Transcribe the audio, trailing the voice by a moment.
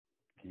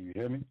Can you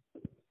hear me?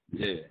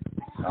 Yeah.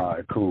 All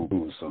right, cool,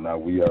 cool. So now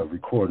we are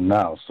recording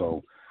now.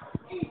 So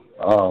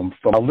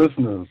for my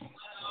listeners,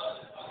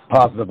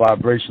 positive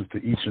vibrations to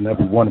each and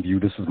every one of you.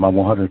 This is my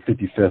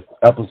 155th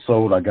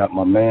episode. I got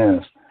my man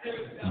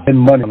Ben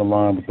Money on the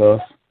line with us.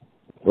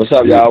 What's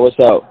up, y'all? What's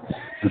up?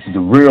 This is the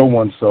real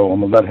one, so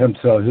I'm gonna let him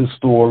tell his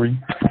story.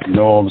 You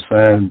know what I'm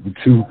saying? The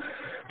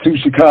two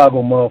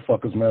Chicago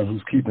motherfuckers, man,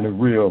 who's keeping it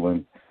real.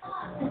 And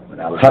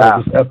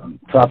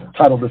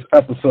title of this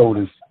episode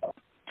is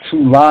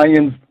Two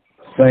Lions,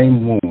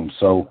 Same Wound.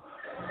 So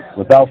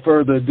without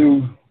further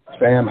ado,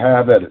 Sam,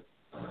 have at it.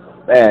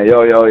 Man,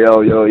 yo,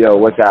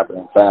 what's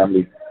happening,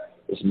 family?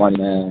 It's Money,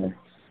 man.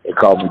 They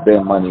call me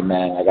Ben Money,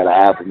 man. I got an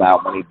album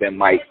out, Money Ben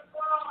Mike.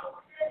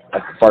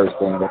 That's the first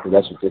thing.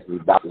 That's what this is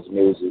about, this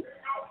music.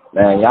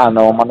 Man, y'all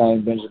know my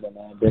name Benjamin,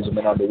 man.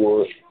 Benjamin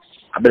Underwood.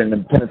 I've been in the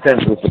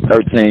penitentiary for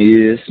 13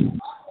 years.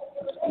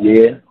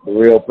 Yeah, the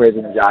real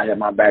prison. Y'all hear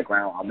my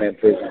background. I'm in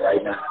prison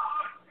right now.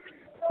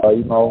 So,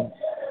 you know,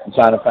 I'm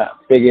trying to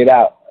figure it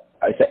out.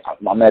 I say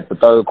I'm at the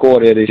third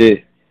quarter of this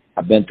shit.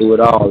 I've been through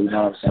it all, you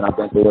know what I'm saying? I've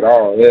been through it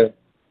all, yeah.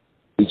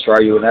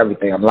 Betray you and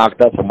everything. I'm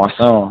locked up for my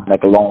son.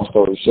 Make a long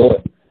story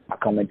short, I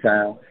come in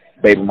town,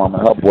 baby mama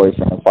and her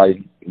boyfriend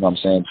fighting, you know what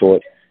I'm saying,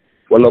 toward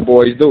what little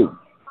boys do.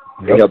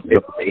 They help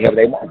their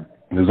mama.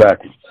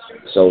 Exactly.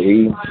 So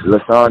the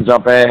son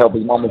jump in, help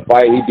his mama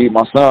fight, he beat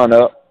my son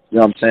up, you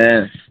know what I'm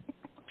saying?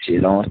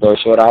 Shit, long story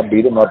short, I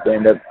beat him up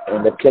and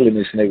end up killing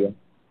this nigga.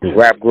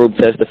 Rap group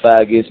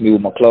testified against me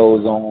with my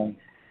clothes on.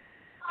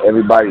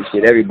 Everybody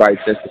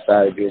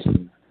testified against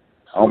me.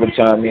 Uncle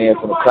turned me in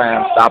from the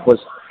crime stoppers.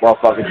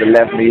 Motherfuckers that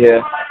left me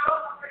here.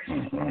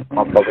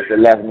 No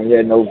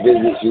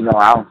visits. You know,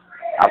 I've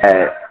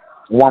had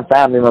one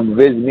family member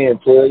visit me in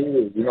 12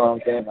 years. You know what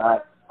I'm saying?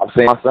 I've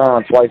seen my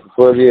son twice in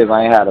 12 years.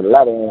 I ain't had a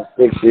letter in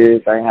 6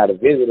 years. I ain't had a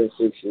visit in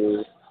 6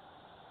 years.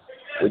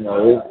 You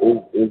know,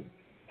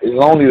 it's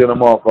lonely than a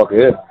motherfucker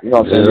here. You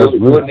know what I'm saying?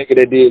 Good nigga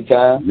that did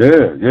time.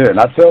 Yeah. And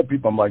I tell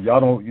people, I'm like, y'all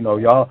don't, you know,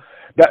 y'all.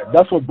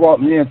 That's what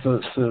brought me into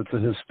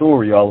his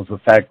story, y'all, was the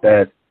fact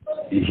that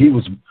he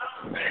was.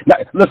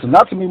 Listen,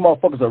 not too many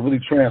motherfuckers are really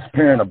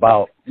transparent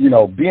about, you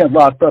know, being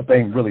locked up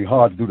ain't really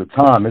hard to do the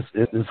time.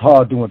 It's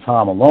hard doing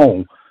time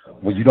alone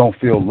when you don't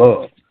feel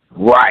loved.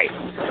 Right.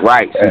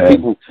 And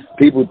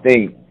people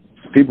think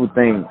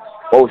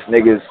most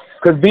niggas,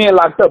 because being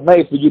locked up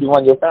made for you to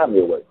run your family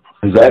away.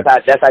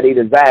 Exactly. That's how they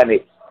design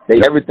it.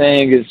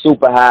 Everything is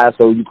super high,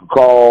 so you can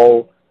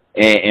call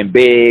and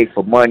beg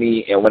for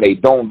money, and when they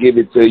don't give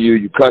it to you,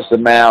 you cuss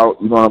them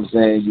out. You know what I'm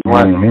saying? You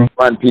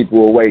run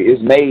people away.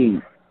 It's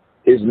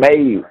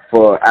made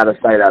for out of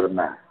sight, out of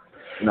mind.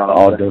 You know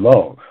what I'm saying?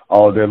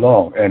 All day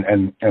long,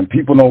 and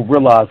people don't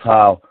realize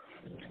how,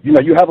 you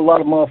know, you have a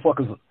lot of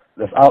motherfuckers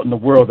that's out in the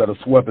world that'll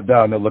sweep it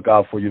down. They'll look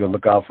out for you.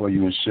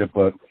 And shit.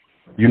 But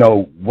you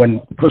know,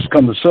 when push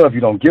comes to shove,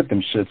 you don't get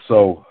them shit.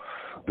 So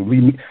the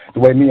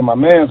way me and my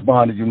man's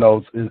bonded, you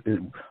know,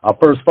 our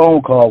first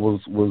phone call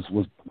was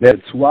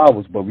dead 2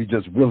 hours, but we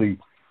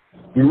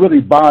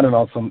really bonded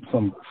on some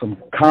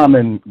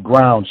common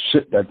ground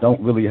shit that don't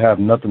really have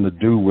nothing to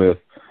do with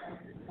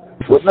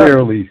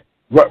sincerely.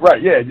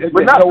 Right, yeah. You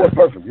know what?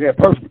 Perfect. Yeah,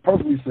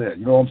 perfectly said.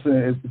 You know what I'm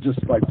saying? It's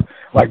just like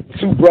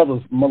two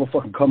brothers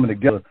motherfucking coming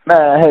together.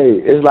 Man,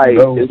 hey, it's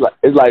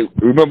like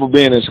remember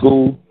being in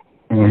school?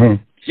 Mm-hmm.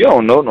 You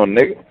don't know no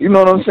nigga. You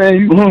know what I'm saying?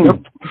 You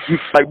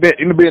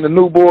being a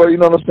new boy, you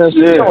know what I'm saying? So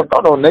you don't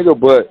know no nigga,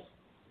 but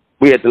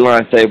we at the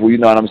lunch table, you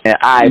know what I'm saying?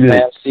 All right,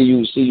 man, see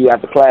you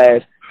after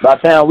class. By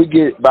the time we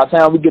get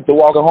to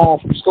walking home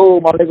from school,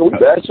 my nigga, we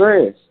best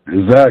friends.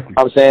 Exactly.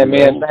 I'm saying,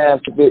 man,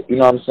 Sam, you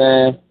know what I'm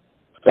saying?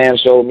 Sam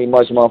showed me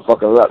much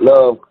motherfucking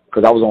love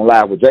because I was on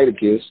live with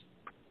Jadakiss.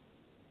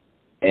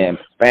 And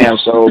Bam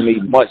showed me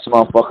much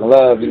motherfucking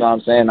love, you know what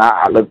I'm saying?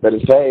 I looked at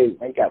his page,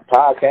 man, he got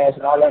podcasts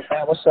and all that,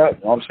 man, what's up?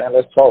 You know what I'm saying?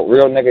 Let's talk.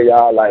 Real nigga,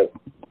 y'all, like,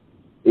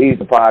 these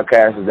the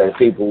podcasters that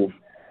people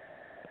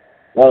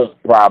won't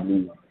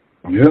probably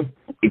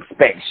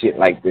expect shit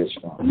like this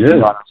from. Yeah. You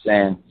know what I'm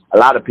saying? A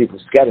lot of people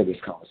scared of this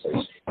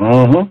conversation.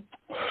 Mm-hmm.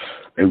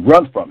 They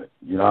run from it.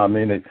 You know what I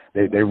mean?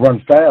 They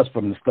run fast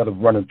from it instead of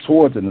running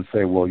towards it and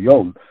say, well,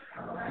 yo,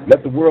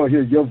 let the world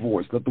hear your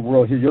voice. Let the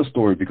world hear your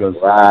story because,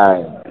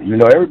 you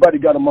know, everybody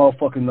got a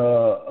motherfucking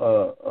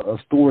a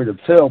story to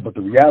tell, but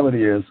the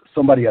reality is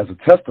somebody has a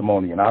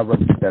testimony, and I'd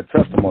rather get that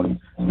testimony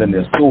than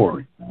their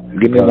story.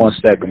 Give me 1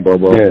 second, bro.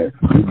 Yeah,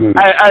 you good.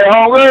 Hey,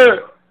 homie.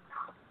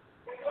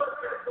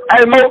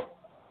 Hey, Mo.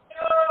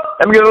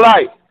 Let me get a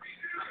light.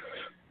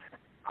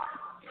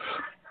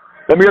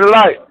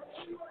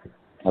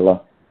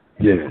 Hello?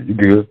 Yeah, you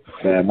good.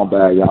 Man, my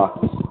bad, y'all.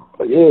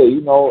 But yeah,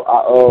 you know,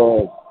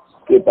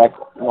 get back,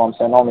 you know what I'm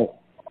saying, on it.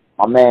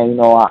 My man, you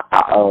know,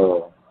 I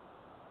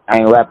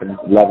ain't rapping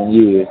 11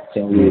 years,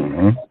 10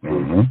 years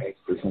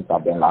since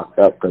I've been locked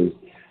up because,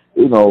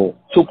 you know,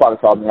 Tupac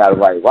taught me how to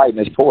write. Writing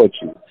is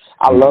poetry.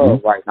 I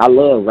love writing. I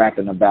love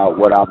rapping about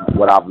what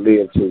I've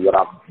lived through, what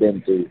I've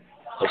been through.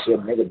 But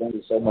shit, nigga been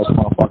through so much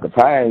motherfucking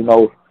pain, you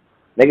know,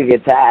 nigga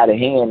get tired of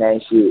hearing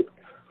that shit.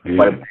 Yeah.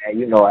 But man,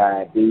 you know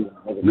how it be.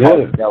 Nigga caught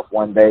himself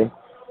one day.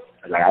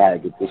 Like, I gotta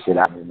get this shit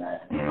out of me, man.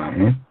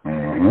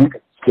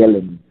 It's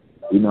killing me.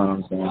 You know what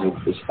I'm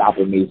saying? It's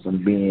stopping me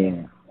from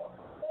being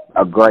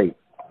a great.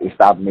 It's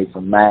stopping me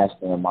from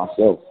mastering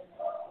myself.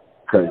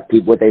 Because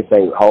people, what they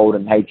say, hold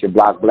and hate your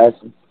block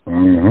blessings.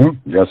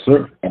 Yes,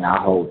 sir. And I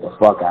hold the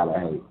fuck out of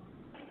hate.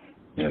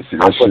 Yeah, see,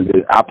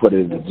 that I put it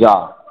in the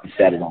jar and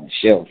set it on the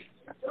shelf.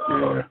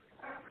 Yeah.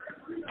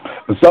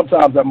 But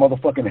sometimes that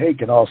motherfucking hate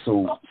can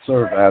also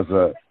serve as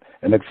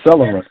an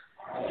accelerant.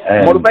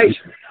 And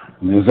motivation.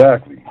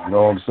 Exactly. You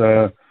know what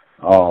I'm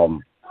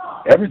saying?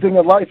 Everything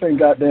in life ain't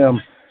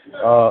goddamn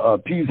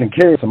peas and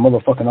carrots and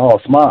motherfucking all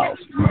smiles.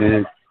 You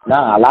did?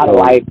 Nah, a lot of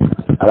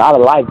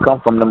life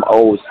come from them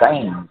old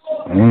sayings.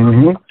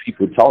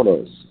 People told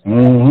us. You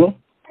know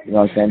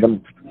what I'm saying?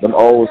 Them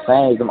old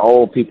sayings, them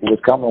old people was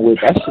coming with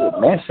that shit,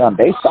 man. Son,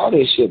 they saw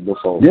this shit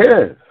before.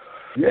 Yeah.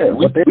 Yeah.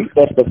 We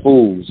set the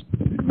fools.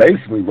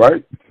 Basically,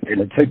 right? And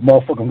they take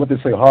motherfucking, what they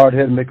say, hard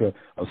head and make a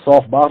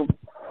soft bottom.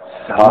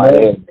 Hard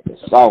head, make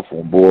a soft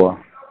one, boy.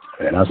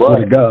 And I swear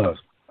to God.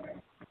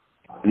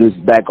 This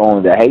back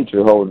on the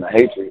hatred, holding the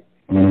hatred.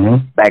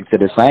 Back to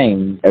the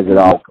same as it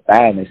all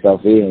combined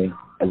itself in,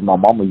 as my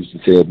mama used to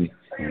tell me.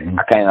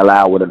 I can't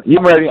allow you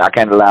ready? I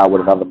can't allow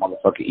what another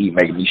motherfucker eat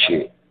making me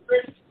shit.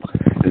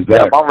 Exactly.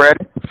 Yep, I'm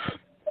ready.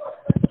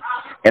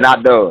 And I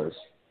does.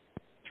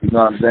 You know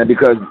what I'm saying?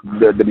 Because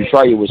the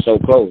betrayal was so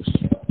close.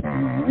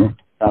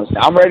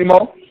 I'm ready,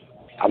 Mo.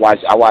 I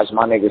watch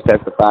my niggas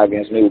testify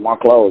against me with my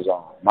clothes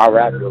on, my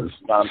rappers,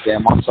 you know what I'm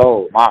saying, my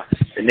soul,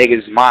 the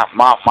niggas, my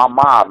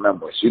mob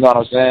members, you know what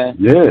I'm saying?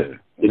 Yeah.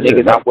 The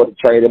niggas I would have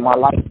traded my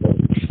life for.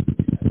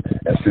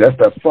 See, that's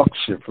that fuck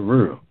shit for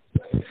real.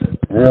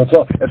 Real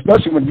talk.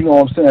 Especially when, you know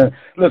what I'm saying,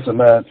 listen,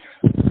 man,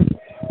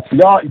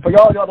 for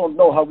y'all don't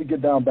know how we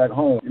get down back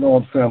home, you know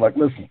what I'm saying? Like,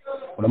 listen,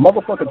 when a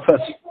motherfucker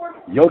touch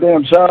your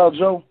damn child,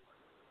 Joe,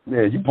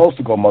 yeah, you supposed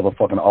to go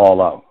motherfucking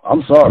all out.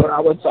 I'm sorry. That's what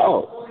I was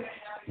taught.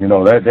 You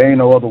know, there ain't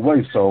no other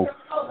way, so.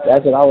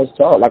 That's what I was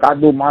taught. Like, I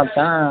do my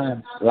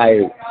time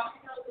like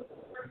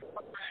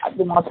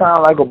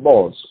a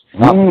boss.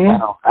 Not to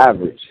sound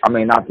average. I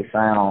mean, not to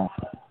sound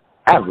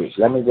average.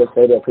 Let me just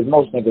say that, because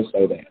most niggas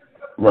say that.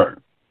 Right.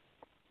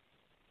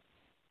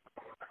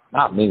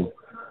 Not me.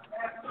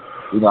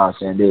 You know what I'm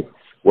saying? That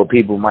what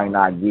people might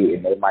not get,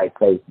 and they might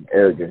take some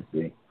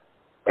arrogancy,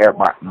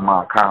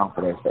 my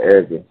confidence or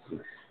arrogancy.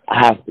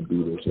 I have to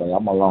be this way.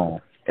 I'm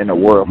alone in a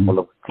world full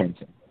of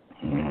attention.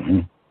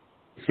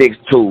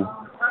 6'2",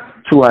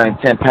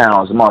 210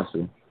 pounds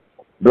muscle,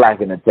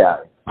 black and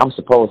Italian. I'm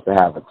supposed to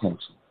have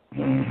attention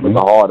with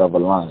the heart of a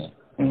lion.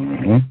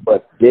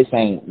 But this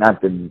ain't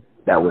nothing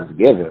that was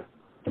given.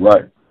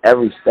 Right.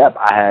 Every step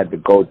I had to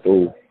go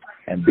through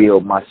and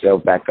build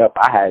myself back up,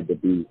 I had to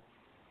be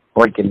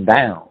breaking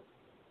down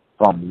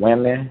from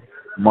women,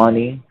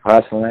 money,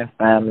 hustling,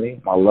 family,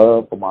 my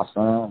love for my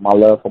son, my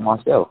love for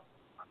myself.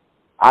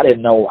 I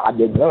didn't know I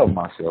didn't love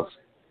myself.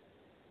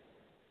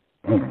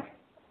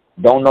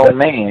 Don't know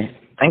man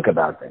think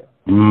about that.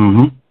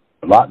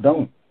 A lot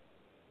don't.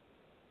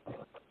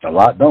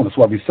 That's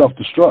why we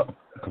self-destruct.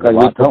 Because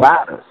we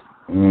providers.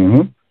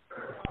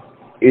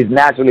 It's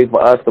naturally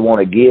for us to want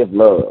to give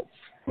love.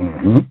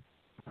 And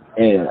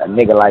a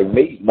nigga like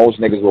me, most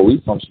niggas where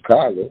we from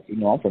Chicago, you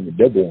know, I'm from the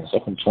Dibble, so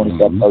I'm from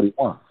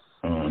 2731.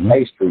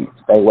 May Street,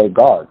 Stayaway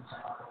Gardens.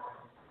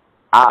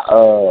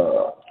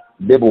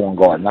 Dibble and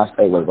Garden, not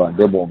Stayaway Garden,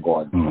 Dibble and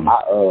Garden.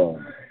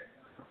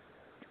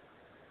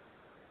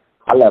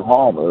 I left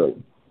home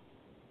early.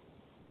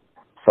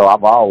 So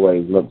I've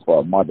always looked for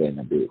a mother in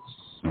a bitch.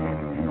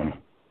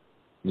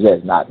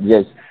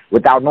 Just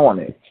without knowing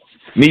it.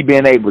 Me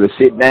being able to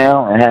sit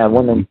down and have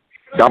women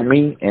dump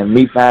me and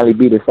me finally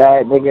be the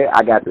sad nigga,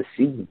 I got to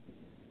see.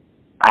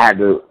 I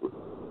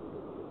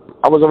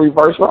was a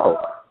reverse role.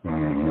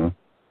 On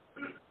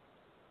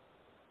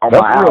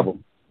my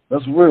album.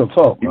 That's real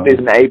talk, you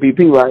listen to APP,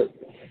 right?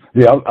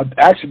 Yeah, I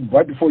actually,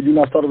 right before you and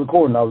I started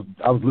recording, I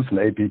was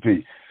listening to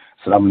APP.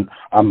 So I'm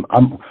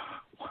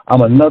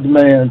another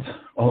man's.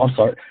 Oh, I'm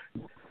sorry.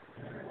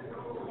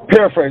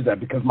 Paraphrase that,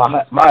 because my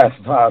ass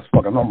is high as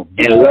fuck. I'm in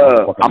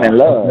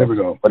love. There we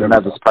go. With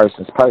another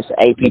person's person.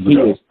 APP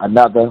is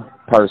another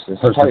person's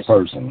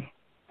person.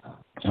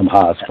 I'm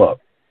high as fuck.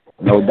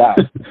 No doubt.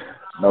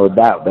 No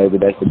doubt, baby.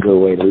 That's a good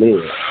way to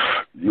live.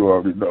 You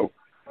already know.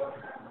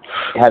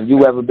 Have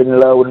you ever been in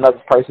love with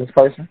another person's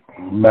person?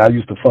 Man, I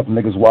used to fuck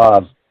niggas'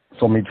 wives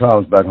so many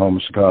times back home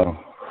in Chicago.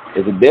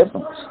 There's a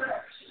difference.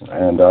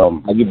 And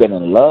have you been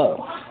in love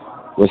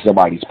with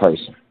somebody's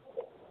person?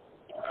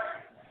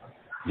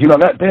 You know,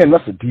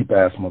 that's a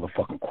deep-ass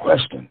motherfucking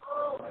question.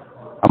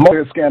 I'm over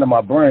here scanning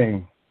my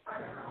brain,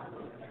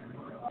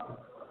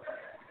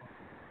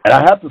 and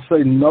I have to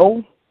say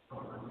no.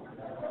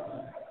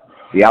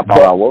 Yeah, I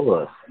thought I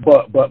was.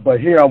 But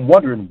here I'm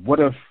wondering, what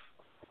if,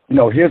 you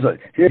know, here's a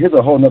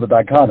whole nother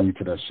dichotomy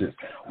to that shit.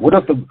 What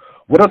if the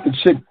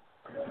chick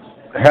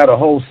had a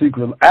whole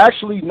secret?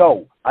 Actually,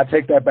 no, I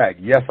take that back.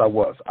 Yes, I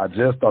was. I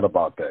just thought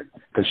about that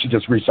because she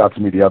just reached out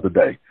to me the other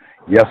day.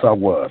 Yes, I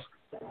was.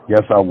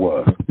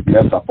 You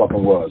Yes, I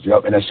fucking was.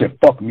 Yup, and that shit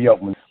fucked me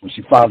up when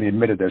she finally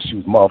admitted that she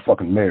was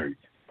motherfucking married.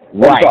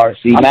 Right. I'm sorry.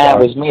 See, man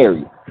was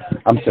married.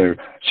 I'm sorry.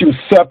 She was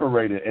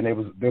separated, and they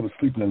was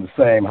sleeping in the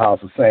same house,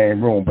 the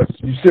same room, but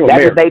you still That's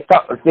married. what they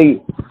thought.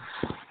 See,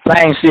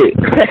 same shit.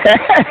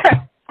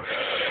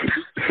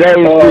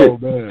 Same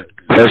shit. Man.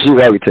 So she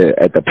worked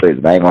at the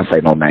prison. I ain't gonna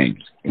say no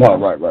names. No,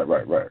 right.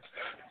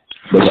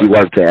 But she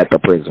worked at the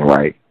prison,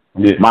 right?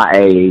 Yeah. My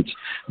age,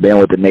 been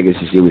with the nigga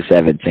since she was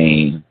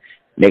 17.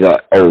 Nigga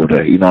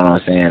older, you know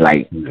what I'm saying?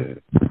 Like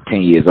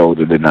 10 years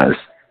older than us.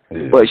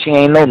 Yeah. But she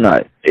ain't no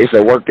nut. It's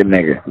a working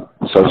nigga.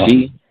 So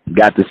she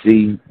got to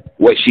see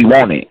what she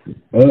wanted.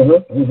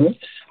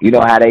 You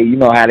know how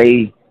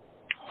they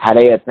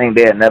think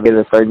they'll never get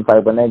a certain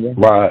type of nigga.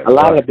 Right. A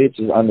lot of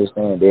bitches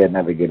understand they'll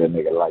never get a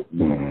nigga like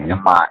me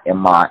in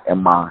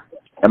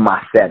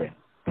my setting.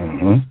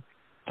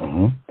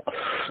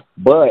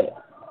 But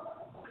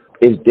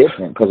it's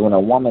different because when a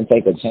woman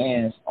take a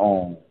chance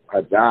on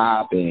her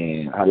job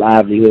and her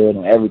livelihood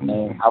and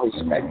everything, I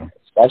respect it,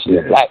 especially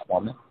a black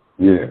woman.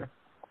 Yeah,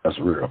 that's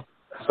real.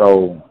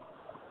 So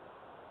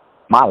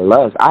my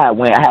lust, I had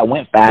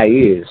went 5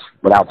 years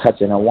without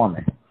touching a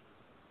woman,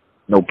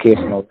 no kiss,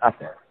 no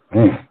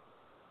nothing.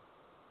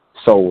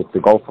 So to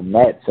go from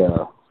that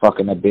to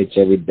fucking a bitch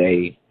every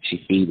day,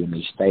 she feeding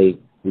me steak,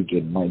 we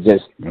getting money,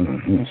 just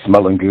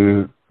smelling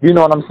good. You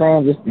know what I'm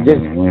saying? Just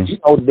you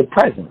know, the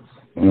presence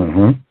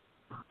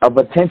of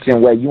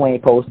attention where you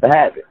ain't supposed to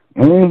have it.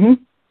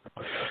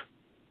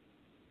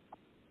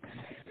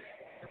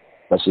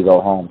 But she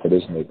go home to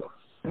this nigga.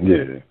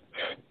 Yeah.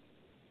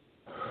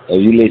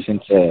 If you listen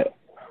to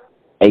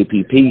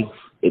APP,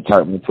 it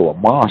turned me to a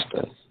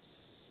monster.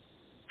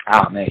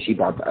 Oh man, she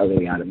brought the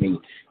ugly out of me.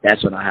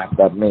 That's when I have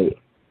to admit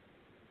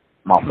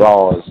my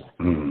flaws.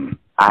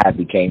 I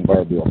became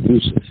verbal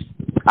abusive.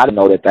 I didn't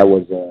know that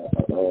was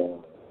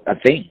a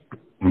thing.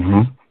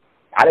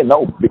 I didn't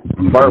know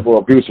verbal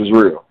abuse was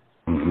real.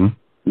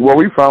 Where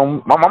we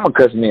from? My mama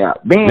cussed me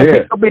out. Pick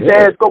your bitch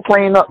ass, go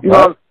clean up. You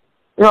know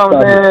what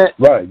I'm saying?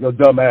 Right, your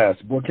dumb ass.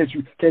 Boy, can't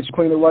you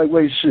clean the right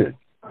way? Shit.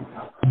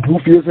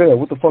 Goofy as hell.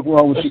 What the fuck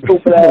wrong with you?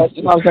 Stupid ass.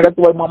 You know what I'm saying? That's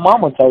the way my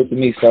mama told to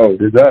me. So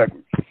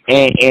exactly.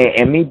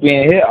 And me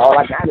being here, all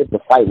I got is to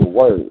fight with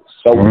words.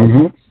 So when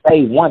you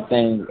say one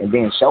thing and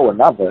then show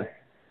another.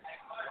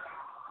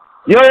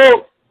 Yo.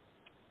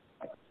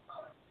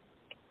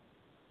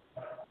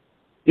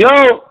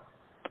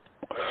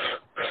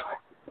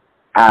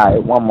 All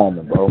right, one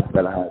moment, bro.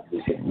 But I have to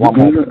say one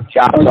moment.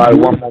 I'm sorry,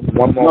 one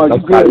moment. No,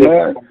 you good,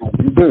 man.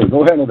 You good.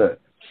 Go handle that.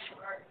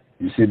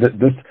 You see, this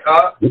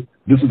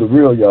is the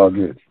real y'all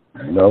get.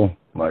 You know,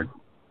 like.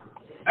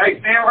 Hey,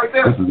 stand right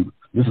there.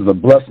 This is a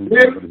blessing to be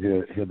able to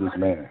hear this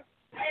man.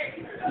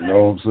 You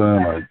know what I'm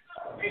saying? Like,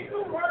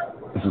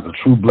 this is a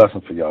true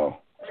blessing for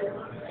y'all.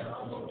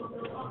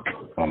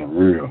 On the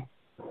real.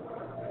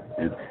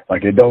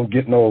 It don't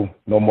get no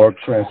more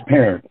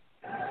transparent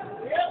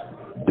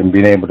than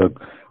being able to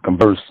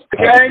converse,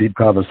 have a deep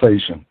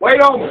conversation.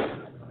 Wait on me.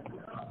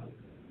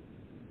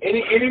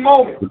 Any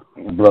moment.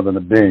 Brother in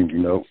the Bing, you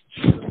know.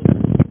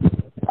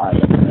 All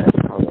right, man.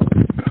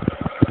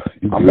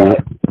 You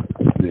good?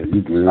 Yeah,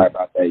 you good. Sorry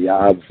about that,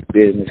 y'all. I have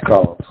business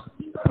calls.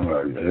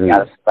 Right,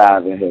 Gotta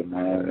survive in here,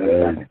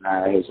 man.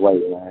 Not his way,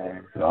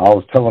 man. I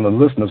was telling the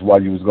listeners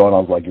while you was going, I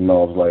was like,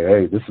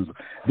 hey, this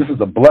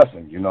is a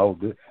blessing, you know.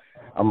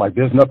 I'm like,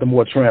 there's nothing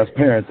more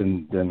transparent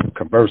than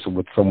conversing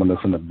with someone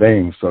that's in the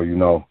Bing. So, you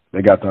know,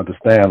 they got to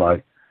understand,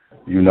 like,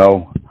 you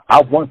know,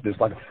 I want this.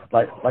 Like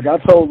I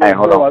told hey,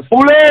 hold on.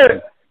 Who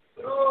there?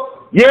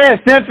 Yeah,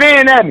 send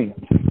Finn at me.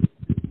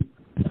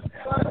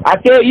 I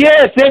said,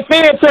 yeah, send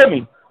Finn to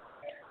me.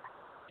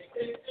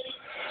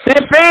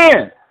 Send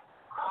Finn.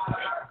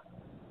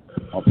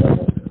 Okay.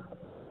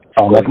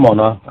 Oh, man, come on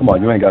now. Come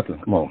on, you ain't got to.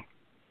 Come on.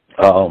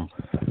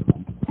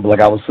 But like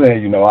I was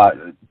saying, you know, I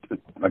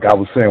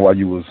was saying while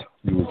you was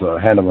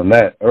handling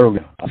that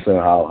earlier, I said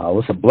how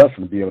it's a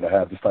blessing to be able to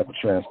have this type of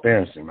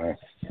transparency, man.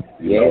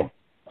 You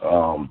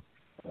know,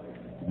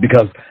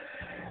 because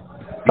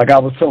like I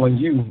was telling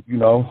you, you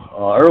know,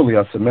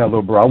 earlier, I said, man,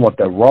 little bro, I want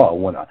that raw.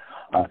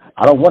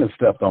 I don't want it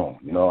stepped on.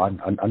 You know, I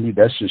need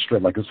that shit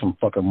straight like it's from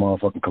fucking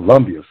motherfucking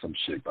Colombia or some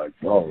shit. Like,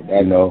 you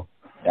know,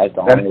 that's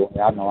the only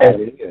way I know how to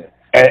do it.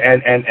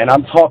 And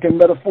I'm talking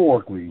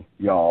metaphorically,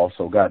 y'all.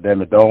 So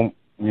goddamn it, don't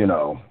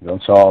y'all.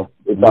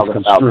 We're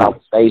talking about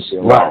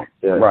conversation, right?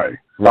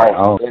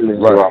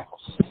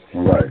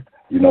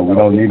 You know, we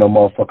don't need no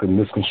motherfucking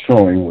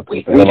misconstruing with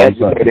we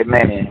educated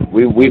men.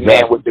 We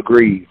men with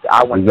degrees.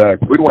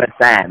 We wouldn't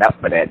sign up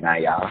for that now,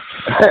 y'all.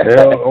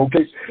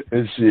 Okay,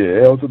 and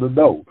shit, L to the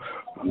no.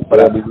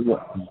 But we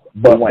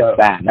wouldn't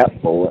sign up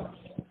for it.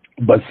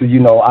 But see, you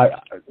know,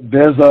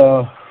 there's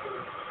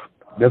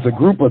a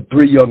group of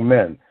 3 young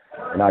men,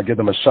 and I give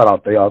them a shout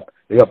out. They up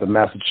in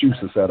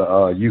Massachusetts at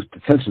a youth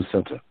detention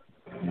center,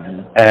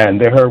 and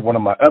they heard one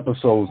of my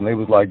episodes, and they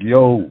was like,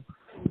 "Yo,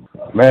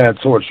 man,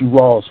 Torch, you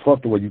raw as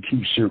fuck the way you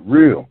keep shit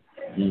real."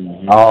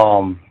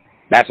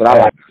 That's what I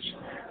like.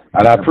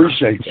 And I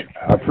appreciate you.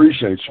 Hey,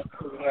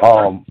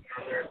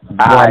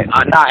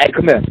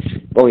 come here.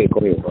 Go ahead,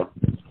 bro.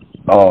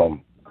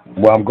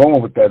 Where I'm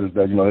going with that is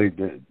that, you know,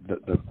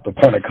 the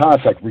point of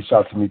contact reached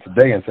out to me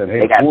today and said, hey,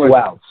 they got boys, 2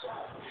 outs.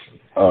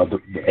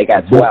 They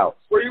got 2 outs.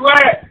 Where you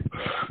at?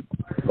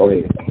 Go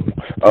ahead.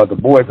 The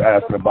boys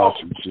asking about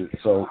you, shit.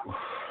 So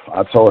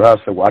I told her, I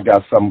said, well, I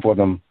got something for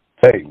them.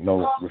 Hey, you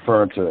know,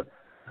 referring to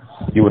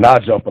you and I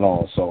jumping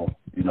on. So,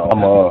 you know,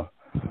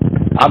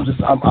 I'm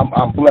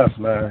blessed,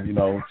 man, you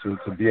know,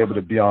 to be able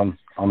to be on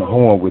the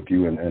horn with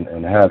you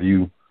and have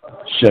you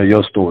share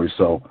your story.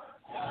 So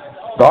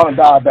go on and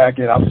dive back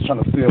in. I'm just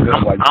trying to feel this.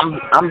 Like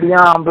I'm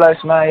beyond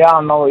blessed, man.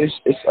 Y'all know it's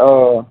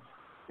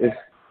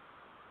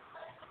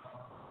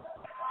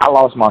I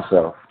lost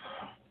myself,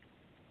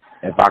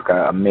 if I can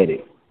admit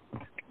it.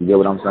 You get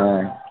what I'm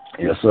saying?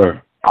 Yes,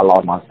 sir. I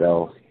lost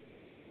myself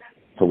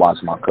to watch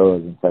my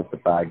cousin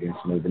testify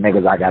against me. The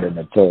niggas I got in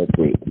the tub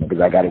with, the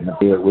niggas I got in the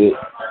bed with,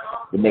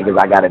 the niggas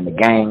I got in the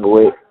gang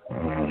with.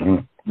 Mm-hmm.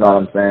 You know what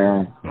I'm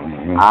saying?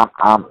 Mm-hmm.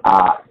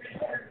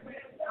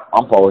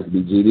 I'm supposed to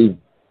be GD.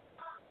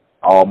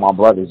 All my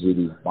brothers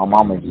GD. My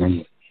mama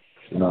GD.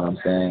 You know what I'm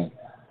saying?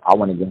 I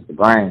went against the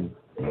grain.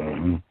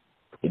 Mm-hmm.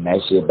 And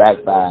that shit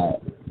backfired.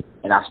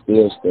 And I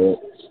still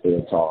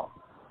stood tall.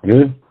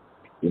 Good.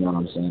 You know what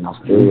I'm saying?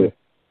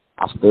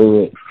 I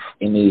stood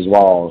in these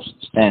walls,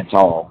 stand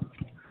tall.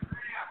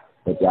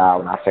 But y'all,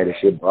 when I say the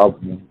shit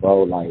broke me,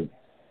 bro, like,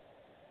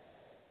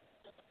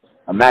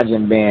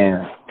 imagine being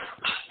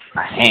a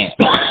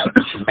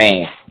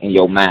man in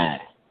your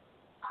mind,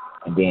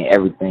 and then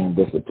everything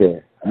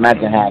disappears.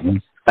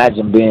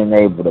 Imagine being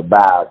able to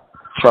buy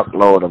a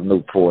truckload of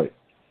Newport,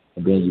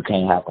 and then you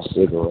can't have a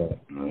cigarette.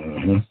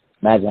 Mm-hmm.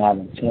 Imagine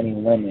having 20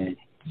 women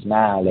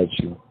smile at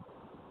you,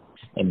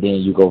 and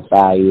then you go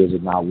 5 years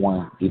with not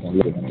one even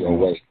looking your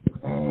way.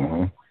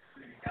 Mm-hmm.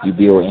 You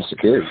deal with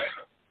insecurity.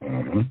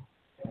 Mm-hmm.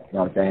 You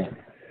know what I'm saying?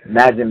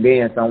 Imagine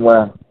being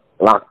somewhere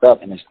locked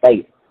up in a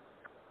state.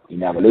 You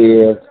never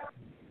lived,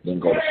 you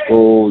didn't go to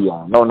school, you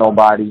don't know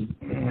nobody,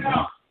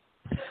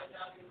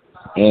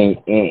 and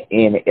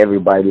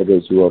everybody look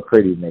at you a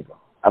pretty nigga.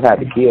 I've had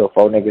to kill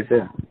 4 niggas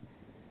here.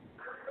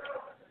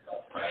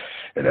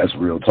 And that's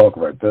real talk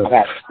right there. I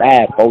got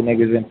stabbed 4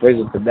 niggas in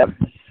prison for them.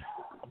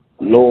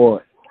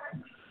 Lord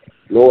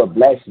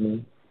bless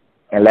me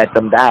and let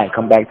them die and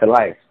come back to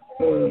life.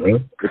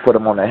 Mm-hmm. They put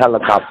them on a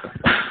helicopter.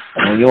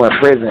 And when you're in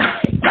prison,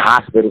 the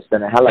hospital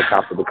send a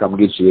helicopter to come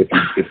get you if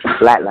you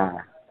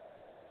flatline.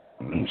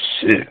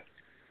 Shit.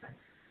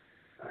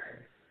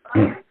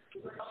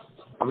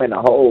 I'm in the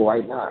hole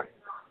right now.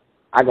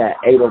 I got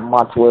 8 of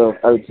my 12,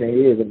 13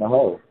 years in the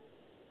hole.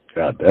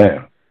 God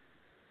damn.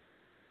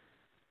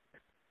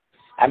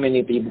 How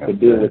many people could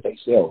deal with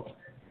themselves?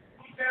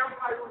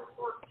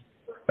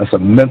 That's a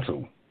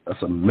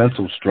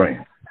mental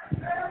strain.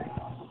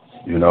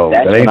 You know,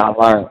 that's when I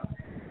learned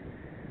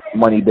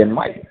money didn't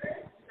Mike.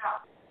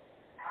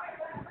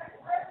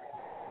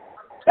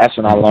 That's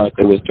when I learned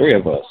there was 3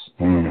 of us.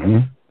 Mm-hmm.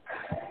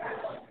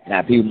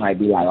 Now people might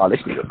be like, "Oh,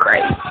 this nigga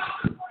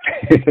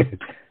crazy."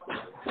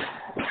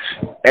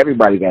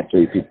 Everybody got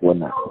 3 people in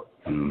there.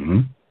 Mm-hmm.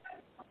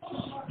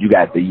 You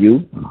got the you,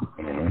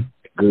 mm-hmm.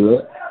 the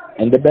good,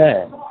 and the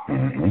bad.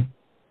 Mm-hmm.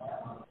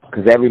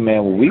 Because every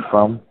man where we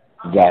from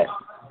got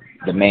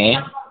the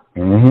man,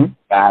 mm-hmm.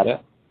 guider,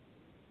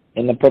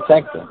 and the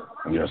protector.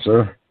 Yes,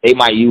 sir. They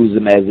might use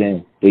them as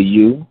in the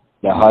you,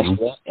 the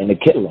hustler, and the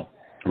killer.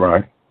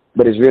 Right.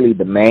 But it's really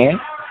the man,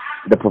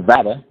 the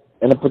provider,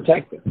 and the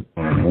protector.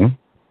 Mm-hmm.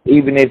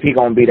 Even if he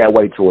gonna be that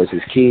way towards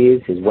his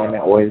kids, his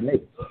women, or his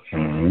niggas.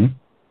 Mm-hmm.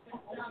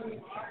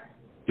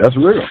 That's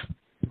real.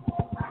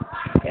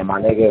 And my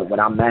nigga,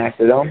 when I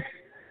mastered them,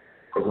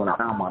 is when I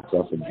found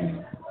myself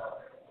again.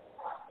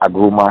 I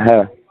grew my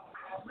hair.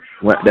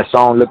 When the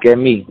song "Look at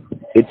Me,"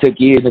 it took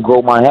years to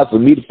grow my hair for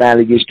me to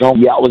finally get strong.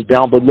 Yeah, I was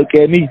down, but look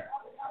at me.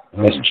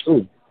 Mm-hmm. That's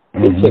true.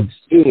 It took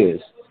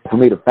years for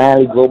me to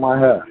finally grow my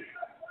hair.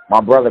 My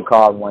brother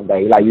called one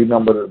day. He like, "You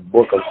remember the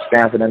book of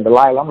Stanford and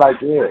Delilah?" I'm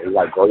like, "Yeah." He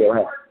like, "Grow your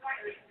hair."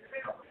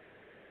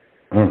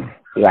 Mm.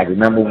 He like,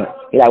 "Remember when?"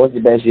 He like, "What's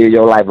the best year of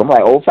your life?" I'm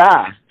like,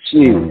 "05."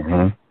 Shit.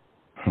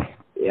 Mm-hmm.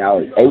 Yeah, I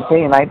was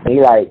 18, 19.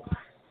 He like,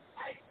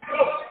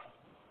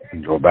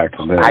 go back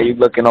to that. "How you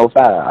looking 05?"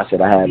 I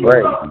said, "I had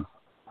braids."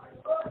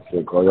 I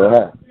said, "Grow your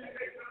hair."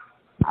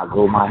 I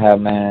grew my hair,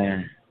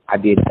 man. I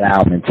did that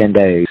album in 10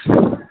 days.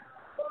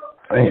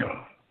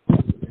 Damn.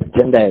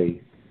 10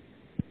 days.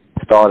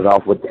 Started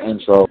off with the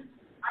intro.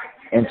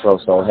 Intro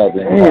so heavy.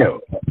 Damn.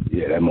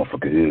 Yeah, that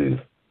motherfucker is.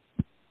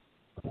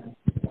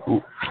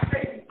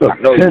 Look, I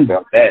know 10, you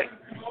felt that.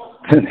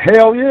 10,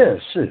 hell yeah,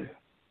 shit.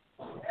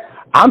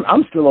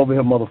 I'm still over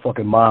here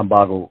motherfucking mind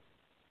boggled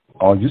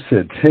on, you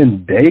said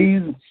 10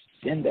 days?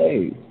 10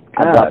 days.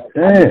 God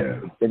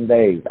damn. 10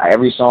 days.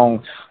 Every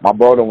song, my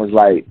brother was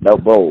like, "No,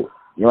 bro,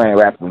 you ain't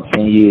rapping in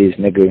 10 years,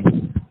 nigga.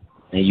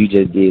 And you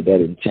just did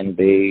that in 10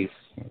 days.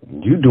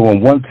 You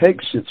doing one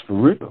take shits for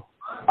real.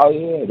 Oh,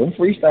 yeah, them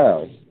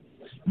freestyles.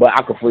 But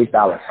I could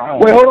freestyle a song.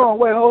 Wait, hold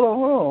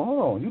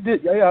on. You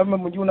did, yeah, I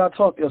remember when you and I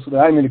talked yesterday.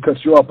 I didn't mean to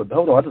cut you off, but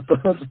hold on, I just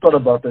thought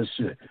about that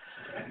shit.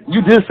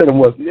 You did say them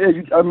was, yeah,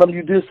 I remember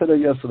you did say that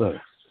yesterday.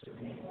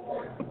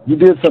 You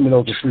did tell me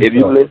those were free. If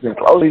you listen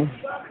closely,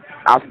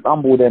 I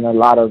stumbled in a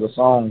lot of the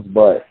songs,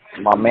 but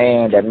my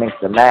man that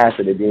mixed the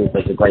master that did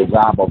such a great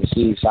job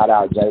overseas, shout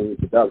out J.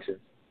 Productions,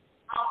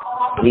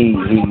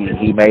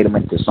 he made them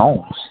into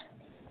songs.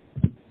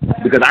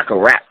 Because I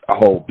could rap a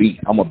whole beat.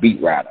 I'm a beat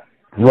rapper.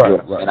 Right.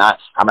 And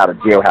I'm not a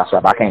jailhouse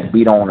rapper. I can't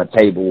beat on the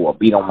table or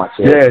beat on my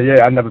chest.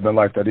 Yeah, I've never been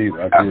like that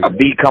either. A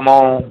beat come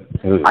on,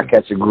 I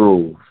catch a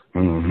groove.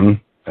 Mm-hmm.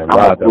 And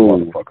I'm a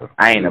groove.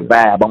 I ain't a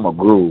vibe, I'm a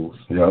groove.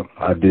 Yep,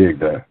 I dig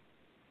that.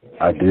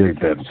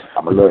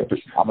 I'm a little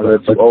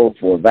too old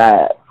for a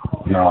vibe.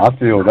 No, I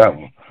feel that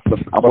one. But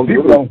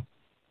people don't.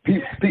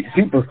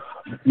 People,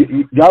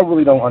 y'all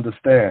really don't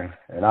understand.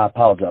 And I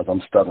apologize.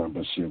 I'm stubborn,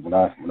 but shit, when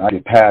I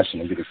get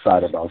passionate and get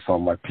excited about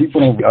something, like people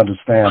don't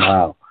understand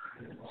how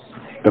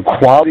the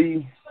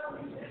quality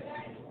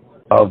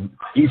of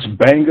each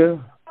banger.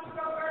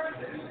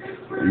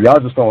 Y'all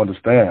just don't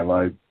understand.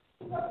 Like,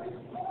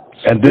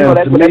 and then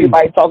that's what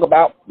everybody talk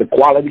about, the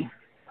quality.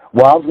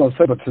 Well, I was gonna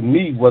say, but to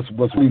me, what's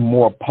really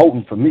more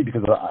potent for me,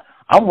 because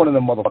I'm one of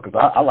them motherfuckers.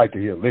 I like to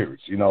hear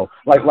lyrics, you know.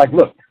 Like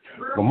look,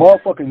 the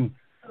motherfucking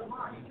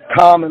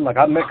Common, like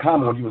I met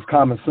Common when he was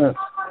Common Sense.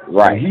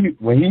 Right.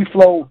 When he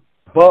flowed,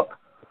 Buck.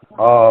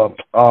 Oh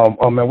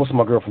man, what's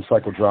my girl from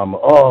Psychodrama?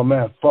 Oh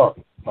man, fuck.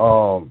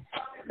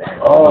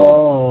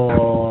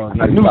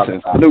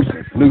 Nuisance.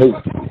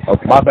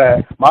 Okay. My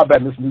bad,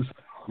 Miss Nuisance.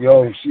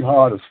 Yo, she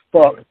hard as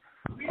fuck.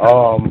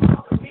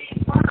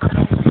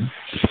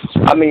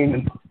 I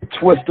mean,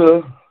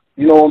 Twister,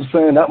 you know what I'm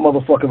saying? That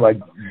motherfucker, like,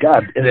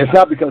 God, it's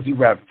not because he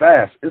rap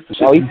fast. It's the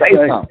shit he say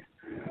something.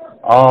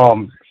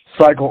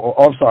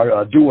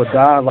 Do or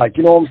Die, like,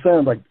 you know what I'm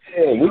saying? Like,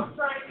 yeah,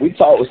 we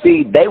talk.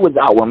 See, they was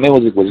out when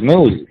music was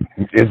music.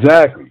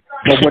 Exactly.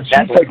 But what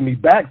you take me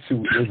back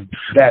to is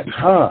that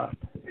time.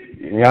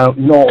 You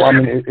know, I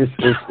mean, it's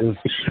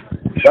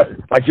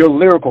like your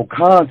lyrical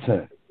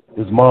content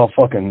is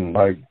motherfucking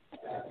like,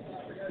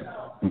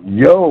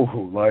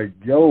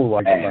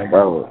 Man,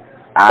 bro.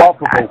 I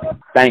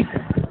thank you.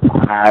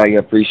 I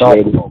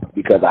appreciate it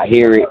because I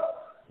hear it,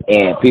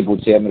 and people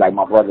tell me, like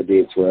my brother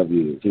did 12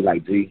 years. He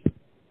like, G,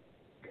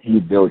 you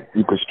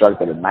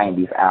constructed a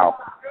 90s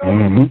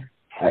album,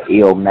 an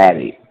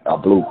Illmatic, a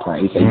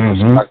blueprint. He said you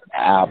constructed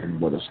an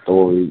album with a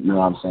story, you know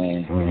what I'm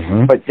saying?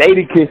 But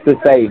Jadakiss to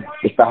say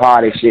it's the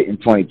hardest shit in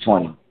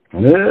 2020.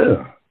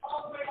 Yeah.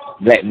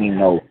 Let me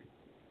know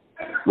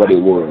what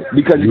it was.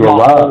 Because it's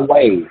my own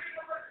way.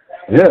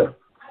 Yeah.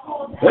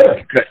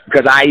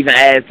 Because I even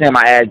asked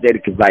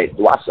Jadakiss, like,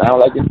 do I sound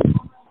like this?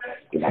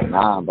 He's like,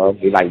 nah, bro.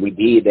 He's like, we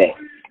did that.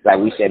 Like,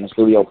 we said in the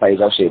studio, played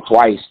your shit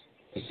twice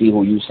to see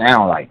who you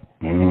sound like.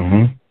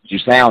 You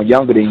sound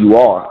younger than you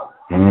are.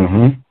 You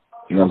know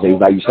what I'm saying?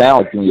 He's like, you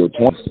sound like you in your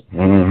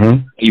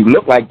 20s. You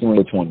look like you in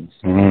your 20s.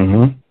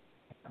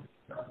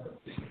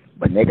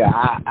 But nigga,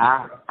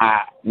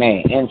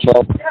 man,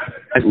 intro.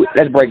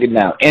 Let's break it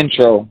down.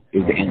 Intro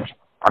is the intro.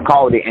 I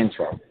call it the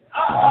intro.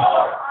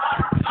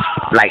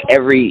 Like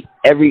every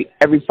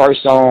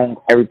first song,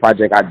 every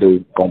project I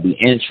do, gonna be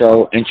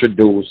intro,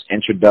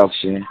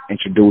 introduction,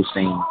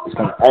 introducing. It's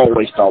gonna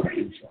always start with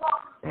intro.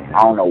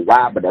 I don't know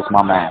why, but that's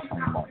my mind from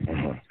the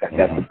moment.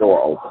 That's the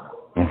door open.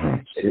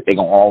 They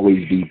gonna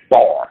always be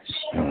bars.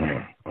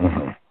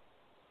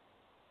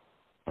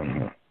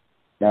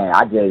 Man,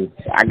 I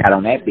got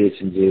on that bitch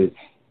and just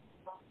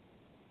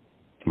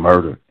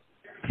murder.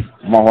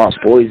 My heart's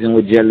poisoned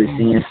with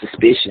jealousy and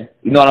suspicion.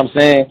 You know what I'm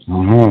saying?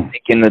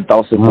 Thinking the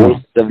thoughts of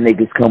voices of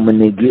niggas coming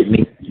to get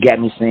me, got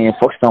me saying,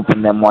 fuck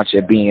stumping that march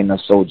at being a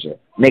soldier.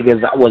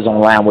 Niggas, I was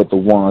online with the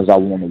ones I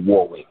want to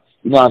war with.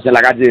 You know what I'm saying?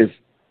 Like I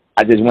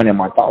just went in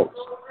my thoughts.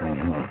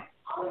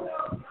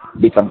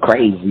 Bitch, I'm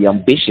crazy.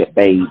 I'm Bishop,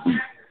 baby.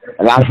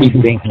 A lot of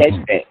people didn't catch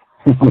that.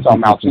 I'm talking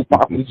about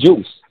Tupac with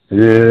Juice.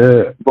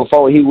 Yeah.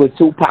 Before he was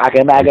Tupac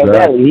and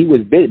Machiavelli, he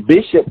was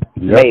Bishop.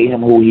 Made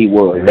him who he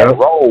was. That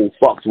role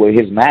fucks with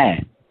his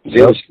mind.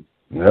 Yep.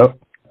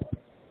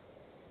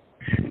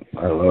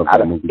 I love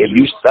that movie. If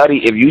you study,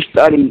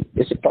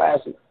 it's a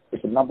classic.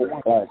 It's a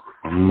 #1 classic.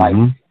 Like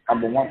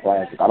 #1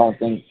 classic. I don't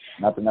think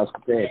nothing else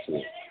compares to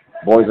it.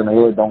 Boys in the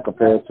Hood don't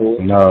compare to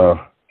it. No.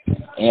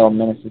 And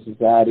Minister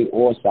Society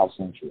or South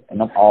Central, and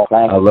them all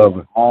classics. I love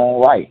it.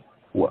 All right.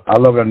 Well, I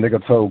love that nigga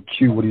told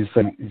Q what he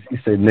said. He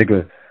said,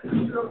 "Nigga,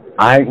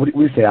 I ain't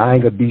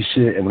gonna be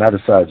shit, and when I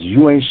decide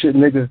you ain't shit,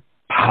 nigga,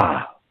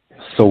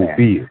 so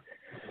be it."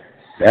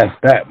 That's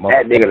that, motherfucker.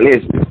 That nigga,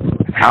 listen.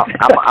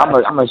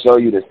 I'm gonna show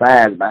you the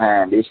science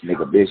behind this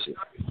nigga Bishop.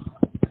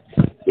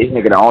 This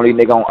nigga the only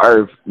nigga on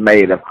earth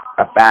made a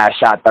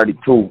 5-shot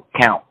 32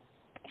 count.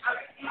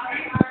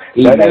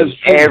 He made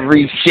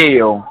every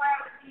shell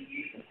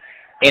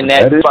in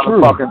that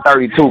motherfucking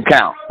 32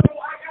 count.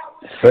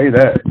 Say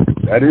that.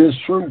 That is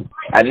true.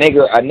 A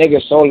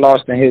nigga so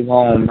lost in his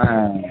own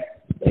mind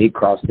that he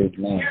crossed his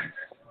man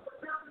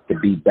to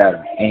be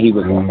better, and he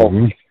was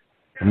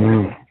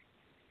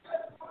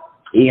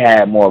he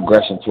had more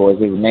aggression towards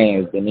his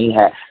man than he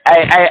had.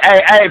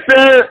 Hey,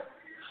 Phil!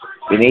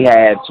 Than he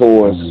had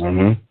towards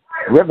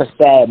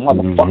Riverside,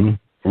 motherfucker.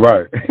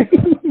 Right.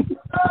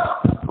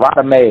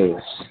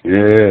 Rodamaze.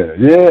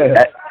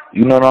 Yeah.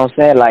 You know what I'm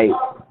saying? Like,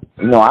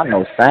 you know, I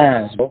know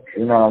signs, bro.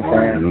 You know what I'm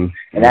saying?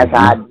 And that's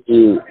how I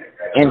did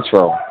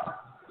intro.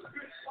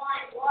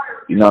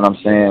 You know what I'm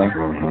saying?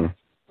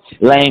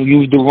 Lame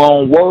used the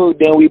wrong word,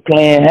 then we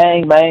playing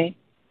hang, man.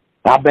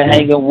 I've been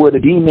hanging with a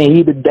demon,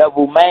 he the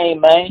devil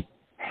man.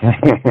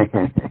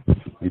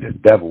 He the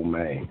devil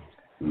man.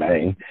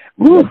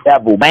 The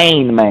devil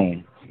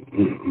man.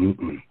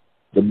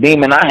 The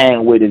demon I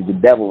hang with is the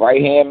devil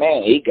right hand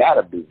man. He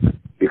gotta be.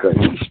 Because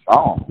he's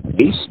strong.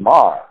 He's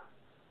smart.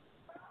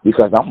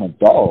 Because I'm a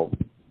dog.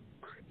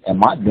 And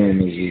my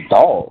demons is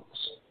dogs.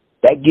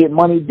 That get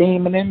money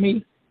demon in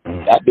me,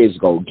 that bitch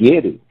go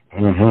get it.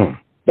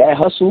 That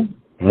hustle,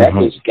 that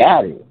bitch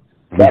got it.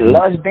 That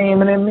lust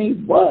demon in me,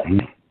 what?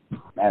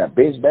 Man, a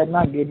bitch better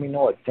not give me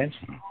no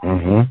attention.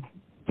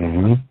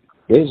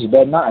 Bitch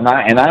better not.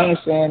 And I ain't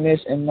saying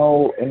this in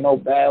no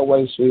bad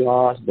way,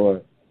 sweethearts,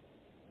 but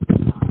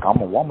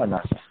I'm a woman.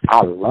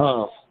 I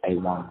love a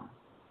woman.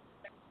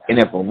 And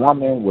if a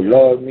woman would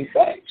love me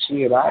back,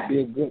 shit, I'd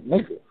be a good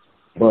nigga.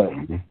 But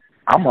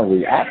I'm a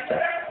reactor.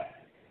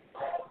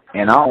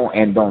 And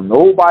don't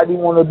nobody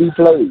want to be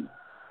played.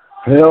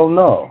 Hell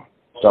no.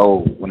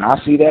 So when I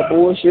see that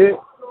bullshit,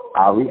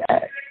 I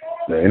react.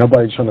 Ain't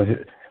nobody trying to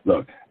hit.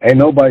 Look, ain't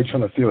nobody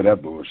trying to feel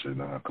that bullshit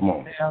now. Come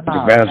on. Hell Take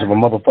nah, advantage of a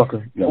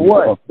motherfucker. Yeah,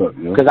 what?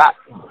 Because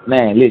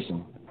man,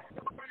 listen.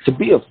 To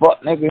be a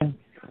fuck nigga,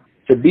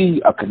 to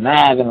be a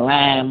conniving,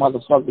 lying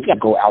motherfucker, you gotta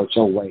go out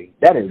your way.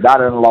 That is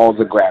not in the laws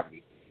of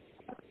gravity.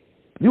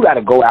 You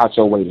gotta go out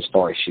your way to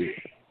start shit.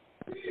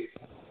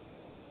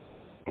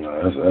 No,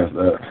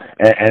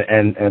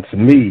 and to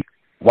me,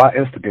 why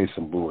instigate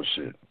some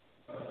bullshit?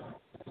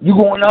 You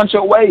going out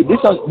your way.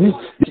 This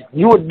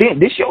your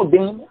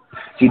demon.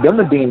 See, them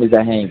the demons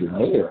that hang in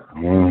here.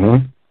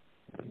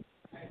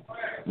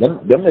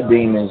 Them the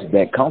demons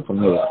that come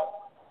from here.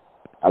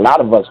 A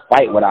lot of us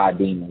fight with our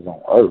demons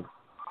on earth.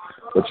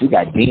 But you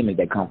got demons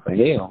that come from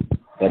hell.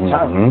 That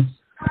turn.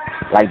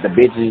 Like the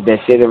bitches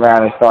that sit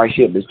around and start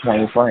shit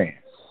between friends.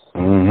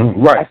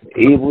 Right. That's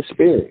an evil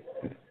spirit.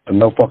 For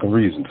no fucking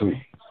reason, too.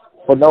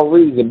 For no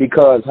reason,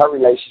 because her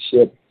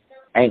relationship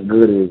ain't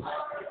good as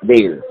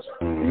theirs.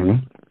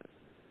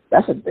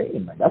 That's a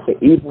demon. That's an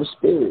evil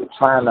spirit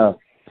trying to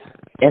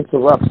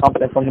interrupt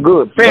something from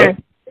good. Fair.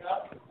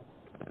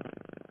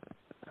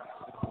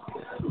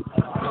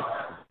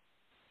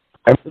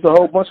 And there's a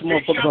whole bunch of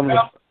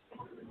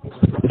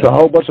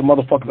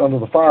motherfuckers under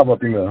the five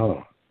up in there,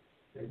 huh?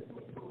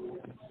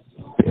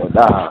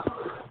 Nah.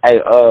 Hey,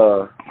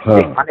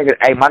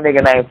 my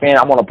nigga named Finn.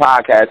 I'm on a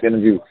podcast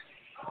interview.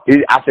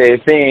 I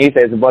said Finn. He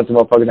says a bunch of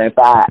motherfuckers named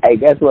Five. Hey,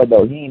 guess what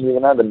though? He ain't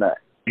even under nut.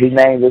 His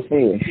name is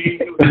Finn. He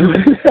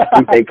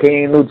say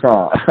King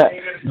Neutron.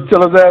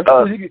 Tell us that.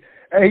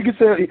 He can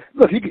say,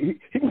 look, he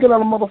can get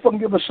on a motherfucking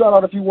give a shout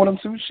out if you want him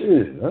to.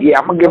 Shit. Huh? Yeah,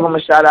 I'm gonna give him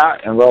a shout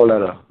out and roll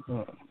that up.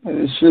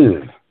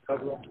 Shit.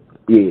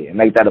 Yeah,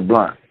 make that a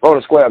blunt. Roll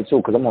the square up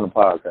too, cause I'm on the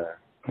podcast.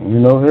 You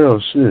know, hell,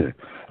 shit.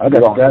 I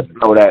got to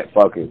know that,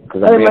 fuck it.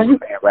 Cause hey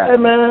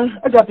man,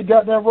 I got to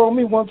goddamn roll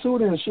me one too.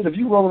 Then shit, if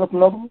you roll up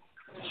another one,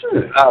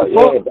 shit. Oh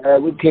yeah,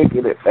 man, we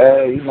kicking it.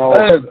 You know.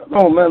 Hey,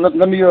 oh man,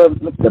 let me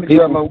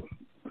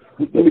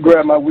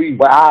grab my weed.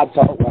 Well, I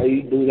talk while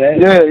you do that.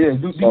 Yeah.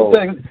 Do your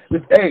thing.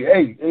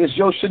 Hey, it's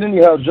your shit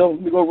anyhow, Joe.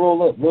 Let me go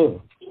roll up,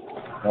 look.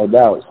 No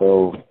doubt.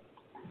 So,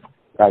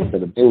 back to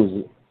the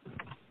music.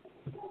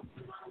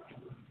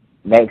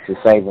 Next is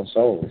saving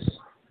souls.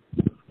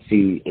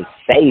 See, it's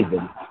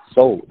saving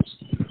souls.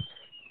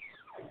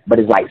 But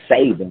it's like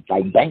savings,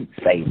 like bank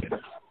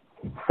savings.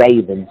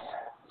 Saving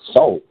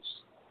souls.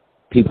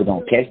 People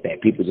don't catch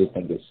that. People just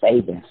think it's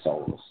saving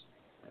souls.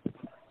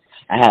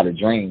 I had a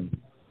dream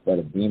that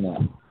a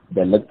demon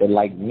that looked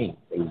like me.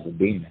 It was a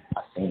demon.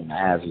 I seen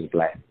my eyes was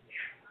black.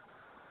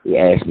 He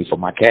asked me for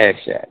my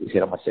cash app. He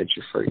said, I'm going to set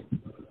you free.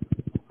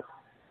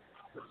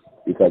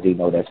 Because he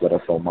know that's what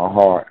I feel my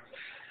heart.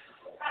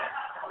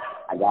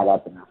 I got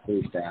up and I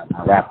freestyle and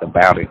I rapped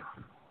about it.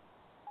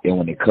 Then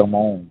when it come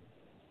on,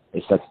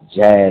 it's such a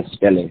jazz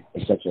feeling.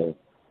 It's such a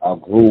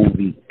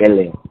groovy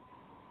feeling.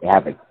 They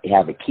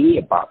have a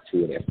kid bop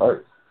to it at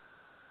first.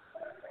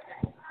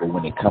 But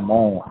when it come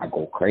on, I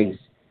go crazy.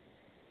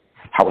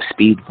 I was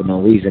speeding for no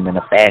reason in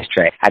a fast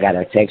track. I got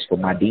a text from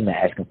my demon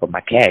asking for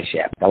my cash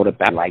app. Thought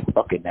about like,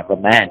 fuck it, never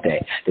mind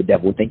that. The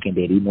devil thinking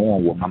that he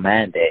knowing what my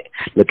mind at.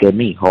 Look at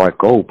me, hard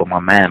gold, but my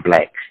mind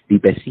black.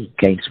 Deep at sea,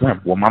 can't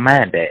swim, what my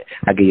mind at.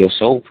 I get your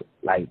soul,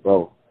 like,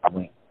 bro, I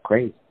went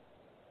crazy.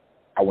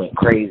 I went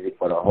crazy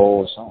for the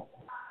whole song.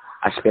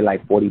 I spit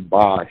like 40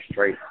 bars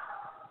straight.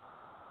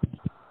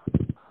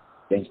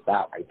 Then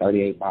stop, like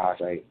 38 bars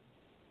straight.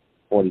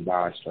 40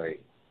 bars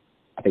straight.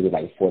 I think it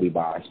was like 40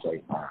 bars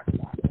straight.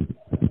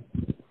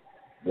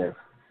 Just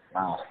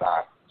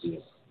non-stop.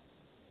 Just,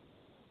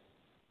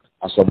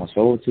 I sold my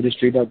soul to the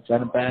street up, trying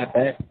to buy it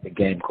back. The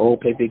game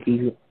cold, play big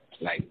easy.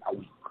 Like, I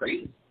was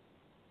crazy.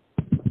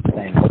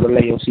 Saying, go to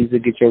Leo Caesar,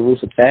 get your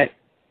roots attacked.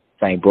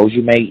 Saying, bros,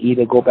 you may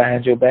either go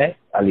behind your back.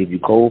 I leave you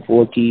cold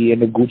for a key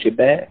in the Gucci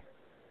bag.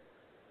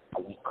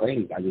 I went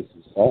crazy. I just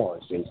was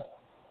hard. Just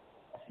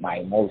my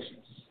emotions.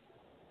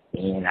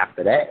 And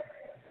after that,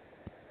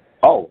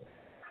 oh,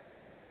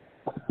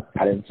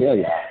 I didn't tell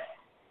you.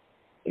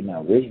 In the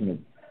original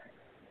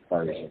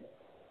version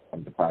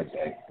of the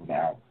project,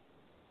 now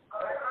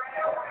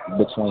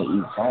between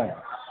each song,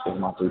 is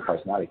my three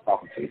personalities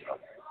talking to each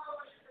other.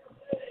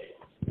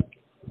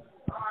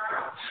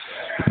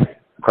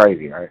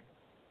 Crazy, right?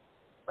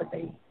 But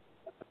they knew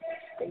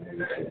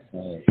what they were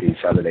saying to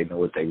each other. They knew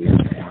what they were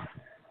saying.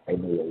 They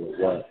knew what was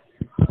what.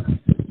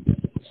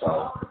 So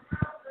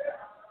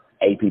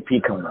APP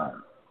come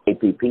on.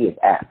 APP is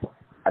app,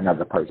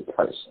 another person.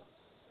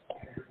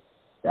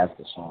 That's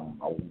the song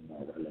I wouldn't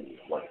know the lady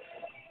was.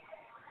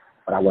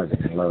 But I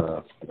wasn't in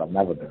love, because I've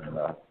never been in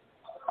love.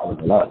 I was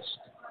in lust.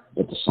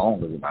 But the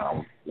song was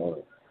about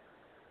love.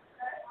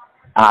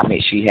 I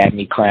mean, she had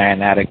me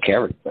crying out of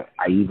character.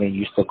 I even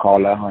used to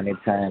call her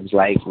 100 times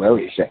like, where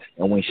is she?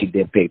 And when she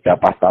did pick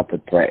up, I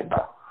started threatening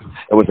her.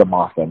 It was a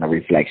monster in the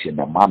reflection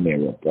of my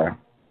mirror, bro.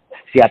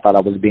 See, I thought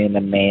I was being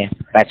a man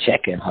by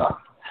checking her.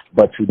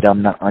 But too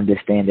dumb to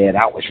understand that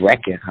I was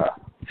wrecking her.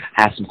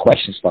 Had some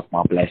questions, fuck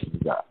my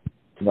blessings up.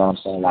 You know what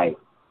I'm saying? Like,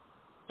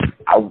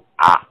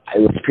 it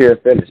was pure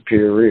feelings,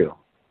 pure real.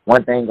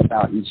 One thing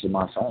about each of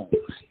my songs,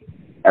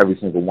 every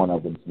single one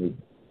of them is me.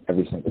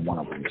 Every single one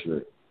of them is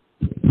real.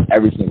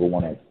 Every single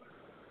one of them.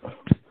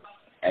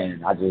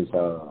 And I just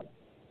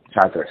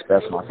try to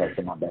express myself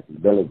to my best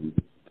ability,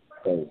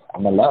 because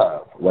I'm in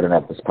love with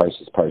another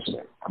person's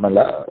person. I'm in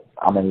love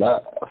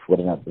with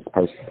another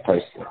person's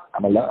person.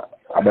 I'm in love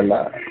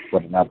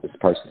with another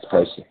person's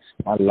person.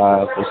 My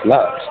love was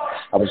love.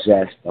 I was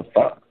just a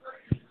fuck.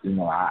 You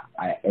know,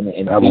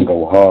 and that one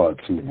go hard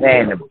too.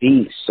 Man, the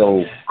beat's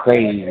so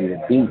crazy. The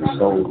beat's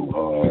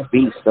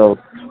so.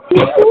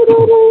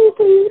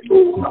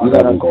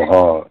 That one go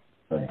hard.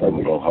 That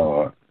one go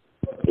hard.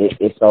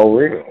 It's so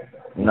real.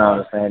 You know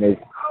what I'm saying?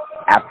 It's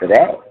after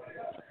that.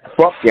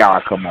 Fuck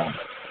y'all, come on.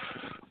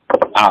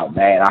 Oh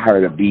man, I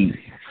heard a beat.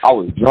 I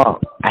was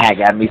drunk. I had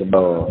got me some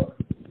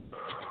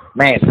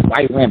man, some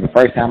white women.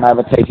 First time I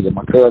ever tasted it.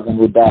 My cousin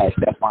who died,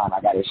 Stefan,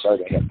 I got his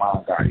shirt at him,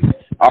 Fon Gotti.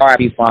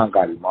 R.I.P. Fon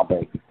Gotti, my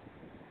baby.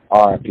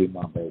 R.I.P.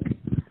 my baby.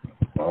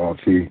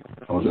 R.I.P.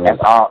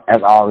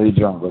 That's all he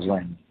drunk was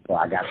when. So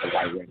I got the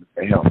white women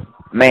for him.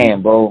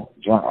 Man, bro,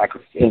 drunk like a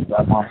fish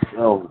by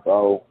myself,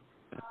 bro.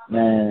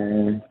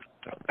 Man.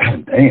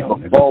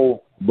 Damn.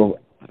 But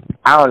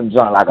I only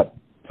drunk like a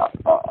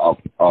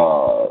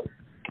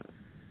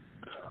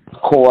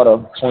quarter,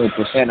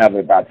 20% of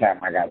it by the time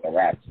I got the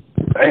raps.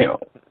 Damn.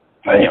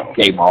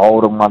 Gave my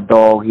order to my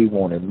dog. He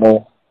wanted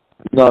more.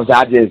 You know what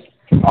I'm saying?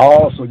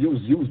 So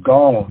you was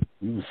gone.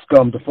 You was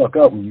scummed the fuck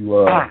up when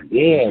you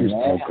yeah,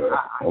 man.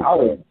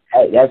 Okay.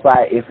 That's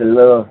why it's a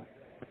little.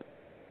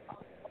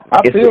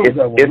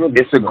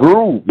 It's a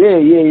groove. Yeah.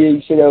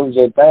 You said that was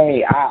your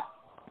thing. I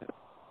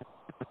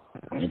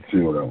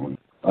feel that one.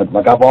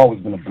 Like I've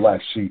always been a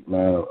black sheep,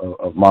 man,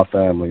 of my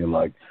family, and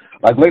like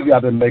lately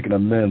I've been making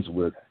amends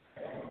with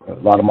a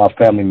lot of my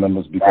family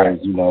members because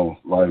you know,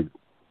 like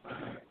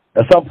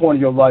at some point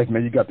in your life,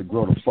 man, you got to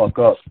grow the fuck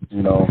up.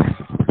 You know,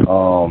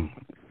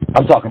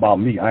 I'm talking about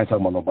me. I ain't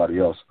talking about nobody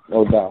else.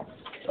 No doubt.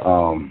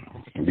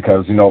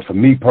 Because you know, for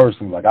me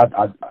personally, like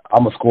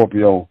I'm a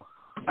Scorpio.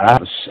 I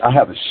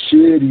have a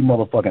shitty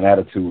motherfucking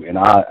attitude, and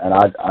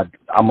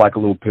I'm like a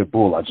little pit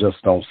bull. I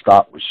just don't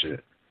stop with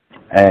shit,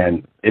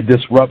 and it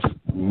disrupts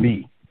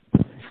me.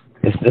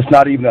 It's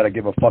not even that I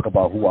give a fuck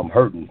about who I'm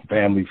hurting,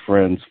 family,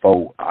 friends,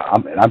 foe.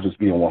 I'm just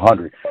being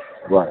 100.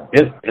 Right.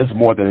 It's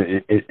more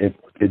that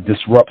it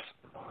disrupts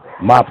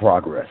my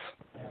progress,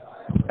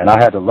 and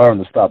I had to learn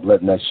to stop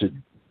letting that shit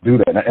do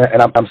that.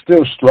 And I'm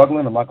still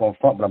struggling. I'm not gonna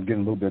front, but I'm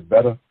getting a little bit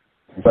better.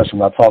 Especially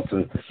when I talk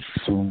to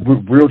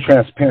real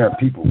transparent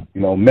people,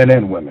 you know, men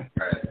and women.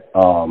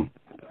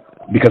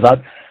 Because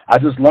I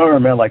just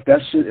learned, man, like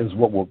that shit is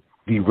what will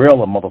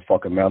derail a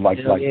motherfucker, man. Like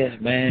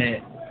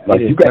man.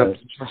 Like you gotta,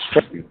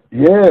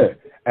 yeah.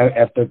 And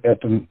after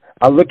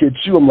I look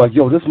at you, I'm like,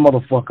 yo, this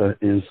motherfucker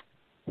is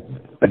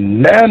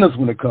bananas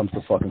when it comes to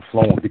fucking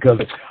flowing,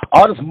 because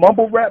all this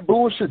mumble rap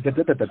bullshit,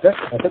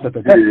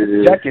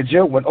 Jackie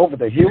Jill went over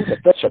the hill,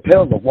 that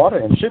Chappelle the water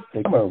and shit,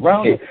 they come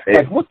around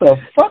like what the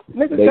fuck,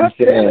 nigga?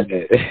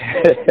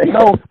 You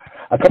know,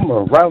 I come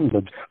around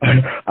on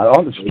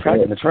the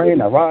track in the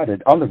train, I ride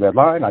it on the red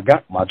line, I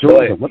got my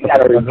joy. What the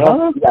fuck? You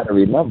gotta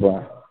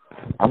remember,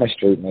 I'm a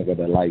straight nigga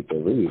that like to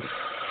read.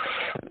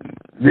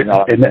 You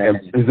know,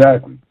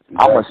 exactly.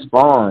 I'm a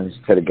sponge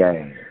to the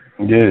game.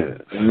 Yeah.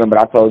 Remember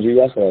I told you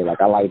yesterday,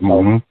 like I like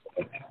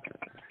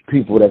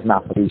people that's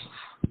not police.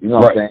 You know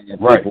what I'm saying?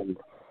 Right.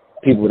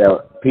 People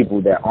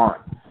that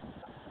aren't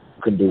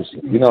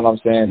conducive. You know what I'm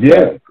saying?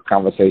 Yeah.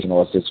 Conversation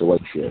or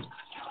situation.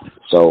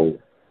 So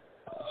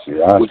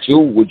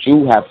would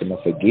you happen to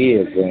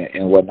forgive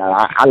and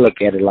whatnot? I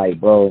look at it like,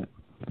 bro,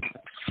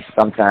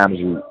 sometimes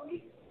you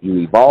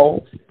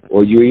evolve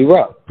or you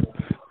erupt.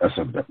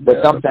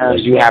 But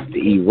sometimes you have to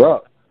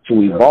erupt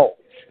to evolve.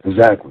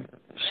 Exactly.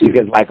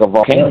 Because like a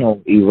volcano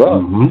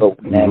erupts, so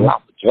when that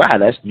lava dry,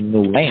 that's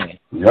new land.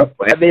 Yep.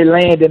 Wherever it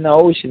land in the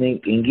ocean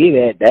and get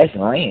at, that's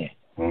land.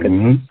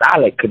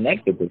 solid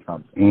connected with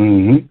something.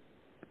 Mm-hmm.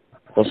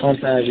 So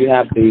sometimes you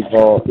have to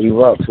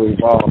erupt to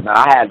evolve. Now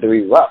I had to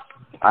erupt.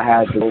 I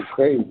had to go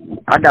crazy.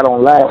 I got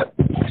on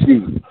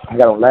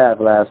live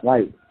last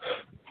night.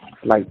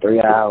 Like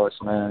 3 hours,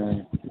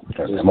 man.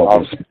 I'm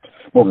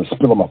over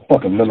spilling my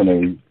fucking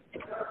lemonade.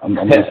 I'm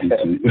listening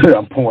to you.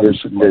 I'm pouring this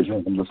shit in my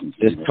drink. I'm listening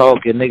to you. Just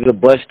talking, nigga,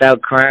 bust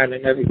out crying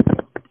and everything.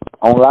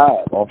 On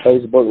live, on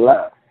Facebook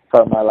Live.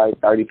 Talking about like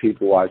 30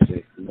 people watch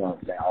it. You know what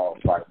I'm saying? All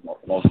probably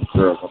most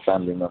girls and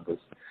family members.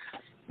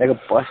 Nigga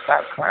bust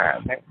out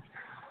crying, man.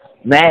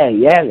 Man,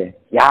 yelling.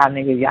 Y'all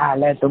niggas, y'all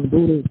let them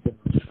do this.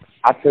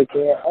 I took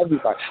care of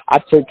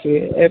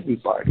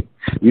everybody.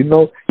 You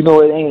know,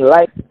 it ain't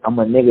like I'm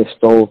a nigga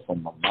stole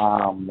from my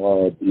mom,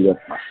 beat up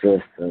my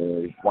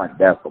sister, want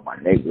that for my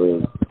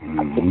niggas.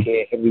 I took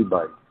care of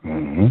everybody.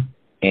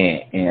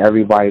 And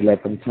everybody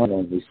let them tell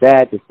on me.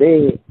 Sad to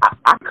say,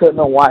 I couldn't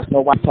watch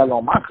nobody tell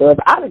on my cousin.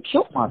 I'd have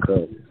killed my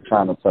cousin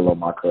trying to tell on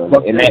my cousin.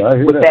 And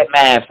that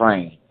mind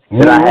frame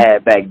that I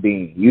had back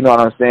then. You know what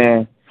I'm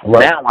saying?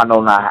 Right. Now I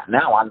know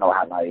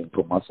how not even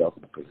put myself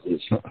in a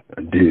position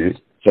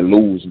to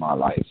lose my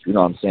life. You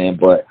know what I'm saying?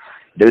 But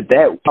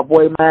that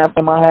boy man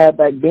from I had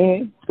back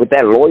then, with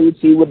that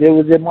loyalty, what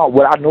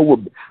I knew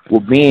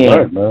would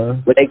being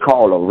what they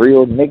call a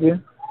real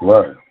nigga.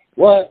 Right.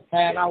 What,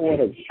 man? I would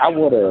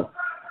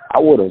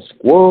have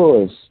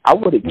squads. I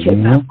would have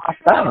kidnapped my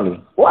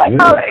family. What?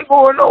 Y'all ain't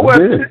going nowhere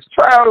till this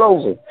trial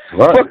over.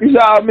 Right. Fuck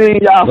y'all mean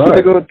y'all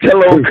gonna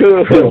tell on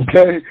cuz.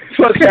 Okay.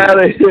 Fuck out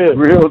of here.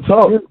 Real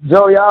talk.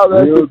 Joe, y'all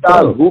let's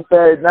start goof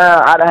ass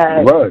now. I'd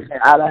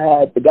have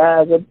had the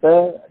guys up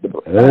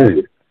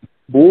there.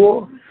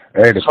 Boy.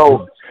 Hey,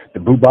 the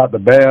boobop, the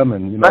bam,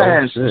 and you know.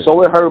 Man,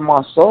 so it hurt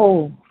my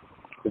soul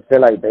to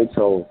feel like they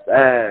told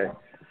Sad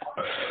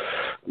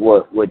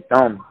what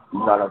them. You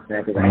know what I'm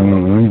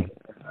saying?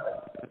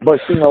 But,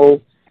 you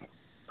know,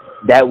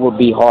 that would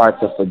be hard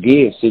to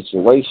forgive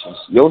situations.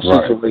 Your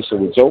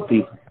situation with your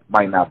people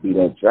might not be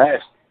that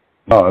drastic.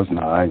 No, it's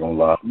not. I ain't going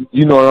to lie.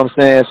 You know what I'm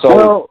saying?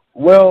 So,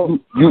 well,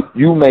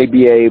 you may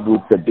be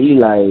able to be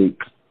like...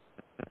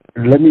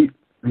 Let me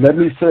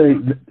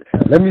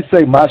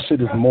say my shit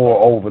is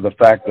more over the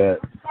fact that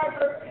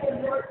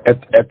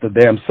at the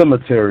damn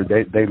cemetery,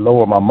 they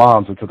lower my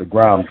mom's into the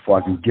ground before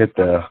I can get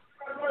there.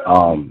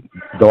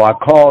 Though I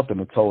called them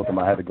and told them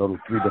I had to go to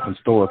 3 different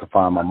stores to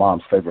find my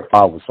mom's favorite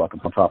flowers so I can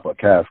put top of a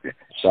casket.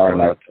 Sorry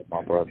about that,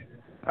 my brother.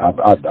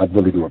 I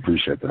really do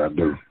appreciate that. I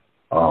do.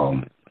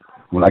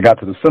 When I got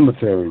to the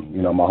cemetery,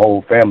 you know, my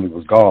whole family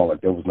was gone.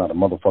 Like, there was not a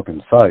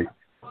motherfucking sight.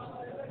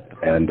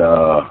 And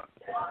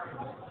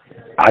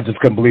I just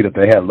couldn't believe that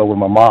they had lowered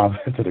my mom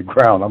into the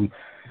ground.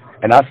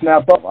 And I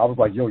snapped up. I was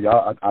like, yo,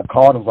 y'all, I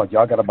called and was like,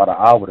 y'all got about an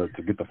hour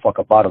to get the fuck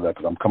up out of there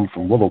because I'm coming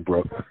from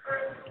Willowbrook.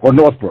 Or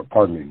Northbrook,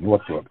 pardon me,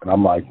 Northbrook. And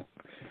I'm like,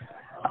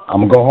 I'm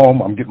going to go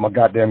home. I'm getting my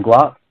goddamn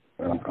Glock.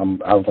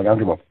 And I was like, I don't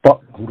give a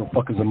fuck who the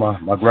fuck is in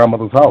my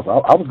grandmother's house.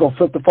 I was going to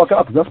flip the fuck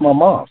out because that's my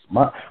mom's.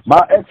 My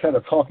ex had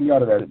to talk me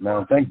out of that,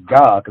 man. Thank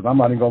God, because I'm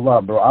not even going to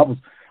lie, bro.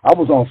 I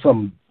was on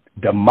some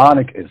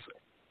demonic as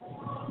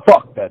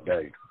fuck that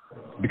day.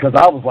 Because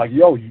I was like,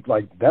 yo,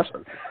 that's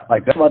what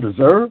I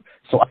deserve.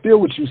 So I feel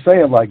what you're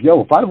saying. Like,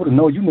 yo, if I would have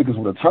known you niggas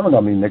would have turned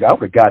on me, nigga, I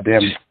would have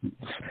goddamn,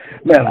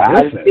 man.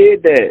 I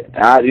did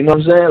that. You know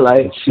what I'm saying?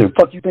 Like, shit,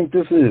 fuck you think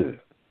this is?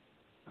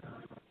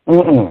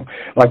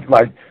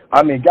 Like,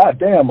 I mean,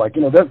 goddamn, like,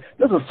 you know,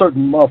 there's a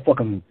certain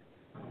motherfucking,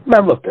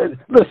 man, look,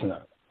 listen,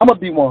 I'm gonna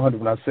be 100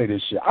 when I say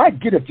this shit. I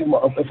get if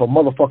a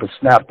motherfucker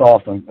snapped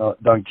off and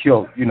done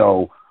killed, you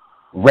know,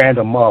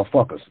 random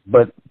motherfuckers.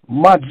 But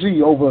my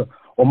G over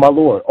my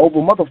lord, over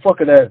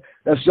motherfucker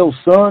that's your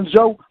son,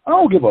 Joe, I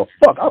don't give a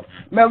fuck.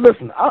 Man,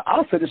 listen,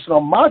 I'll say this shit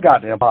on my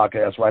goddamn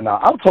podcast right now.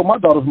 I've told my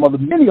daughter's mother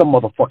many a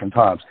motherfucking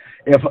times,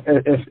 if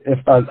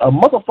a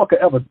motherfucker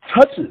ever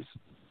touches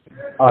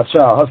our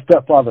child, her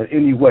stepfather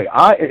in any way,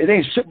 it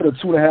ain't shit but a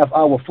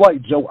 2.5-hour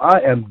flight, Joe.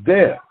 I am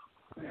there.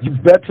 You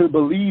better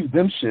believe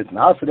them shit. And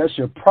I'll say that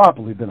shit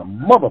properly than a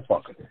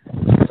motherfucker.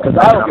 Because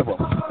I don't give a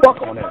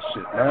fuck on that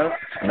shit, man.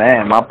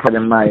 Man, my pride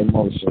and my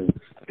emotions.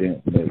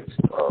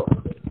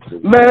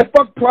 Man,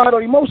 fuck pride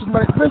or emotions,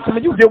 man. Listen,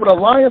 man, you did what a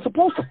lion's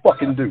supposed to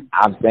fucking do.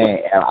 I'm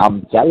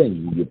telling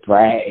you, your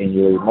pride and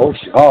your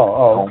emotions.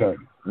 Oh, okay.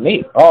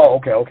 Mix. Oh,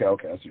 okay. That's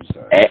what you're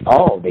saying. At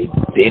all, they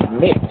didn't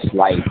mix.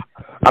 Like,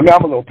 I mean,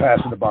 I'm a little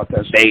passionate about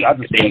that shit. I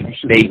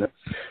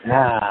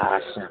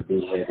shouldn't be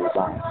here this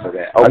long for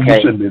that. Okay.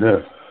 You shouldn't be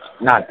there.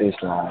 Not this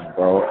long,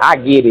 bro. I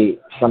get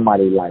it.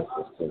 Somebody's life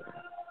is taken.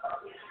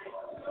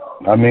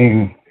 I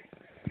mean,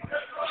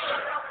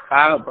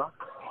 bro.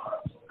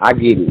 I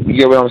get it. You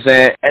get what I'm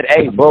saying? And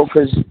hey, bro,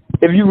 because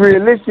if you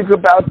realistic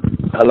about...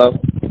 Hello?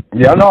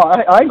 Yeah, no,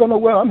 I ain't going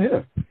nowhere. I'm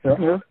here. Yeah,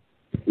 I'm here.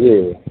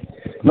 Yeah.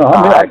 No,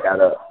 I'm here. I got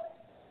up.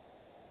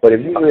 But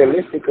if you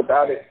realistic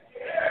about it,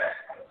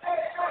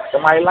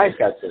 somebody's life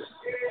got to.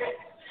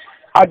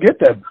 I get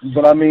that,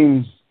 but I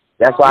mean...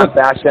 That's why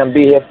I shouldn't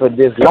be here for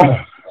this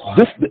long.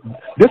 This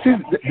is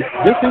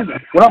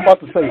what I'm about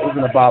to say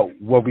isn't about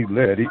where we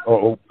live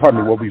or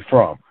pardon me, where we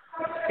from.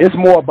 It's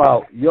more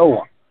about,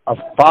 yo, a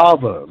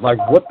father. Like,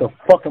 what the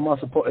fuck am I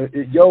supposed?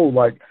 Yo,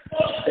 like,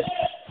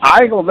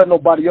 I ain't gonna let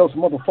nobody else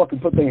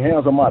motherfucking put their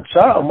hands on my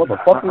child,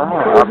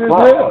 motherfucker. Crazy as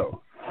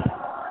hell.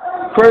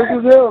 Crazy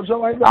as hell,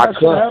 Joe. Ain't that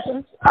shit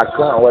happen? I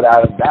couldn't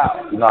without a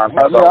doubt. You know what I'm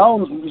saying? I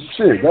don't,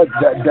 shit.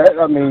 That.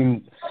 I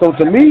mean, so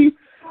to me,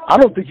 I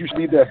don't think you should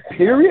leave that.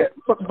 Period.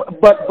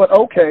 But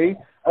okay.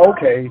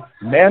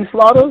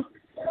 Manslaughter.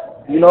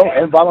 You know,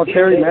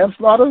 involuntary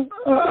manslaughter.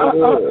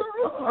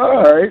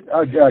 All right,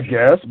 I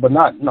guess, but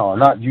not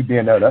you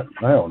being there.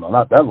 Hell no,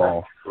 not that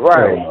long.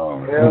 Right.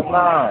 Hell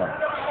no.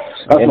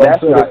 And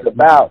that's what it's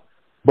about.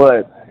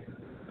 But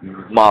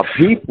my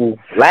people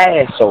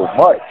lied so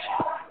much.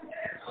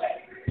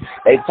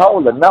 They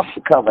told enough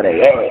to cover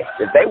their ass.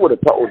 If they would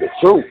have told the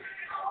truth,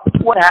 they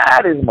wouldn't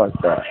hide as much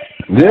stuff.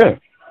 Yeah.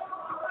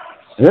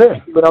 You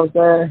know what I'm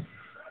saying?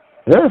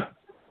 Yeah.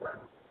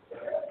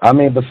 I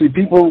mean, but see,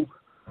 people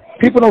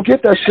don't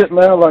get that shit,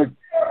 man. Like,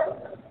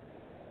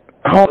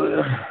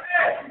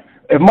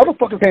 if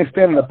motherfuckers can't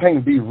stand in the pain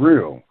and be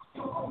real,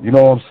 you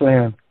know what I'm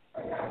saying?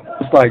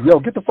 It's like, yo,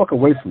 get the fuck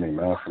away from me,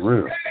 man, for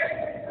real.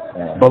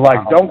 Yeah. But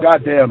like, don't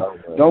goddamn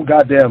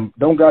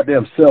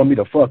sell me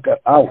the fuck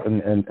out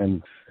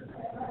and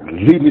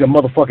leave me the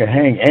motherfucker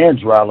hang and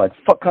dry. Like,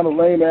 fuck kind of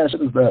lame ass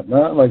shit is that,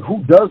 man? Like,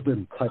 who does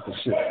them type of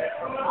shit?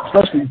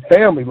 Especially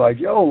family. Like,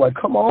 yo, like,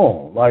 come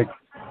on, like.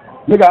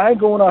 Nigga, I ain't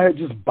going out here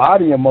just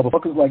bodying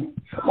motherfuckers. Like,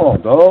 come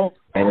on, dog.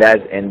 And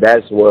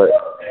that's what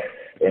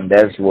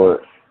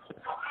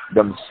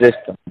them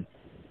system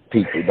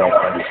people don't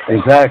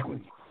understand. Exactly.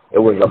 It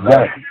was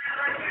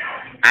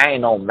I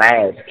ain't no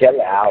mass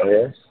killer out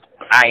here.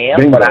 I am,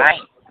 Bingo. But I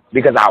ain't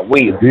because I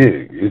will.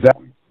 Big,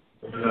 exactly.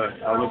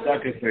 I wish I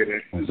could say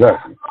that.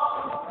 Exactly.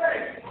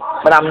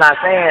 But I'm not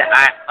saying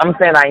I'm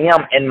saying I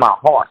am in my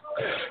heart.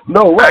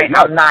 No, right.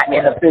 I'm not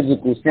in a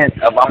physical sense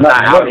of I'm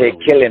not out here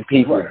killing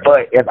people. Right.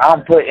 But if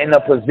I'm put in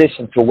a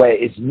position to where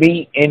it's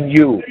me and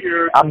you,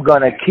 I'm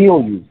gonna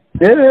kill you.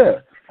 Yeah.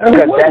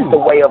 Because that's the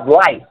way of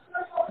life.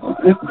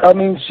 I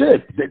mean,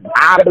 shit.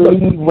 I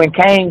believe when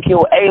Cain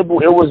killed Abel,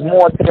 it was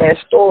more to that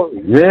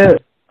story. Yeah.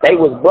 They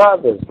was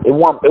brothers. It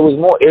was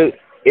more.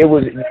 It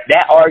was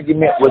that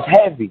argument was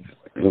heavy.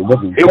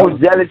 It was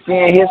jealousy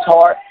in his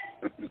heart.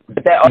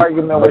 But that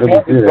argument was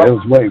heavy. Yeah, it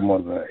was way more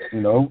than that.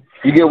 You know.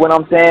 You get what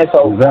I'm saying?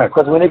 So, exactly.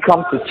 Because when it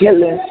comes to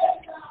killing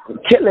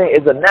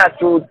is a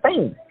natural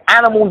thing.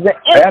 Animals and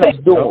insects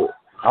do it.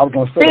 I was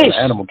gonna say Fish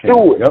animal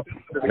do it.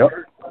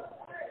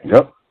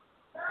 Yep.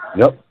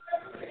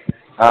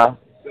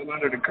 Still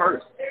under the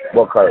curse.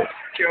 What curse?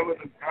 Killing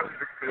is under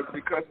the curse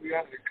because we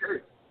under the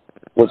curse.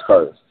 What's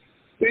curse?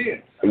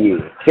 Sin.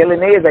 Yeah.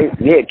 Killing is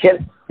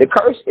the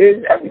curse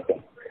is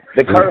everything.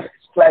 The curse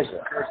is pleasure.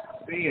 The curse is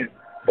sin.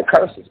 The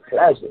curse is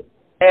pleasure.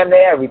 And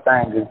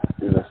everything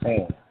is a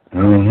sin.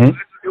 Mm-hmm.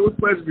 It was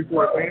pleasure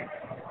before sin.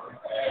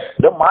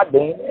 They're my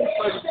demons. It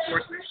was pleasure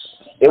before sin.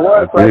 It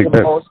was pleasure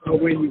before sin. So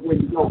when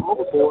you go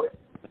overboard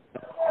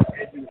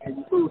and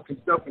you lose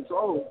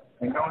self-control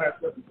and don't have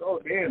self-control,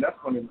 then that's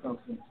when it becomes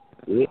sin.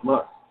 Yeah.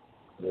 Lust.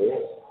 Yeah.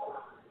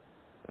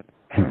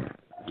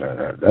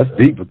 That's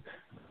deep.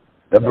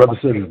 That brother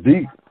said it's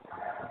deep.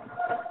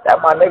 That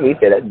my nigga, he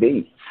said that's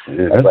deep.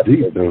 Yeah, that's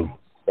deep, though.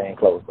 Staying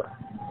close, bro.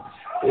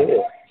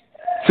 Yeah.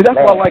 See, that's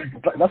why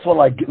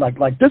like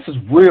this is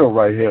real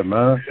right here,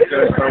 man. What the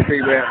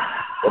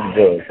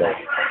judge said?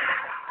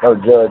 No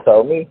judge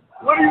told me.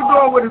 What are you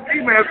doing with the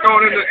females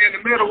going in the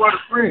middle of the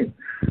screen?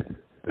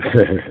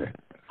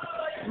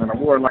 Man, I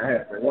wore like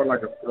that. I wore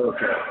like a skull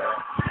cap.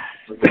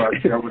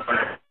 It was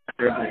like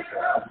a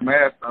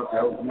mask out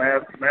there. It was a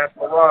mask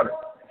for water.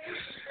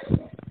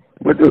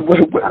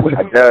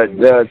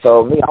 Judge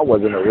told me I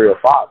wasn't a real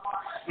father.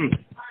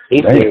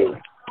 He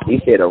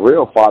said a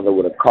real father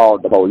would have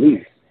called the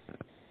police.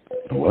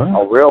 What?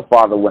 A real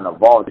father wouldn't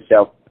involve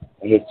himself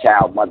in his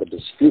child mother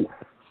dispute.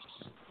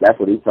 That's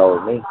what he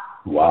told me.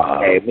 Wow.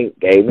 Gave me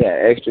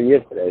an extra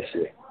year for that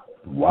shit.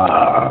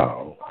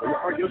 Wow.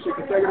 Are your shit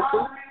consecutive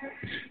too?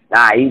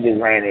 Nah, he just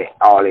ran it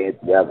all in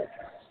together.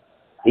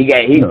 He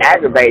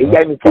aggravated. He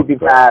gave me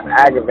 55,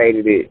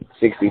 aggravated it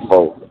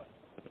 64.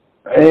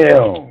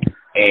 Damn.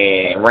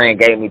 And Rand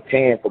gave me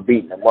 10 for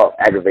beating him up,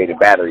 aggravated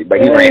battery.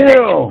 But he ran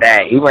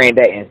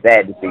that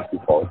inside the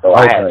 64. So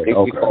I had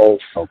 64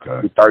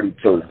 to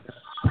 32.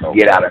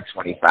 Get out of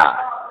 25.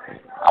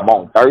 I'm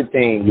on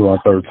 13. You on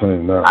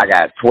 13 now. I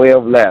got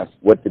 12 left.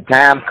 With the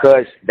time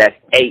cuts, that's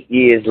 8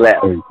 years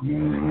left.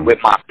 With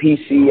my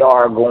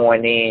PCR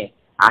going in,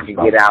 I can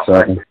get out.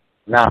 I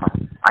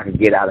can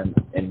get out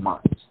in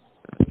months.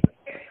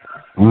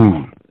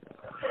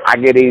 I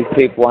give these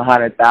people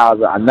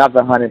 100,000,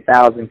 another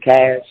 100,000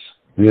 cash.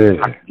 Yeah.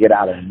 I can get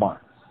out in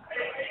months.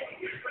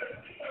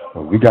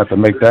 Well, we got to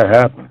make that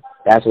happen.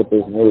 That's what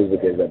this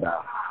music is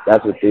about.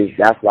 That's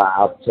why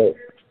I took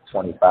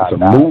 $25 it's a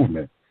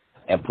movement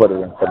and put it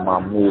into my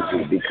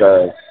music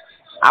because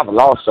I've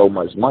lost so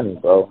much money,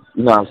 bro.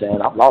 You know what I'm saying?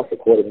 I've lost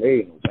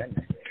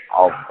 $250,000.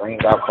 All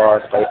green out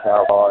cards,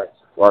 PayPal cards,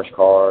 Rush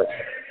cards,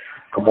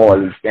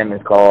 Kamora Lee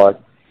Simmons cards.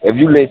 If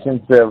you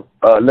listen to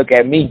Look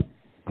at Me,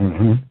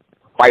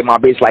 Fight my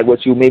bitch like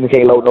what you mean? We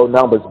can't load no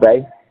numbers,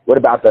 babe. What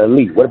about the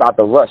elite? What about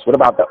the rush? What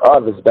about the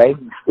others, babe?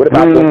 What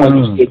about the one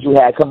you said you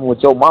had coming with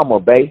your mama,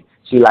 babe?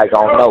 She like,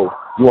 oh no,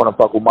 you wanna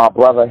fuck with my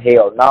brother?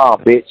 Hell nah,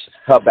 bitch.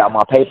 Help out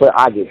my paper,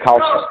 I get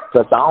cautious.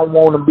 Cause I don't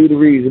wanna be the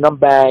reason I'm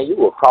buying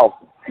you a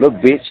coffee. Look,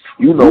 bitch,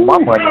 you know my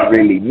money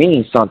really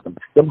means something.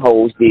 Them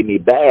hoes did me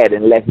bad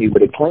and left me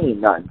with a clean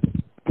nothing.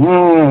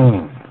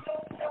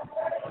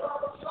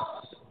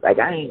 Like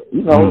I ain't,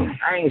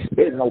 I ain't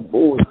spitting no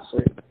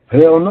bullshit.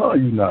 Hell no,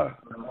 you not.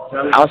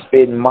 I'm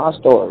spitting my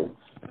story.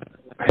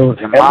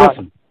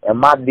 In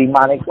my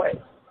demonic way.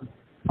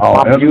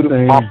 My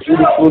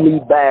beautifully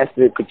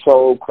bastard,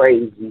 controlled,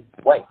 crazy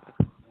way.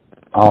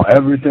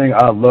 Everything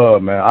I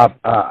love, man.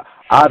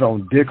 I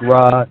don't dick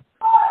ride,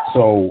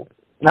 so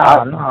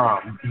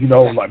you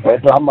know, like,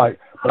 but I'm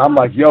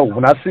like, yo,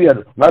 when I see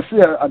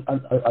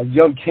a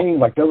young king,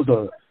 like there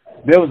was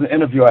an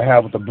interview I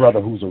had with a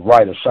brother who's a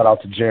writer. Shout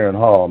out to Jaron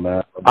Hall,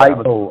 man. I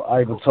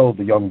even told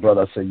the young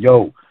brother, I said,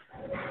 yo,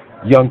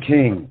 young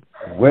king,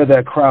 wear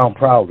that crown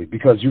proudly,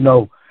 because you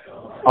know,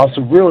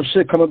 some real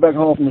shit coming back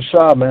home from the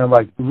shop, man.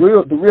 Like the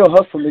real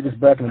hustle niggas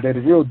back in the day,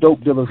 the real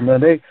dope dealers,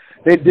 man.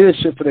 They did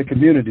shit for their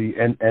community,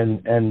 and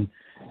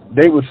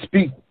they would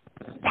speak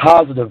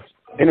positive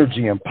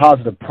energy and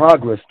positive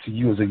progress to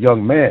you as a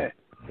young man.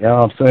 You know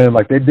what I'm saying?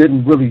 Like they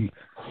didn't really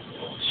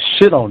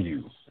shit on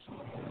you.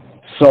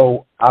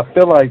 So I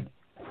feel like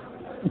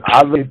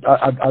I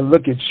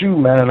look at you,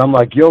 man, and I'm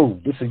like, yo,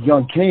 this is a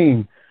young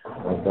king,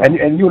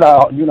 and you and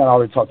I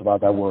already talked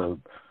about that word.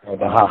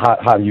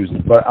 How to use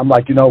it, but I'm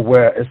like, you know,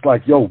 where it's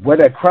like, yo, wear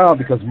that crown,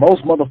 because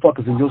most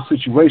motherfuckers in your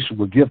situation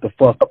will give the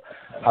fuck up.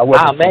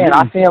 However, man,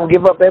 I see him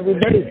give up every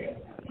day.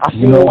 I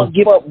see him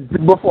give up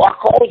before I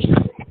called you.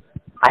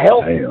 I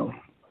helped him.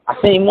 I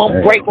seen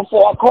one break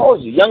before I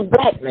called you. Young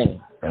black man.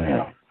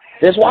 Damn.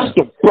 Just watch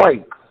them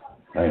break.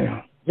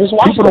 Damn. Just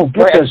watch people don't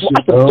get that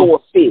shit,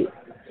 dog.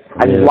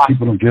 I just watch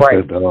people don't get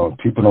that, dog.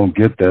 People don't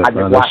get that. I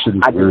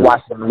just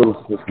watch them lose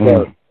his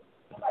kid.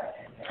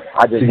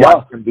 I just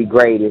watch him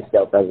degrade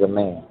himself as a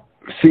man.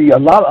 See, a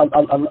lot of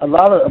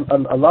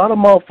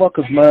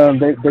motherfuckers, man,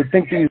 they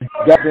think these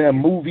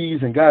goddamn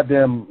movies and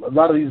a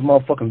lot of these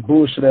motherfucking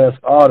bullshit ass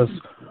artists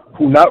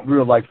who not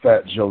real like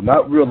Fat Joe,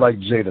 not real like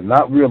Jada,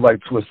 not real like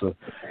Twister,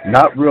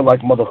 not real like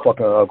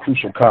motherfucking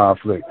Crucial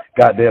Conflict,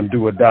 goddamn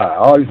Do or Die.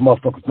 All these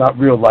motherfuckers not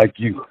real like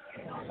you.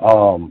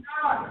 And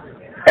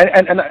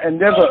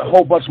there's a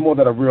whole bunch more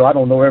that are real. I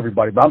don't know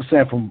everybody, but I'm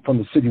saying from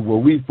the city where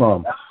we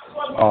from.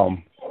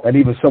 And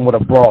even somewhat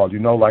abroad, you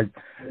know, like,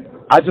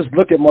 I just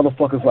look at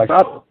motherfuckers like,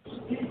 I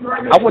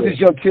want these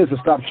young kids to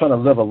stop trying to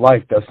live a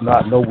life that's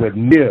not nowhere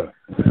near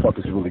the fuck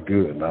is really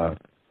good, man.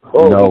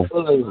 Oh, you know?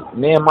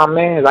 Me and my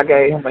man, I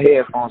gave him a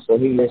headphone, so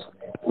he listened.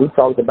 We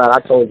talked about,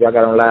 I told you I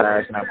got on live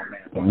last night,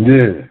 my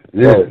man.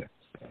 Yeah. So,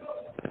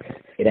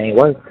 it ain't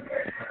working.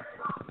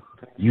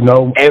 You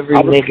know, every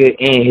nigga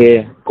in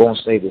here gonna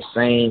say the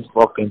same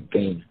fucking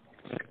thing.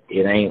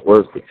 It ain't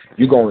worth it.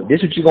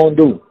 This what you gonna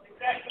do.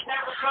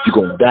 You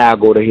gonna die or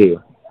go to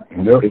hell.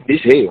 Yep. It's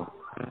this hell.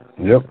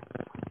 Yep.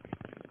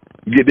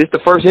 This the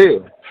first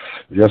hell.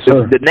 Yes,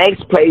 sir. The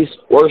next place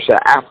worse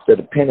after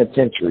the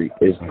penitentiary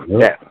is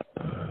death.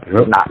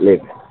 Yep. Not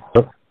living.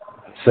 Yep.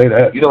 Say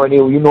that. You know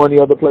any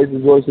other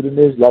places worse than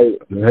this? Like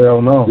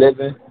hell no.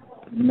 Living?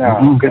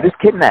 No. Because it's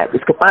kidnapped.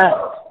 It's confined.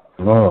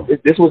 No.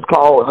 This was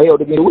called hell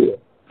to get away.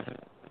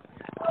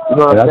 You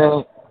know what I'm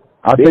saying?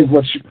 I think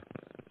what you...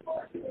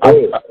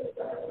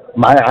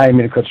 I ain't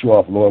mean to cut you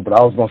off, Lord, but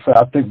I was going to say,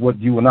 I think what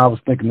you and I was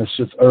thinking this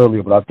shit's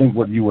earlier, but I think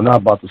what you and I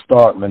about to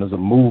start, man, is a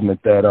movement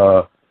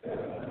that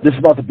this is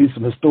about to be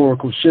some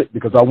historical shit,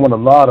 because I want a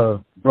lot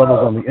of brothers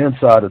on the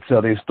inside to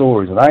tell their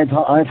stories. And I ain't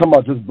talking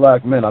about just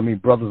black men. I mean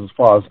brothers as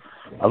far as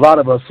a lot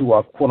of us who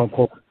are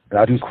quote-unquote, and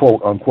I do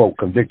quote-unquote,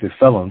 convicted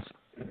felons,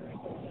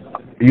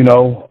 you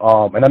know,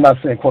 and I'm not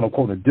saying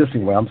quote-unquote in a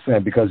dissing way. I'm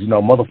saying because, you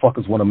know,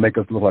 motherfuckers want to make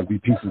us look like we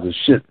pieces of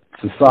shit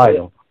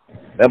societal.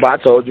 Remember I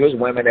told you it's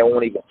women that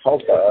won't even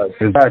talk to us.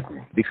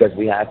 Exactly. Because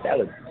we have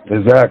intelligence.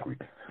 Exactly.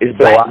 It's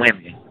black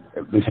women.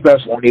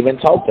 Especially. Won't even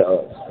talk to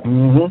us.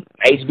 Mm-hmm.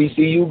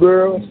 HBCU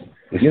girls.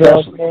 You know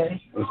what I'm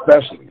saying?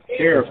 Especially.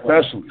 Here,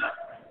 especially.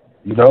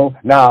 You know?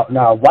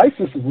 Now, white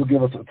sisters will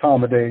give us a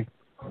time of day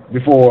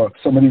before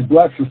some of these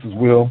black sisters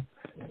will,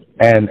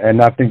 and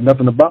not think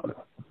nothing about it.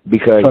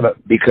 Because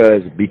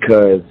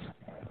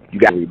you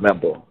got to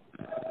remember,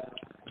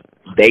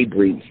 they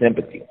breed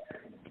sympathy.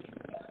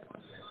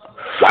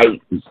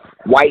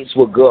 Whites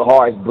with good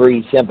hearts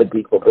breed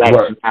sympathy for blacks.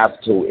 Right. You have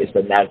to. It's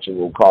a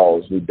natural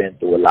cause. We've been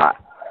through a lot.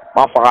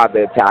 My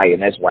father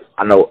Italian. That's why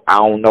I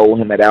don't know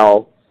him at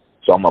all.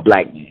 So I'm a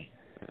black man.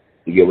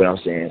 You get what I'm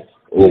saying?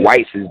 Well,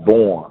 whites is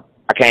born.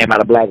 I came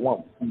out of black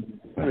woman.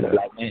 I'm a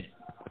black man.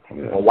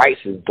 When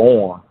whites is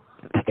born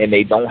and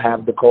they don't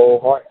have the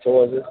cold heart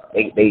towards us,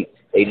 they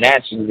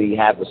naturally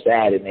have a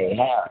sad in their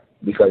heart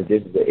because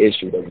this is an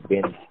issue that's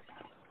been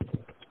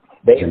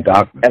there.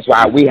 That's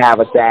why we have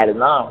a sad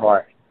in our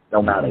heart.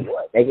 No matter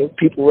what. Nigga,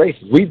 people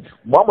racist.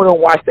 Mama don't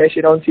watch that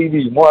shit on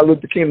TV. Martin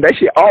Luther King, that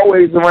shit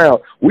always around.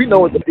 We know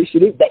what this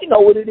shit is. They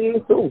know what it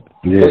is, too.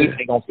 Yeah. So either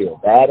they going to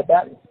feel bad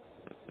about it,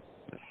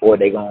 or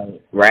they going to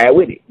ride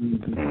with it.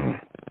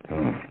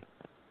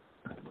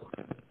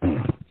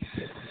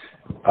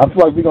 I feel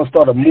like we're going to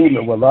start a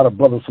movement where a lot of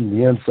brothers from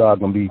the inside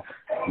going to be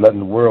letting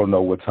the world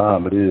know what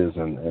time it is.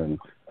 And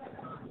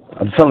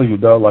I'm telling you,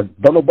 dog, like,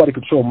 don't nobody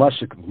control my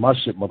shit, because my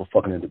shit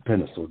motherfucking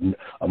independent. So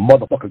a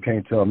motherfucker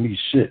can't tell me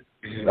shit.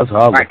 That's how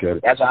I look at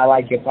it. That's why I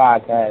like your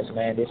podcast,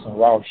 man. There's some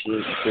raw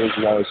shit. There's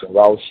some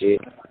raw shit.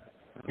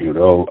 You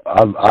know,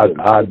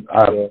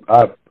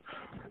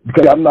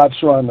 because I'm not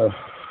trying to,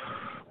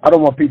 I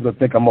don't want people to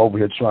think I'm over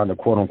here trying to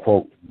quote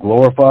unquote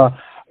glorify.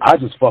 I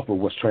just fuck with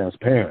what's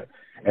transparent.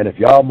 And if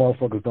y'all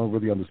motherfuckers don't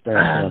really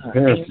understand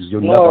transparency,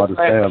 you'll never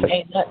understand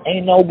it.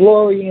 Ain't no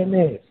glory in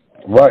this.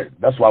 Right.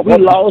 That's why we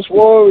lost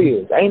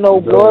warriors. Ain't no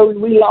glory.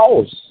 We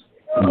lost.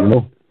 You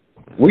know,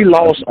 we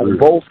lost on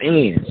both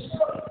ends.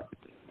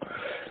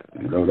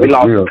 You know, we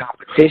lost real. in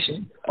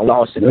competition. I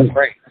lost in the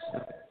praise.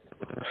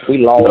 We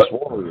lost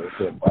warriors,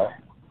 here, bro.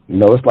 You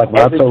know, it's like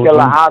when every I told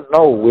killer you, I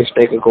know wish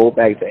they could go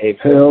back to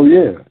April. Hell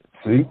yeah.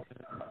 See?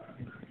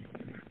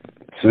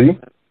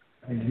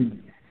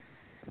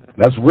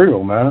 That's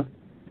real, man.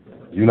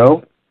 You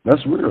know?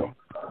 That's real.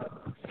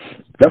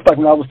 That's like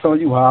when I was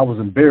telling you how I was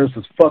embarrassed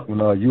as fuck when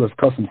U.S.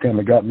 Customs came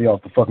and got me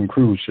off the fucking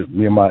cruise ship.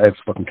 Me and my ex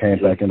fucking came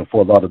back into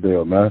Fort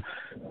Lauderdale, man.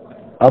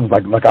 I was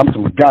like I'm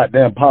some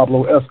goddamn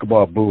Pablo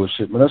Escobar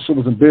bullshit, man. That shit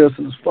was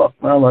embarrassing as fuck,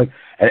 man. Like,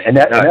 and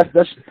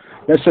that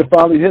shit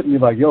finally hit me.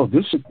 Like, yo,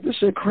 this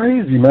shit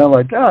crazy, man.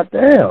 Like,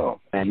 goddamn.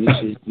 Man,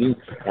 you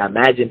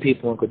imagine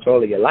people in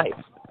control of your life.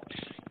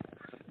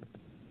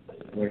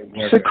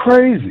 Shit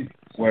crazy.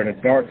 Where the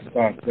dark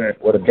spots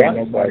at. Where the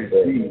dark spots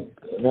at. You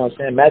know what I'm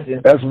saying?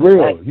 Imagine. That's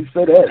real. He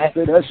said that.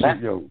 Say that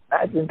shit, yo.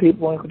 Imagine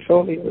people in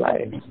control of your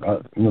life.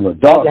 You know,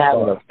 dark imagine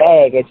having a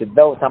fag at your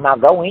door talking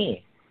about go in.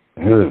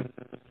 Yeah.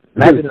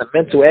 Imagine the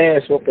mental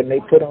ass whooping they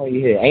put on you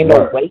here. Ain't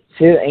no weights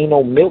here. Ain't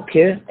no milk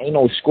here. Ain't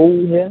no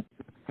school here.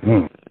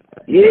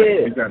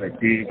 Yeah. You gotta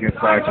dig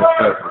inside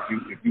yourself.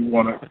 If you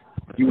wanna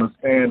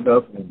stand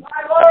up and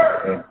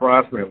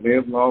prosper and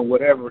live long,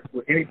 whatever,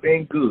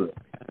 anything good.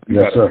 You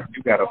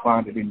gotta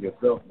find it in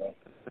yourself, man.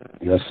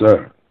 Yes,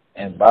 sir.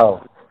 And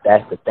bro,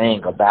 that's the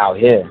thing about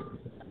here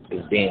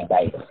is being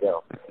by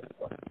yourself.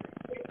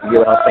 You get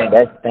what I'm saying?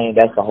 That's the thing.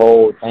 That's the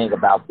whole thing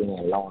about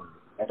being lonely.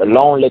 The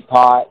lonely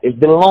part is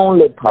the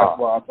lonely part.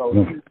 That's why I told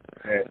you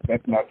that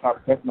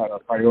that's not a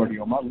priority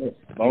on my list.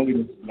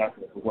 Loneliness is not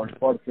the worst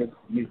part of it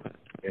for me.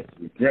 It's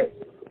regret.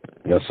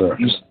 Yes, sir.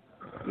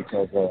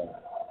 Because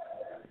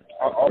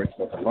I always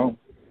felt alone.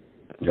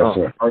 Yes,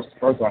 sir.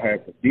 First I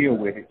had to deal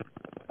with it,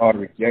 all the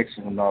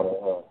rejection and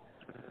all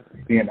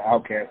the being the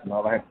outcast and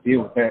all. I had to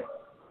deal with that.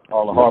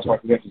 All the hard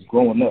parts of that was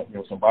growing up. You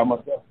know, so by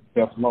myself,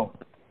 felt alone.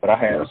 But I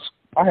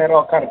had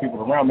all kind of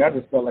people around me. I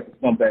just felt like a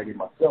scumbag in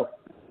myself.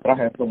 But I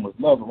had so much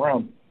love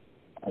around me.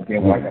 And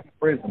then when I got to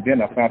prison,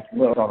 then I found some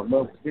love, all the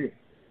love was there.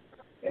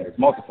 And it's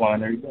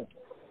multiplying every day.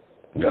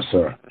 Yes,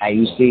 sir. And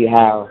you see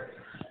how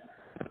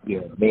me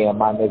and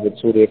my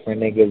nigga, two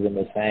different niggas in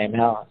the same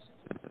house.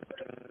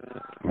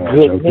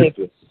 Good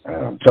niggas.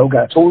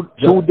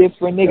 Two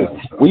different niggas.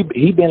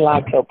 He been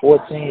locked up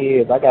 14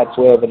 years. I got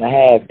 12 and a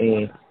half,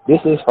 and this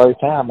is first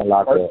time I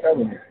locked up.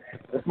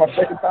 It's my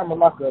second time I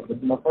locked up.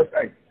 It's my first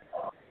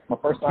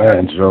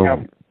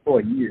time for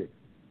a year.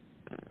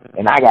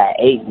 And I got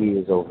 8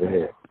 years over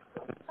here.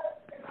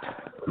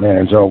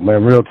 Man, Joe,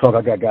 man, real talk,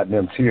 I got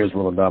goddamn tears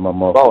rolling down my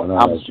mouth. Bro,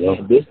 I'm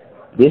saying,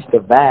 this the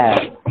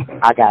vibe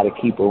I got to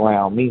keep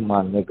around me,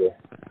 my nigga,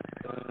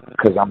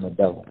 because I'm the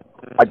devil.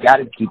 I got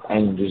to keep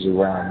angels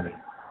around me.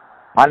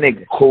 My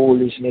nigga,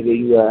 coolest nigga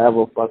you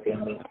ever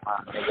fucking meet, my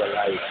nigga.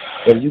 Like,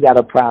 if you got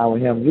a problem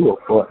with him, you a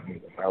fuck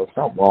nigga, bro.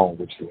 Something wrong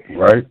with you.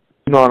 Right.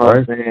 You know what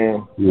I'm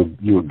saying?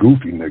 You a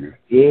goofy nigga.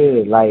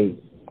 Yeah, like,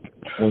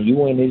 when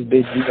you in this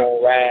bitch, you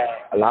gonna ride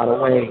a lot of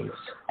ways.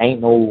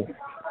 Ain't no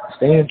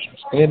stand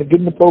and get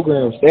in the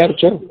program, stay out of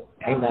trouble.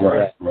 Ain't none of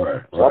that.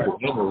 Right. Trouble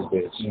in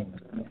this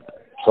bitch.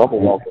 Trouble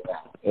walking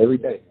around every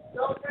day.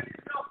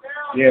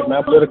 Yeah,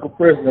 man, political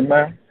prisoner,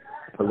 man.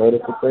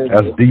 Political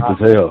prisoner. That's deep as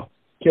hell.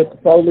 Killed the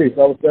police. I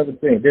was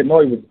 17. Didn't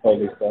know he was the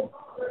police, though.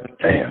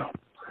 Damn.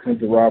 Went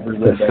to robbery.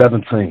 That's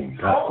 17.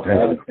 God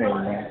damn.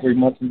 17, man. 3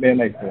 months in Ben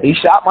 18. He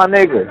shot my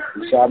nigga.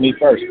 He shot me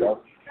first, bro.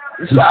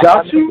 He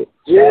shot you?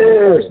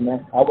 Yeah,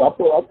 man. I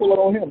pull it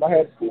on him. I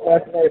had to see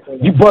last night.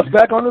 You bust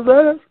back on his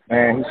ass?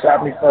 Man, he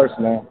shot me first,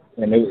 man.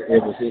 And it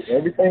was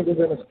everything was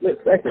in a split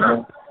second,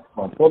 man.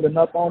 From pulling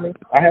up on me,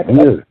 I had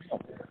to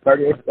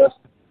 38 steps.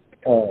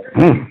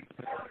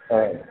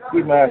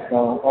 Ski mask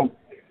on.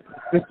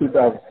 This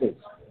 2006.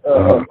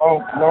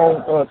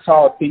 Long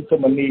tall tee to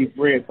my knees,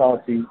 red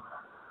tall tee.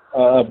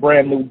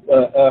 Brand new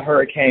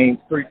Hurricane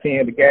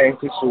 310, the gang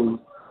shoes.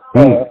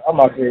 I'm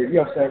out there, you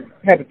know what I'm saying?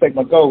 Had to take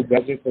my goals.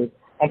 That's just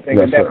I'm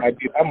thinking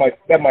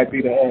that might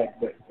be the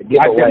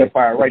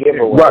identifier right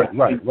there. Right.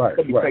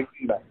 Let me take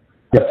that.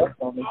 Yes, sir.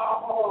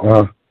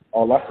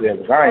 All I said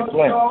was I ain't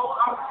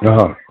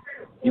playing.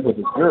 He was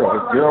his girl.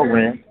 His girl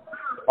ran.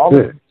 All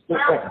Yeah.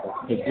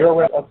 his girl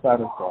ran upside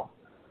his car.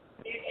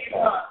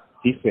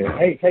 He said,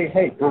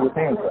 hey, threw his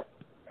hands up.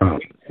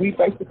 We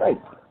face to face.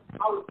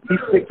 He's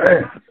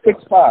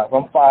 6'5".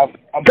 I'm 5.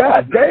 I'm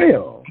God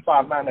damn.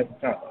 I'm 5'9" at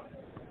the time.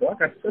 So I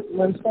got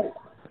pistol in his face.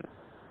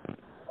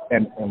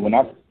 And when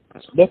I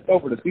looked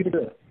over to see the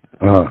girl,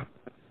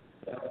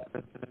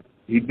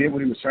 he did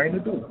what he was trained to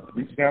do.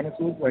 Reached down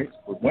into his waist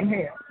with one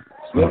hand,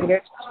 swivel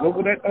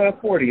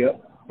that 40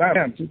 up,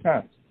 down 2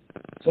 times.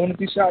 As soon as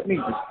he shot me,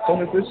 as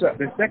soon as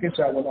the second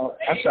shot went off,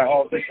 I shot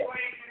all 3 shots.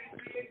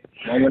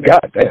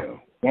 God damn.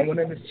 One went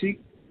in his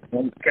cheek,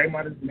 one came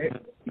out his neck,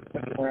 he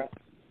turned around.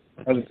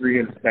 Other 3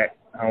 hit his back.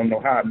 I don't know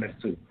how I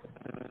missed 2.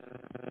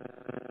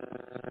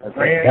 I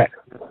ran,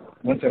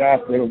 went to the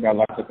hospital, got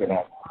locked up in the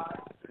hospital.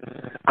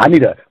 I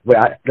need a wait.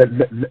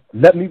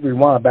 Let me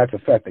rewind back to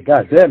the fact that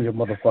goddamn, your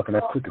motherfucking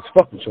that quick as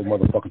fuck with your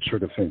motherfucking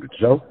trigger finger,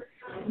 Joe.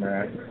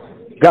 Man.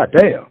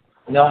 Goddamn.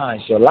 No,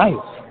 it's your life.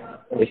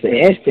 It's an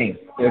instinct.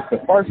 It's the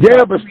first.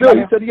 Yeah, but still,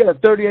 he said he had a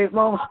 38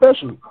 long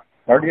special.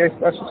 38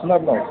 special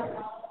snub nose.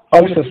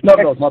 Oh, you said snub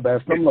nose. My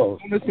bad, snub nose.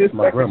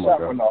 My grandma.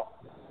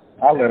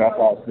 I let off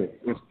all 6.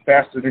 It's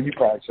faster than you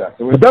probably shot.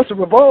 So but that's a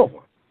revolver.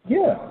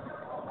 Yeah.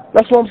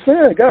 That's what I'm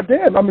saying.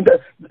 Goddamn. I mean,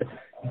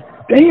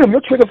 damn,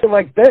 your trigger feel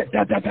like that.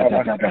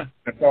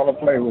 That's all I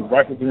played was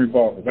rifles and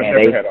revolvers. I never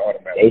had an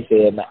automatic. They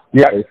said,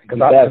 yeah,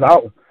 because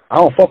I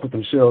don't fuck with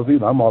them shells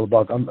either. I'm all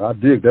about. I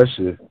dig that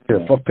shit.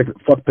 Yeah,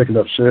 fuck picking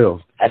up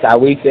shells. That's how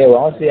we said.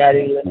 Well, I don't see how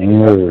they.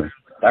 Yeah.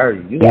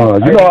 30. You got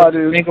 30. You know how it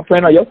is.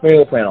 Fingerprint on your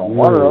fingerprint on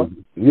one of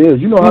them. Yeah,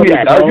 you know how it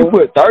is. You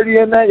put 30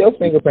 in there, your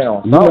fingerprint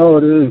on. You know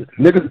it is.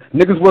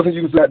 Niggas wasn't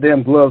using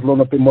goddamn gloves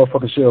loading up their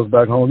motherfucking shells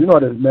back home. You know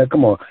that, man.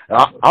 Come on.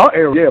 Our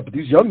area, yeah, but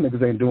these young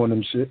niggas ain't doing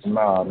them shit.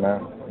 Nah,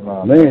 man.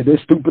 Man, they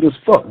stupid as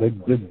fuck.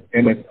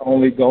 And it's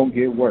only gonna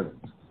get worse.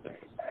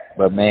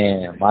 But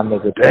man, my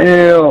nigga.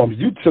 Damn,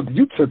 you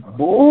took,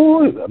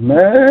 boy,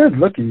 man.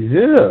 Looky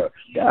here.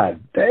 God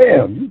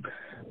damn,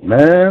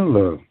 man.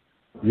 Look.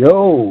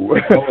 Yo,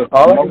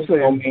 all I can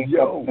say is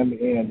yo. In the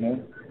end,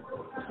 man.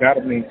 It's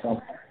gotta mean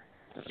something.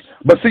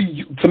 But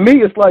see, to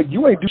me, it's like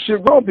you ain't do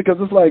shit wrong because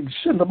it's like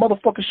shit. The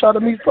motherfucker shot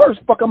at me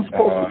first. Fuck, I'm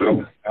supposed to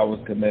do. I was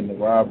committing a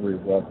robbery,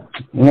 brother.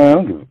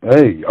 No,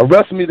 hey,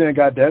 arrest me then,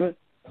 goddammit.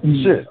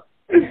 Shit.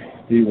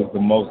 He was the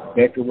most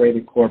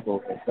decorated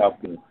corporal in South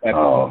Bend.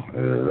 Oh,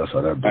 yeah, that's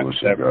how that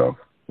bullshit go.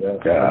 Yeah.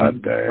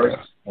 God damn.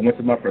 I went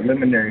to my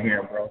preliminary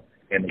hearing, bro,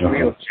 in the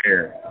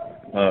wheelchair,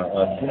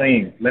 a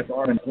sling, left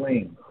arm and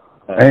sling.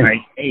 I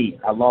ate.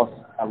 I lost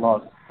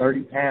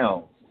 30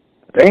 pounds.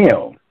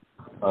 Damn.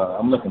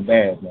 I'm looking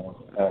bad, man.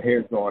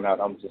 Hair's growing out.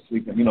 I'm just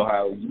sleeping. You know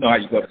how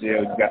you go to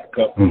jail. You got the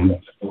cup,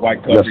 the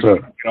white cup. Yes, sir.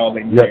 You get all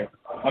in there.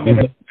 I'm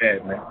looking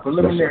bad, man.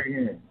 Preliminary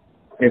hearing.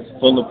 It's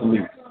full of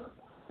police.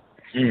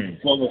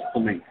 Full of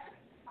police.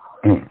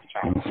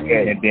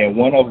 And then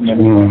one of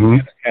them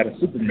had a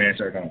Superman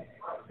shirt on.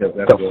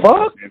 The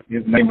fuck?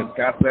 His name is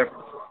Scott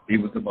Leffler. He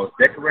was the most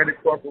decorated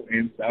corporal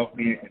in South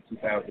Bend in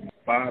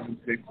 2005 and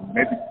 6 and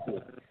maybe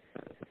 4.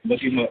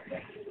 Look him up,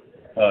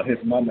 man. His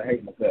mama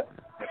hates my guts.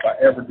 If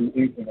I ever do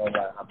anything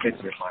online, I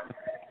bet you it's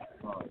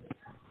mine.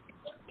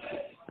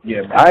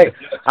 Yeah, man.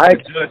 I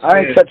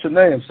ain't catch your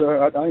name, sir.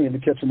 I ain't even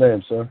catch your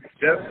name, sir.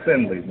 Jeff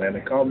Finley, man.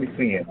 They call me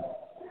Finn.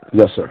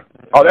 Yes, sir.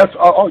 Oh, that's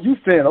you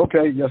Finn.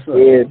 Okay, yes, sir.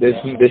 Yeah, this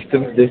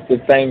the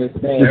famous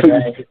Finn,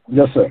 man.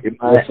 Yes, sir.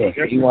 Yes,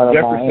 sir. He one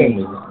of my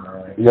enemies,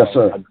 man. Yes,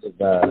 sir.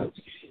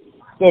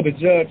 So the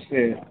judge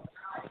said,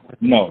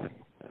 no.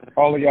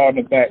 All of y'all in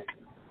the back,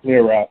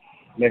 clear out.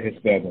 Let his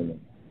family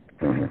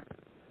in.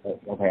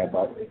 I've had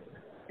about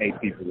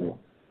 8 people there.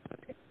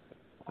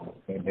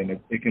 And then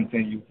it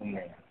continued from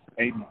there.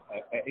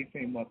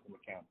 18 months in the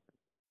county.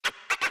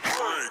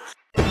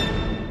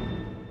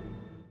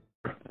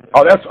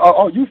 Oh, that's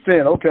you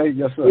Finn. Okay,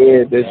 yes, sir.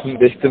 Yeah, this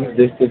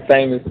the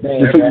famous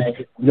Finn, man.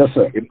 Yes,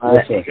 sir.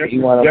 Yes, sir. He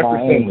one of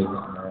my enemies,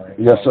 man.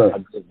 Yes, sir.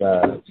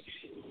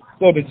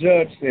 So the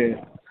judge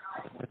said,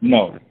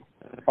 no.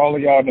 All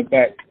of y'all in the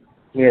back,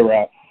 clear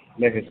out.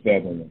 Let his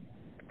family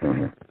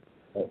in.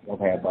 I've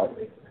had about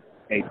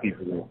 8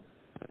 people there.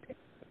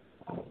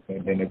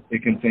 And then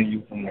it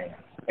continued from there.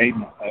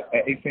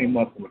 18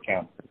 months in the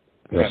county.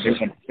 Yes,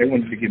 they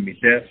wanted to give me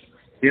death.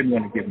 Didn't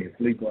want to give me a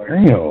plea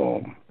bargain.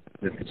 Damn.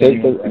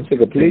 You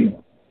took a plea?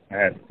 I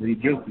had to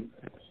plead guilty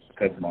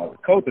because my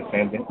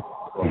co-defendant,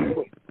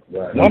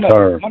 one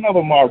of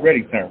them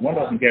already turned. One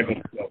of them gave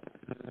himself.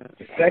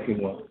 The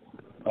second one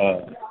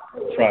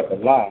tried to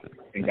lie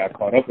and got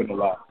caught up in the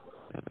lie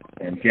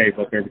and gave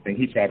up everything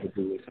he tried to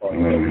do as far as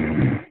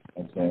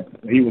I'm saying.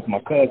 He was my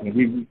cousin.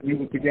 We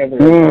were together.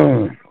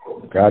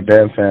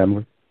 Goddamn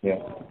family. Yeah.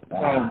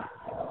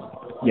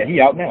 He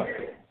out now.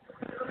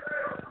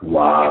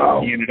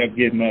 Wow. He ended up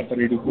getting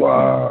 3 to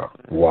 4.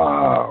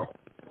 Wow.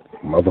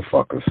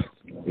 Motherfuckers.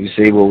 You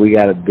see what we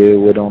got to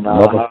deal with on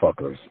our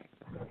motherfuckers.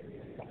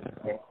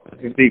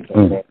 It's deep,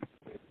 and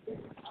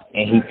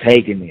he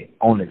taking it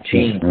on the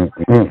chin.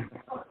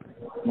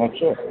 No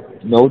choice.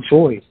 No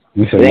choice.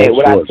 You said it ain't no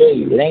what choice. I tell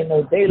you. It ain't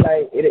no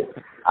daylight.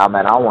 I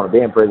don't want to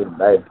be in prison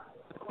today.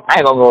 I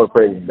ain't gonna go to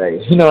prison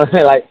today. You know what I'm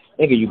saying? Like,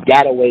 nigga, you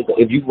gotta wake up.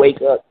 If you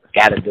wake up,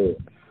 gotta do it.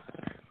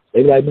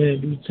 They be like, man,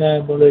 do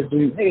time, but let's do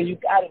it. Nigga, you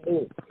gotta do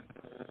it.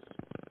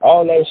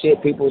 All that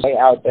shit people say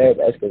out there,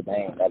 that's because they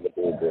ain't never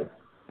do it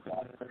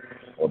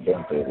or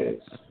been through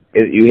this.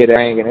 You hit a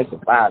ring and it's a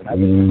fire.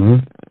 Mm-hmm.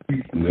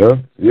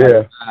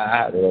 Yeah.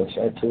 They'll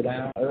shut you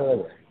down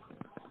early.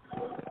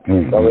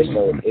 Mm-hmm.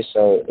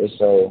 So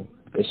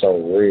it's so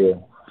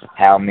real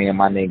how me and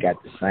my nigga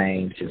got the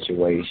same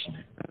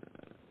situation.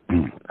 Mm-hmm.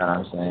 You know what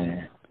I'm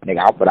saying?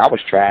 Nigga, but I was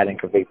tried and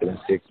convicted in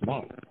 6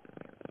 months.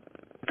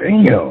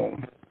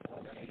 Damn.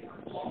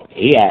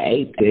 He had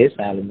 8 to his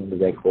family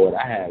members at court.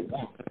 I had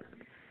 1.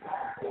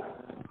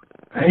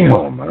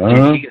 Damn,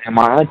 man. And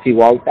my auntie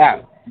walked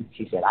out.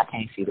 She said, I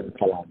can't see them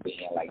till I'm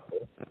being like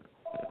this.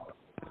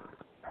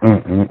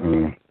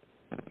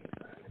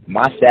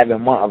 My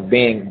 7 month of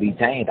being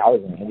detained, I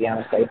was in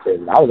Indiana State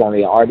Prison. I was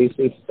only in RDC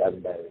for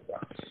 7 days, bro.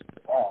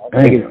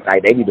 Niggas,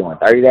 like, they be doing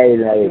 30 days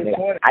and everything.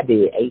 I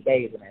did 8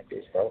 days in that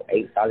bitch, bro.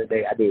 8 solid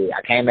days.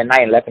 I came at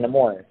night and left in the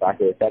morning, so I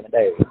did 7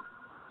 days.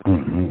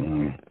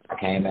 I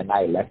came at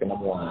night, left in the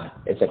morning.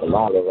 It took a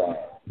longer ride.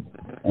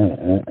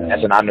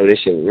 That's when I knew this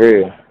shit was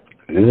real.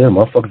 Yeah,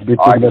 motherfuckers be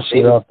putting that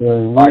shit out there.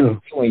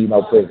 RDC when you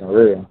know prison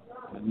real.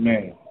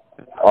 Man.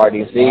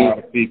 RDC,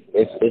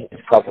 it's a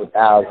couple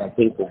thousand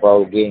people,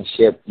 bro, getting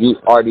shipped.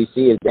 RDC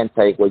is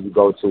intake where you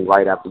go to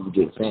right after you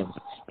get sentenced.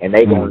 And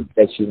they gonna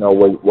let you know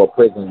what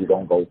prison you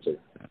gonna go to.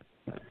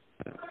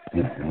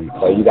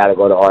 So you gotta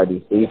go to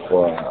RDC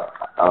for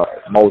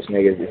most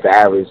niggas it's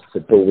average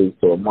to 2 weeks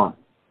to a month.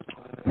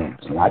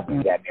 So I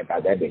think got me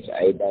about that bitch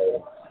 8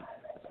 days.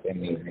 That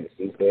means niggas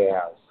see their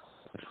house.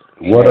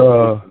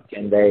 What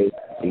 10 days,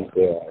 see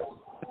their house.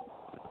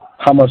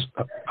 How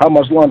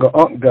much longer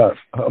Unc got?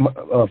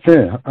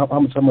 Finn, how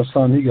much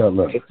time he got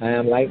left? It's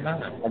time like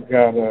mine. I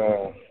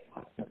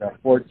got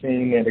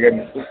 14 and they got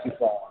me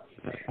 65.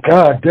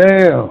 God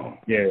damn.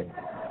 Yeah,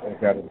 I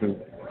got to do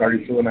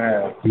 32 and a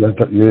half. Yeah,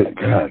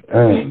 God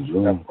damn.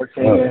 I got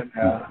 14 and a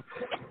half,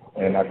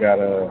 and I got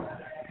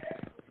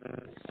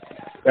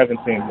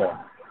 17 left.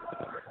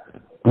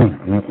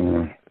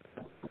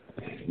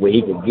 Where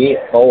he could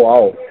get 4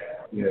 off.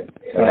 Yeah.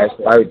 So that's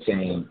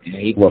 13. And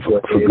he what,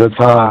 for good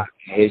time?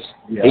 I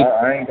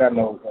ain't got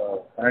no,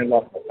 I ain't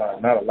lost my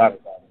time. Not a lot of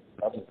time.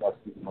 I just lost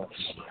 6 months.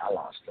 I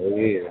lost 3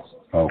 years.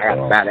 Okay. I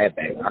got to buy that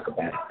back. I could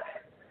buy it back.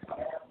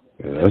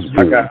 Yeah, that's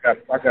good.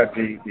 I got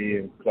GED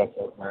and plus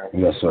up, man.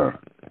 Yes, sir.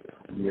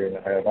 A year and a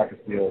half. I can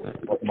still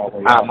work my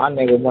way my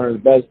nigga one of the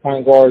best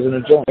point guards in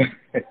the joint.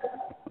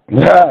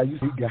 Yeah, you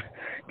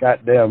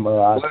goddamn.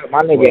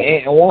 My nigga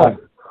ain't one.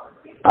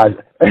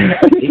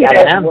 He got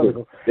a hammer.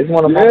 This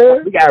one of my.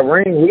 We got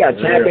rings. We got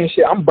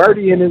championship. I'm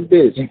Birdie in this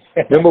bitch.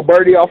 Remember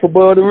Birdie off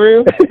above the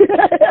rim?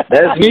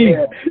 That's me.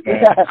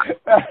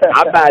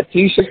 I buy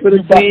T-shirts for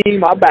the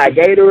team. I buy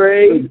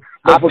Gatorade.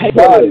 I pay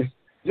for it.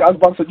 Yeah, I was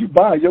about to say, you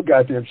buying your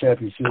goddamn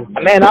championship.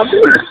 Man, I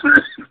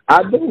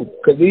do.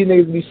 Because these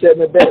niggas be setting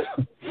the deck.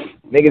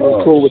 Niggas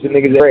is cool with the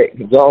niggas that wreck.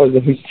 Jaws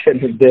be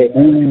setting the deck.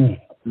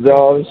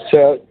 Jaws,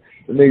 Chuck,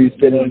 the niggas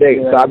setting the deck.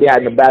 So I be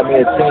having to buy me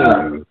a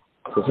team.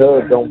 Because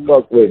Hug don't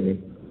fuck with me.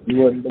 You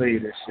wouldn't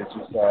believe this shit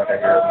you saw out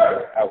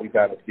here, how we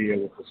got to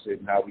deal with the shit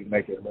and how we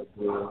make it look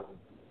good.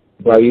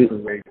 Bro, you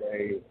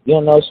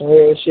don't know some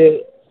real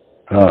shit?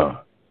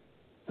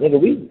 Nigga,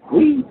 we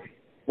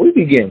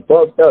be getting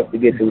fucked up to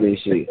get through this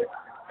shit.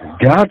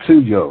 Got to,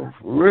 yo.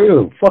 For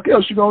real. Fuck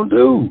else you gonna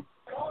do?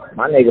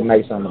 My nigga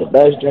make some of the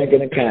best drink in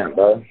the camp,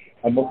 bro.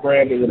 I'm a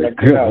brand new that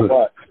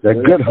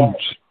good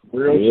hooch.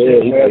 Real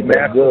shit, man.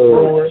 That's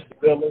good.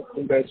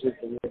 Do that shit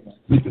for real,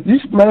 You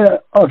man,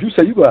 you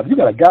say you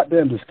got a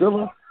goddamn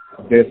distiller?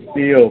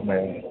 Distill,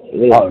 man.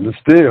 Yeah. Oh,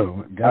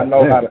 distill. I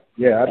know how to.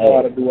 Yeah, I know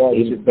how to do all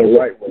this shit the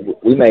right way.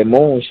 We make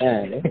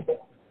moonshine.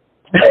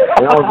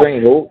 We don't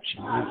drink hooch.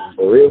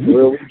 For real,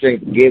 we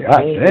drink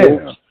clean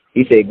hooch.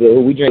 He said,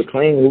 good. We drink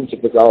clean hooch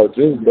if it's all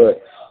juice,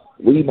 but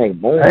we make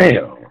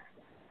moonshine.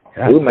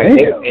 We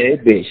make it, and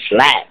it be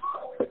slack.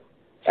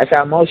 That's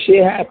how most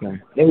shit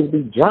happen. Niggas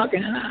be drunk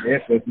and high.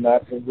 If it's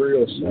not the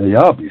real shit. Man,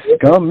 y'all be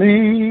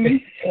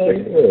scummy.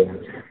 Yeah.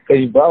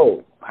 Cause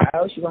bro,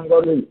 how else you gonna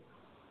go to?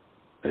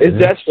 It's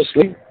just for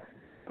sleep.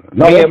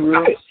 No,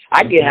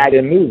 I get high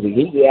to music.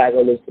 He get high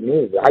to listen to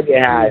music. I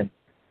get high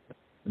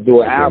to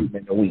do an album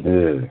in a week.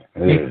 Yeah.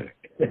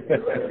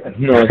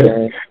 You know what I'm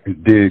saying?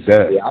 Dig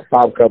that. Yeah, I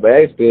pop a couple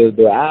of pills,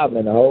 do an album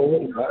in the whole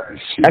week.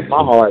 That's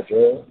my heart,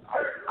 bro.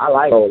 I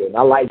like holding.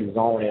 I like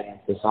zoning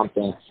into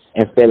something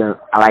and feeling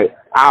like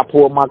I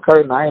pull my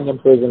curtain. I ain't in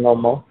prison no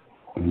more.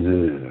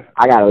 Yeah.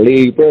 I gotta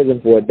leave prison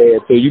for a day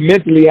or two. You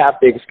mentally have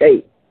to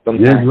escape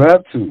sometimes. Yeah, you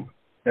have to.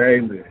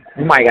 Amen.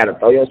 You might gotta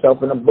throw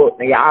yourself in a book.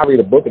 Nigga, I'll read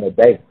a book in a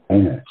day.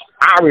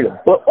 I'll read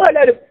a book. Well,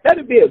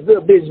 that'd be a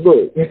good bitch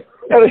book.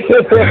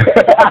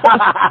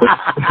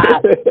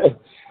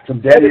 Some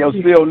Daddy O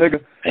Still,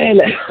 nigga. Man,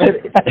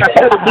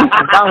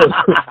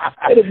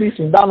 that'd be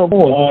some Donald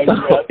Moore. Man,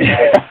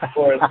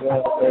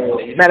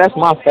 that's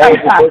my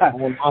favorite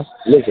book.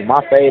 Listen,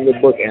 my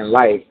favorite book in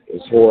life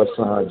is Forrest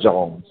Son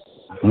Jones.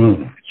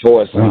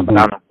 Forrest Son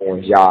Donald Moore,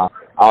 y'all.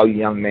 all you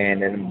young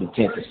men and the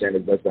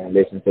 10% that's gonna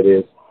listen to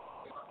this.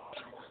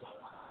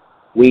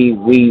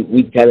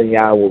 We telling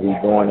y'all what we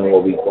doing and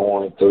what we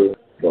going through,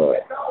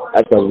 but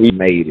that's because we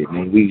made it,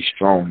 man. We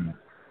strong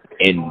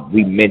and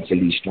we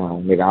mentally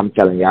strong, nigga. I'm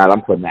telling y'all,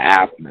 I'm putting the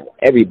album out.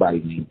 Everybody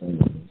needs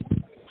things.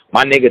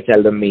 My nigga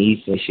telling me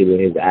he seen shit in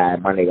his eye.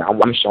 My nigga,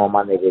 I'm showing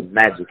my nigga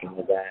magic in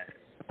his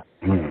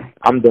eye.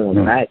 I'm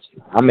doing magic.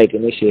 I'm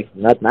making this shit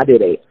from nothing. I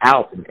did a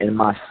album in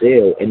my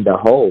cell in the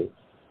hole.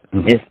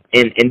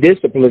 In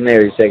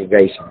disciplinary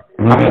segregation.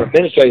 I'm in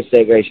administrative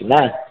segregation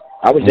now.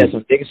 I was just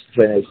on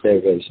disciplinary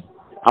segregation.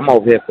 I'm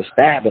over here for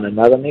stabbing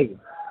another nigga.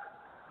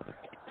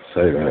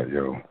 Say that,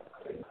 yo.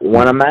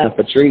 One of mine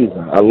for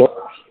treason. A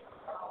lawyer.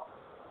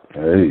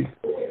 Hey.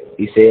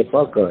 He said,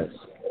 fuck us.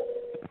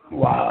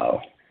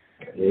 Wow.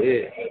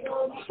 Yeah.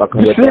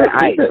 Fucking with that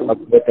ice.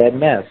 Fucking with that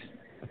mess.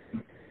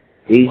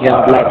 These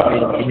young black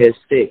men in here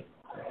sick.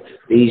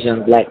 These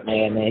young black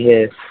men in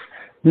here.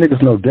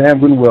 Niggas know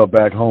damn and well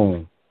back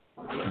home.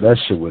 That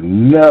shit would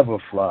never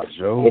fly,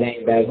 Joe. It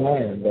ain't back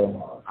home,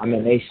 though. I'm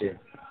in they shit.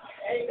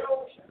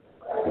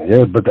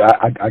 Yeah, but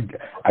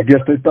I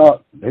guess they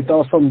thought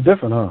something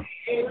different, huh?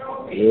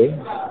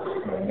 Yeah.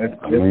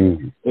 I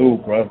mean, ooh,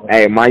 brother.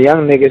 Hey, my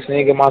young nigga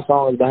singing my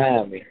songs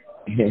behind me.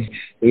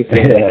 He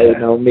said,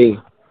 hating on me.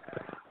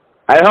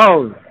 Hey,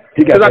 home.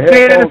 He got I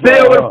can't in the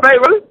cell with a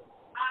favor.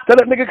 Tell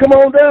that nigga come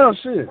on down,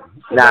 shit.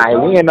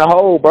 Nah, we in the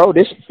hole, bro.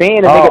 This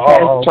fan the nigga pass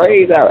the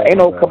trays out. Ain't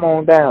no come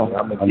on down.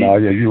 No,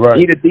 yeah, you right.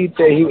 He the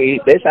detail.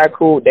 That's how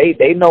cool.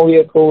 They know he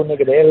a cool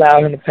nigga. They allow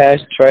him to pass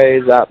the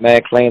trays out,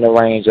 man. Clean the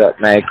range up,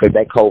 man. Cause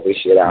that COVID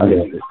shit out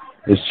here.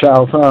 It's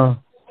child time.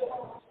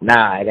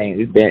 Nah, it ain't.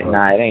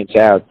 It ain't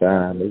child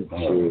time. It's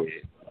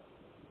shit.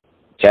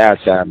 Child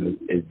time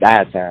is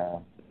die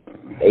time.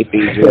 They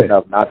feed you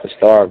enough not to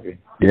starve you.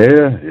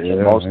 Yeah.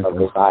 Most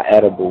of it's not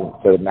edible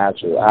to the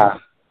natural eye.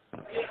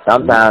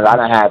 Sometimes I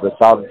done have the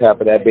salt and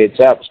pepper that bitch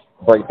up,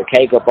 break the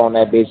cake up on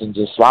that bitch and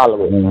just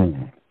swallow it.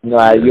 You know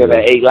how you ever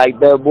ate like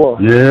that, boy?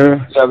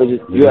 Yeah.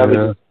 You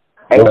ever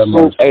ate a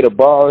soup, ate a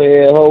bald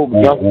head, whole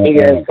drunk big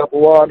ass cup of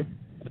water?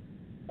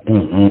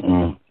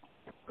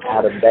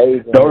 Out of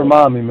days. Don't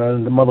remind me,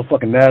 man. The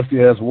motherfucking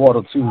nasty ass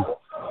water too.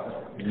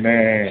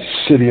 Man.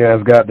 Shitty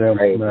ass goddamn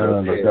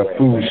man. That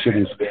food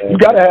shitty. You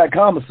gotta have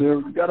commissary.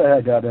 You gotta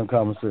have goddamn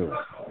commissary.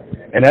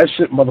 And that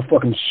shit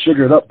motherfucking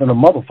sugared up in a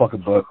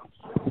motherfucker, but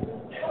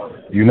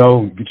you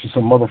know, get you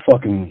some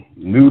motherfucking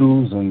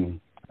noodles, and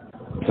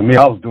to me,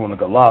 I was doing a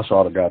goulash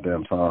all the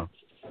goddamn time.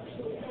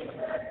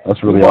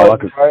 That's really all I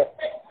could. Right?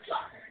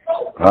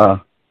 Huh?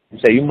 You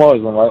say you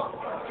Muslim, right?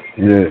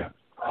 Yeah.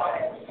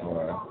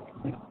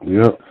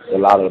 Yep. A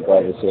lot of the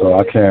brothers. So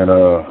I can't.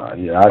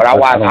 But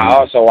I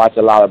also watch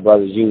a lot of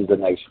brothers use the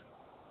nation.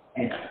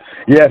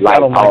 Yeah, like I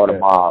don't all like the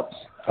mobs.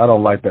 I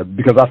don't like that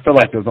because I feel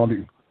like there's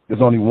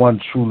only one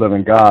true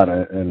living God,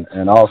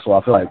 and also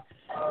I feel like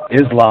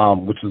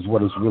Islam, which is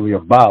what it's really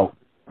about,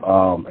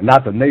 and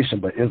not the nation,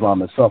 but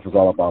Islam itself is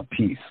all about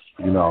peace.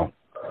 You know,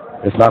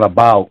 it's not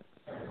about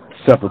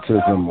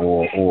separatism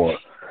or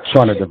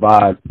trying to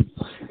divide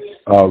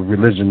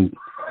religion,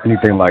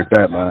 anything like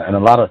that, man. And a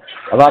lot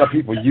of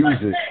people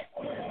use it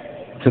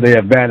to their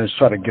advantage,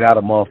 try to get out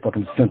of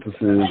motherfucking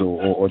sentences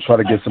or try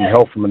to get some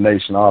help from the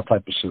nation, all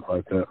type of shit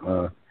like that,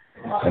 man.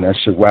 And that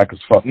shit whack as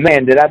fuck.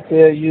 Man, did I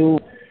tell you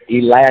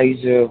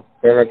Elijah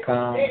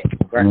Farrakhan,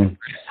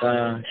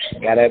 grandson,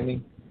 got at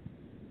me?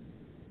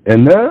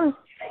 In there?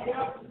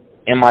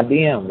 In my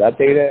DMs, did I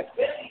tell you that?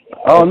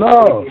 Oh,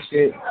 no.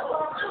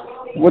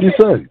 What do you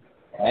say?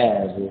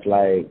 Man, it's just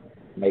like,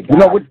 may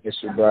God bless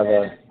you,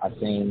 brother. I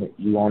seen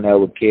you on there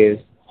with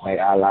kids. May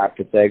Allah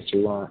protect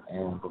you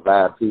and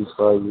provide peace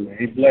for you.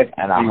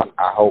 And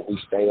I hope we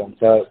stay in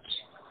touch.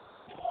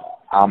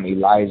 I'm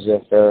Elijah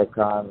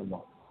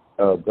Farrakhan,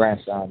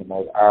 grandson.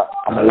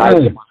 I'm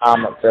Elijah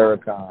Muhammad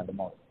Farrakhan,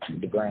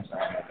 the grandson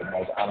of the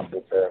most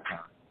honorable Farrakhan.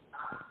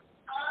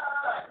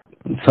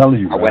 I'm telling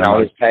you, I went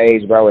on his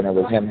page, bro, and it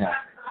was him.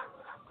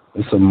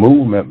 It's a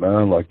movement,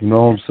 man. Like, you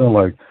know what I'm saying?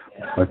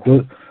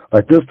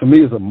 Like this to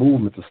me is a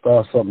movement to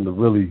start something to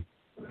really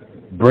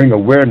bring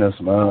awareness,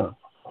 man.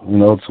 You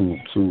know, to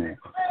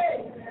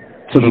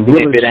the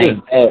real shit.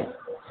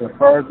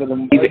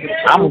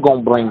 I'm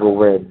gonna bring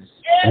awareness.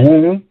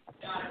 Mm-hmm.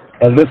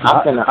 And listen,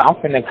 I'm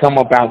finna come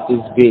up out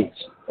this bitch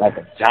like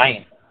a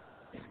giant.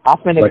 I'm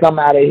finna come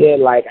out of here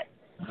like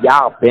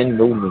y'all been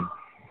knew me.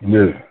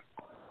 Yeah.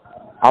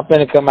 I'm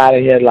finna come out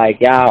of here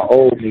like y'all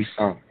owe me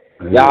something.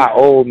 Yeah. Y'all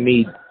owe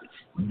me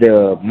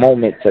the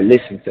moment to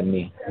listen to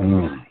me.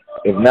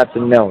 If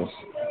nothing else,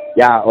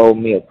 y'all owe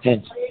me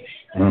attention.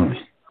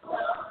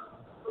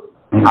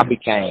 I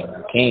became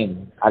a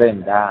king. I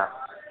didn't die.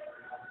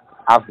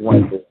 I've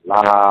went through a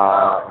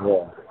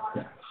lot,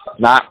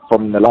 not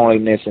from the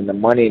loneliness and the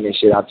money and the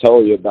shit I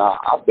told you about.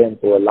 I've been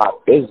through a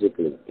lot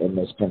physically in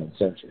this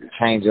penitentiary,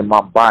 changing my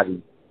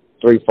body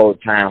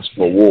 3-4 times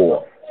for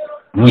war,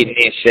 getting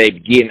in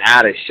shape, getting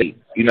out of shape.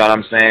 You know what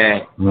I'm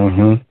saying?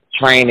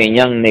 Training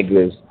young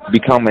niggas,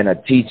 becoming a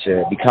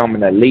teacher,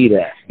 becoming a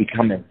leader,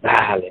 becoming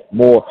violent,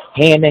 more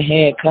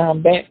hand-to-hand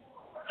combat.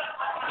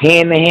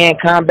 Hand-to-hand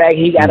combat,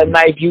 he got a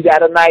knife, you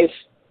got a knife.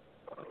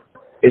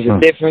 It's a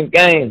different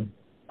game.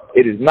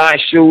 It is not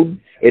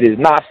shooting. It is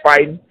not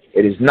fighting.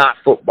 It is not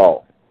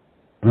football.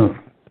 Hand-to-hand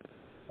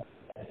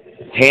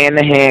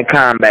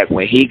combat,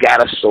 when he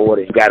got a sword,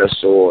 he got a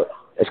sword.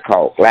 It's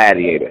called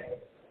gladiator.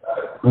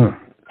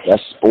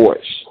 That's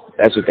sports.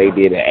 That's what they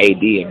did at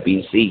AD and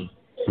BC.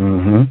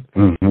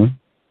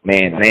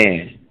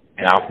 Man.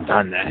 And I've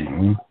done that.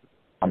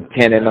 I'm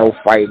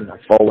 10-0 fighting. I'm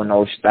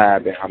 4-0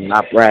 stabbing. I'm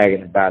not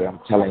bragging about it. I'm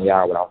telling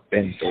y'all what I've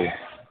been through.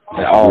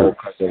 And all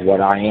because of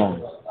what I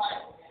am.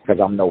 Because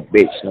I'm no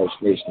bitch, no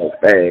snitch, no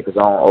fag. Because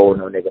I don't owe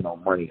no nigga no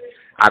money.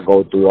 I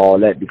go through all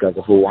that because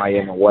of who I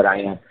am and what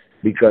I am.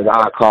 Because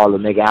I call a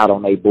nigga out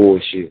on they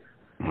bullshit.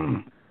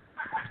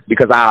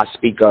 Because I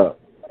speak up.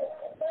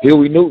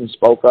 Huey Newton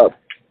spoke up.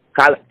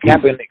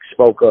 Kaepernick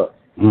spoke up.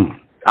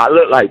 I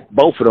look like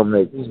both of them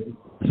niggas.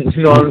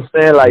 You know what I'm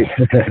saying? Like,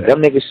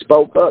 them niggas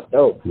spoke up,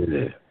 though.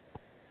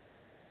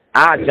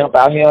 I jump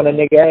out here on a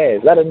nigga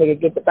ass. Let a nigga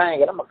get the bang,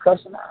 and I'm going to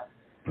cuss him out.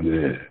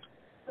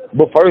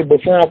 But first,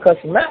 before I cuss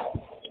him out,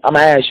 I'm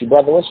going to ask you,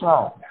 brother, what's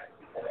wrong?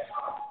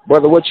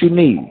 Brother, what you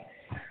need?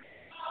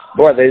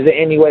 Brother, is there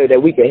any way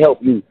that we can help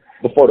you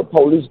before the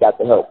police got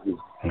to help you?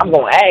 I'm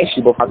going to ask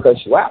you before I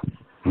cuss you out.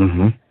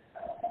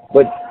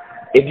 But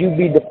if you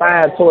be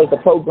defined towards the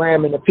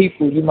program and the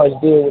people, you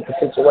must deal with the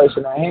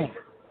situation at hand.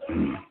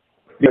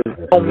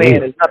 Because no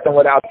man is nothing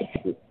without the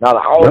people. Not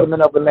an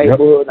alderman of a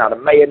neighborhood, not a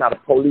mayor, not a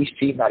police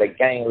chief, not a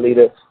gang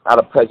leader, not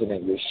a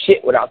president. You're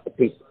shit without the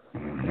people.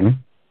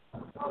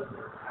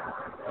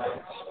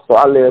 So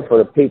I live for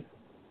the people.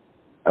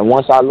 And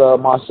once I love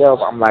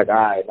myself, I'm like, all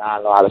right, now I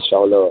know how to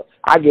show love.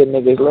 I get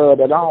niggas love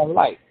that I don't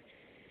like.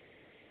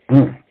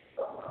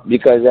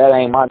 Because that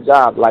ain't my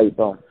job like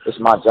them. It's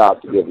my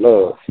job to give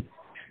love.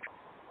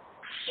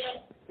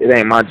 It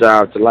ain't my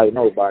job to like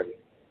nobody.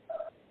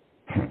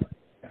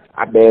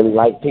 I barely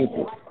like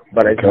people.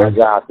 But it's my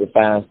job to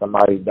find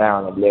somebody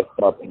down and lift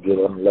up and give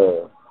them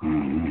love.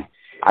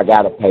 I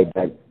got to pay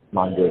back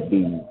my good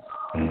deeds.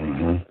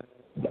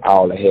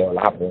 All the hell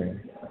I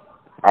bring.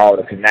 All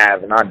the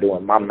conniving I do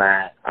in my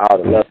mind. All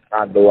the lust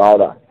I do. All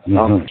the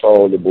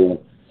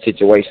uncontrollable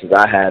situations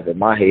I have in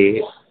my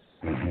head.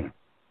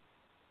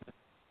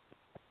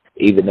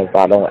 Even if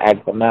I don't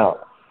act them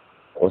out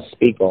or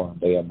speak on them,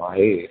 they in my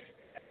head.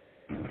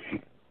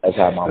 That's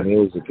how my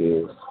music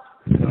is.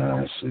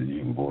 Man, shit,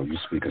 you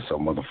speaking so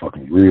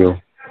motherfucking real.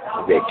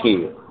 That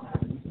kid.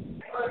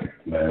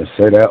 Man,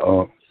 say that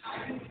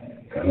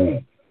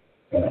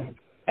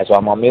That's why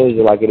my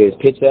music like it is.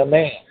 Picture a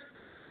man.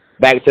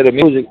 Back to the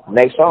music.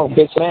 Next song,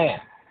 Picture a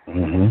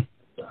Man.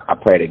 I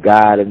pray to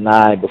God at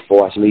night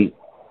before I sleep.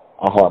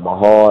 I heart my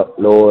heart,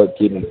 Lord,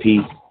 give me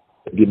peace.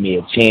 Give me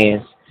a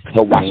chance.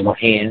 Help wash my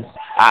hands.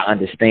 I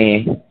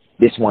understand.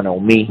 This one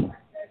on me.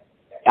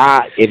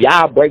 If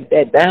y'all break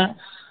that down,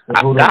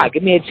 God,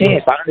 give me a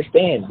chance. I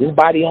understand. This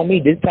body on me.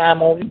 This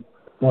time on me.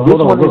 No,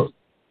 hold on.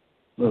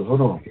 Look,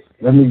 hold on.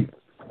 Let me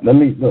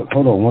look.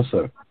 Hold on one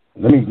sec.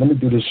 Let me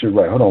do this shit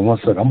right. Hold on one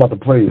sec. I'm about to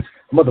play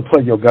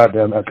your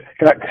goddamn.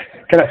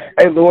 Can I?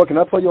 Hey, Lord, can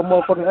I play your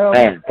motherfucking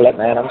album?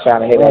 Man, I'm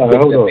trying to hit that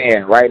Picture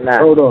Man right now.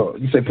 Hold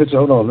on. You say picture.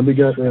 Hold on. Let me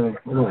get there.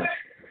 Hold on.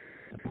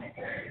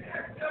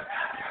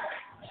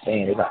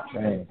 Saying it's not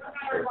saying.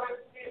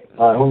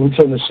 All right, hold on. Let me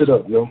turn this shit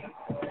up, yo.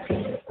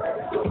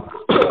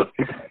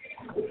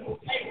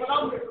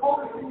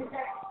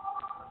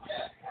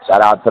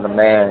 Shout out to the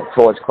man,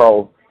 Torch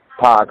Crow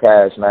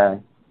podcast,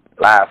 man.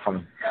 Live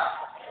from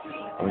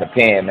the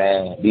pen,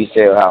 man.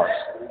 D-Cell House.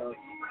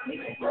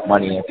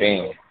 Money and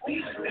pen.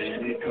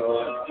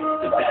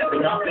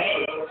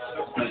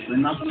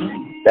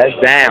 That's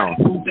down.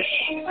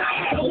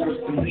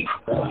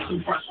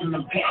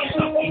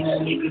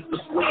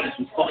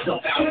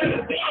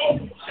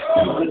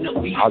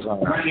 I was going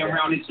to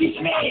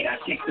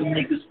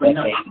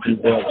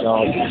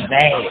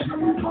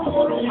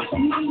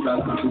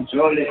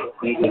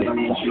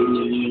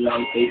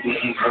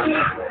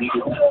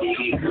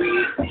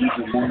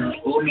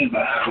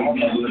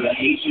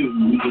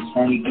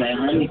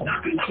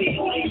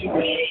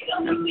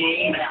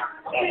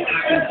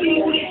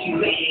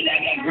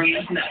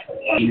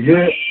Can you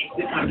hear it?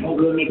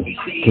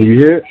 Can you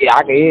hear it? Yeah,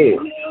 I can hear it.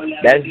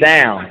 That's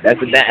down. That's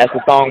the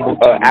song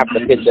after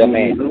Picture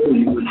Man.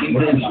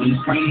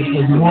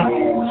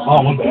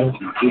 Oh, my bad.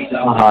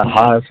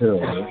 High as hell,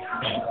 man.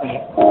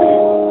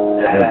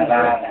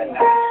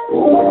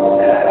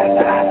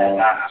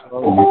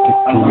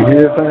 Can you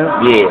hear it, fam?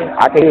 Yeah,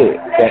 I can hear it.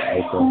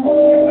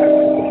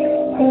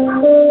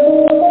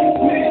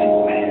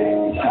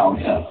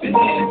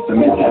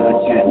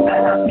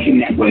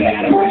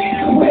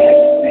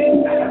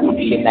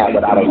 Kidnapped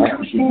without a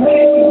ransom.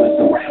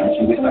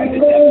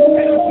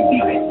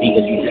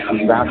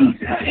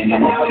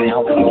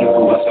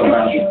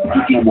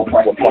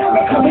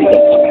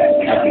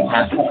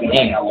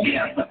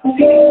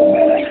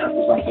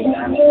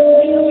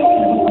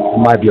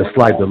 Might be a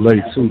slight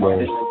delay too, though.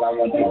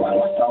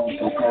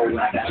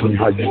 See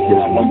how you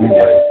get it.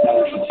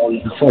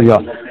 So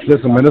y'all,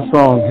 listen, man, this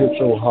song hit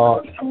so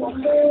hard.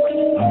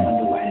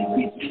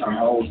 I'm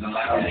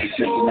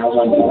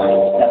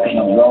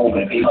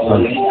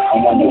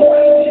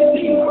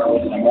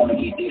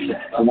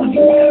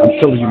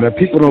telling you, man,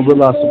 people don't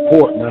realize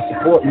support, man.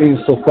 Support means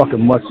so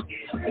fucking much.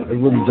 It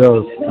really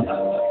does.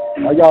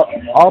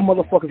 All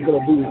motherfuckers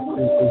gonna do is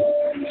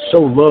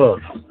show love.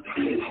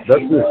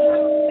 That's it.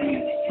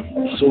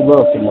 Show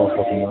love to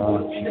motherfuckers, man.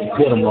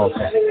 Support them,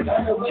 motherfuckers.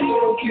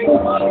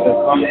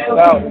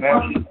 Out, man.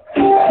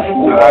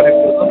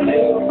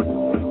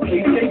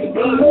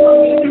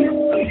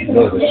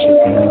 Love this shit,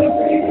 man.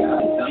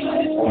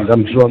 And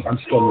I'm drunk. I'm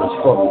struggling as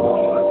fuck.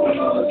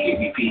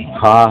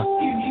 Huh?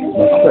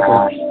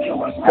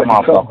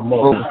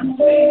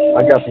 I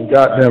got some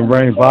goddamn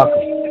rain vodka.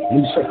 Let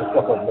me shut the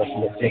fuck up and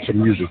let some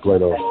music play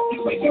though.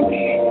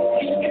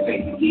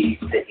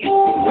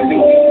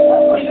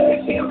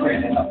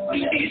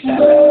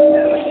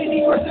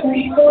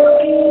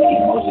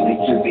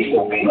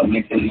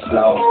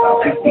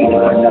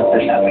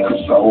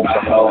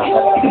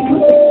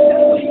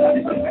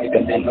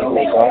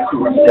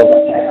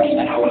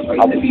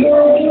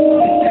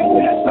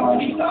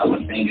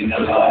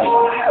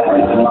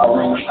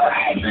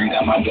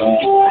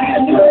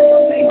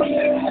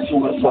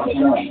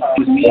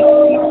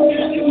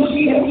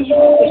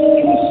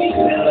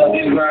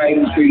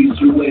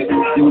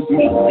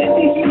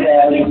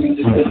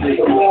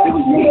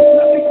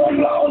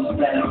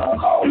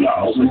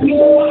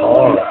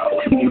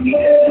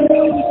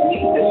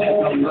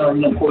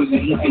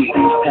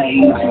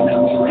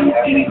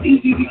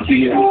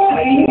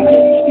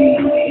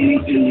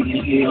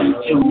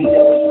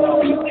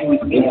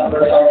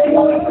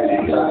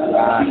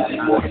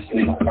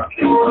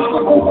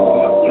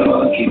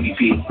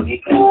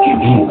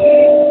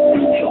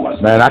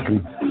 Man, I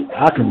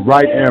can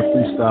write and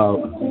freestyle.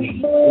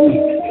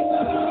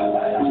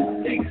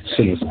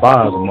 Shit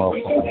inspires a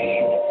motherfucker.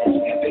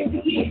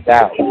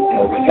 Without.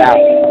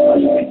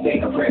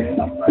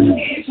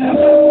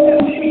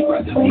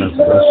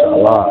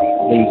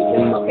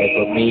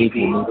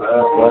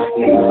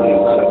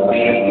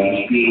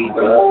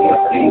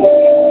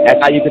 That's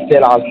how you can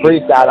tell I was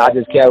freestyle. I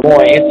just kept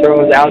going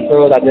intros,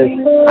 outros.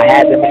 I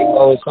had to make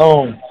those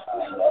songs.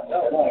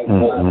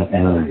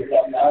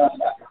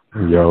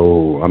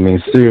 Yo, I mean,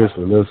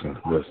 seriously, listen.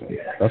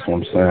 That's what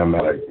I'm saying,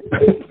 man. Like,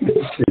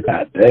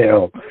 God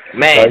damn.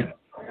 Man,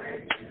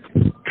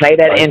 like, play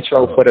that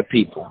intro for the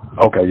people.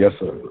 Okay, yes,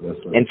 sir.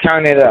 And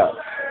turn it up.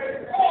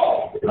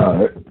 All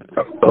right.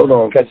 Hold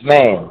on. Because,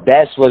 man,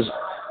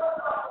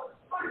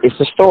 it's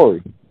a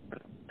story.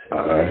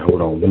 All right,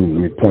 hold on. Let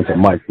me point the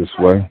mic this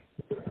way.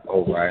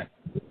 All right.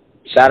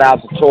 Shout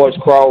out to Torch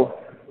Crow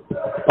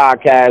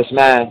podcast,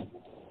 man.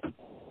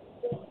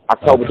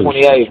 October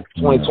 28th,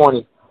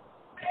 2020.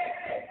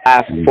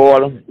 Live from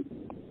Portland.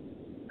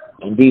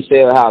 And D.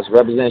 Sale House,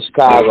 represent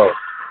Chicago.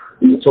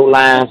 2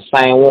 lines,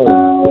 same one.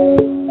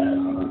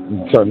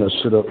 Turn that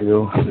shit up,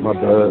 yo. My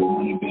bad.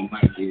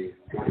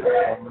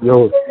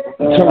 Yo,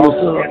 turn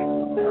this up.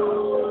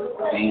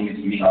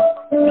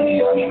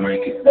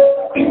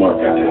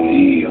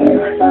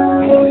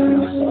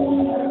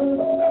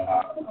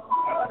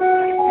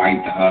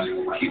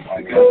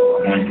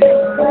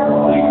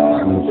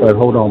 In fact,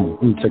 hold on.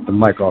 Let me take the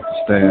mic off the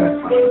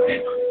stand.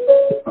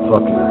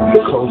 Fucking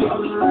close it.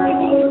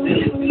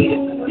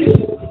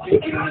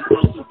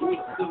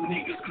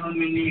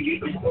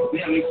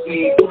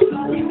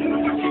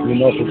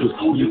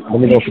 Let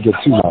me know if it gets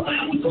too loud.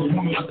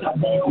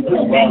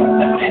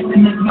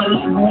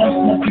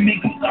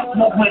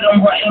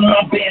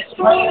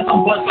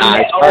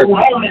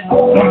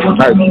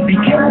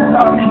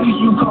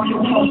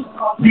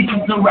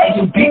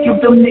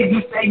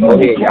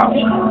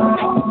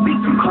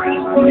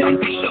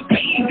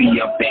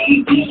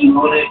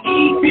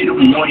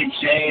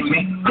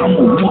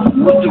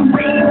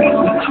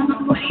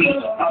 It's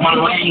my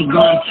lane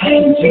gun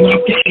change, you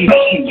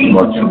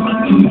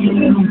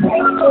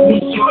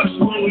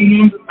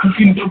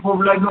cooking dope up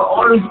like an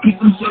artist, keep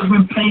themselves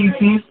in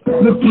paintings.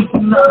 Look,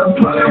 people not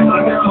playing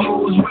like that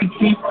hoes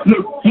waiting.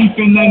 Look,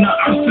 beefing in the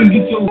arson,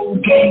 get your whole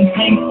gang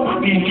hang.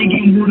 And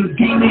hanging with a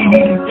demon,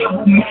 need a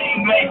devil man,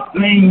 man.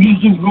 Lame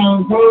music,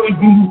 wrong words,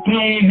 you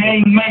playing,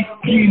 hey, man.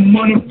 Getting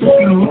money,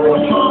 fucking roll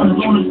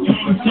songs on the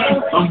same time.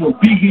 I'm a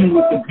vegan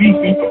with the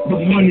beefing, the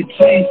money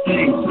change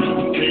things.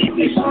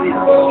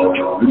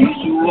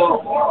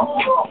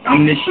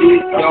 I'm the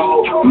shit,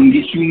 dog. I'm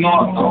get you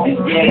knocked. It's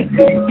that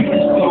big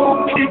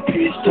pistol. That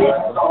pistol.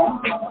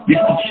 This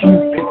the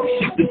truth. This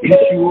shit to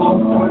piss you off.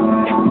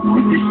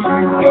 This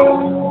shit, dog.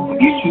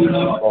 Get you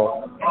knocked.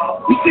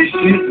 This that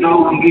shit,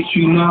 dog. Get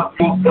you knocked.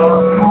 This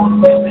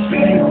that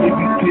big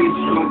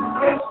pistol.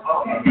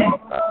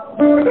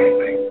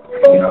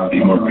 They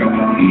working on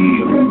me.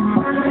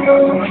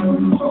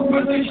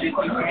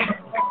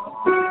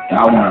 I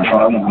want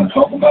to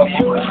talk about my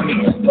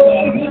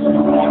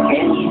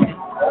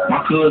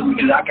cousin,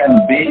 because I got in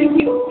bed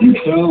with in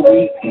 12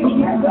 weeks.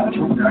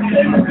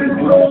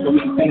 So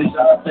we finish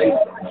our tape,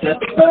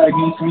 testify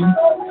against me.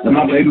 So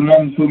my baby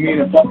mama put me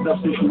in a fucked up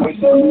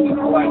situation.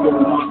 I go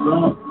with my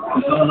son.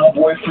 It's on her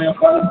boyfriend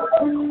phone.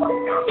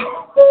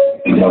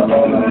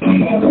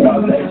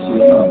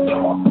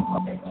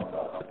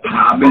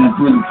 I've been in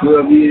prison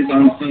 12 years,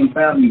 only seen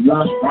family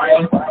once,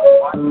 Brian.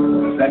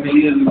 7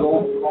 years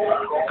ago,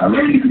 I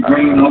really could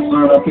bring my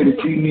son up here to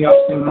see me. I've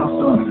seen my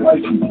son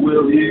twice in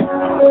 12 years. I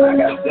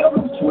got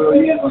 7 for 12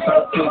 years. My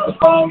son took the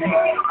phone.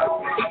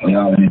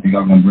 Y'all didn't think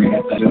I'm gonna bring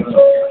that shit up.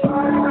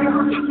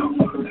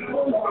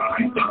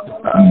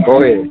 Go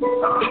ahead.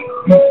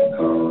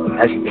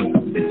 That's me.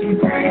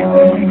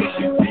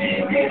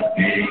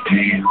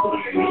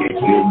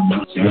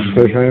 That's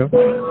good, man.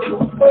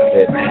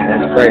 Yeah, man,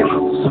 that's crazy.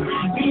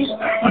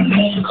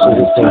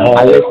 I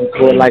listen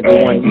to it like it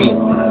wasn't me.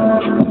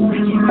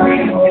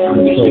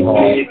 It's so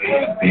hard.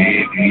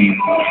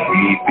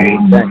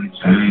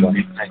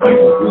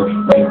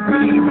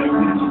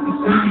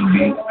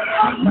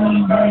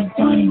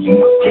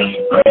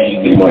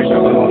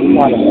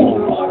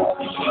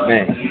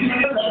 Man.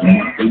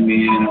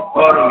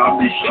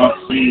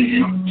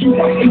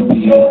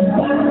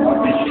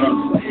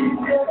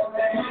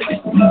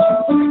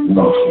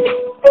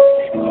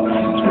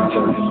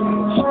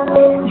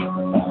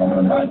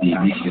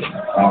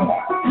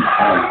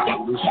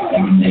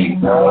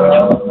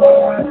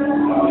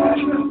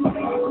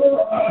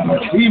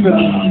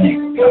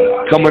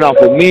 Coming off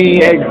of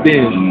me,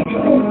 ex-Ben.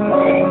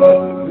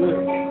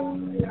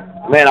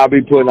 Man, I'll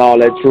be putting all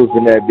that truth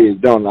in that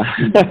bitch, don't I?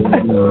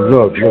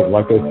 Look,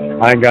 like this.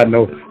 I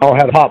don't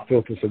have a pop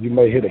filter, so you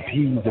may hit a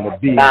P's and a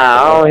B. Nah,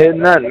 I don't hear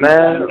nothing,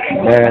 man.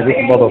 Man, this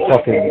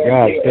motherfucking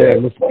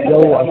goddamn.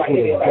 Yo, I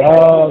swear to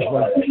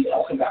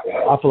God,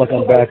 I feel like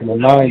I'm back in the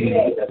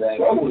 90s.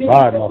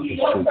 Riding off this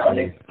shit,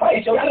 man.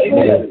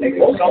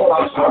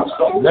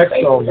 Next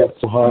song hits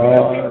so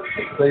hard.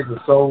 Save the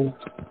soul.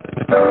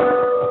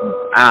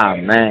 Ah,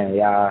 man,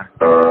 y'all.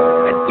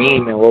 That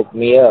demon woke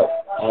me up.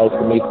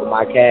 Asking me for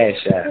my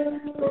cash app.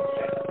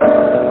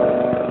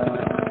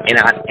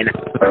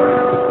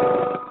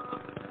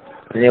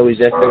 And it was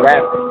just a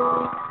rap.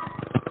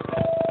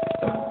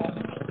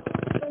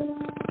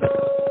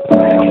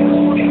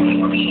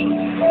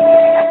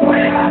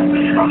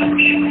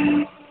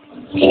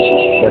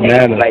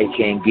 Banana. Play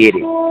can't get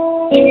it.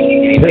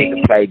 Make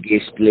the play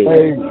get split.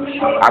 Hey.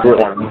 I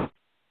want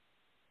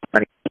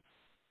money.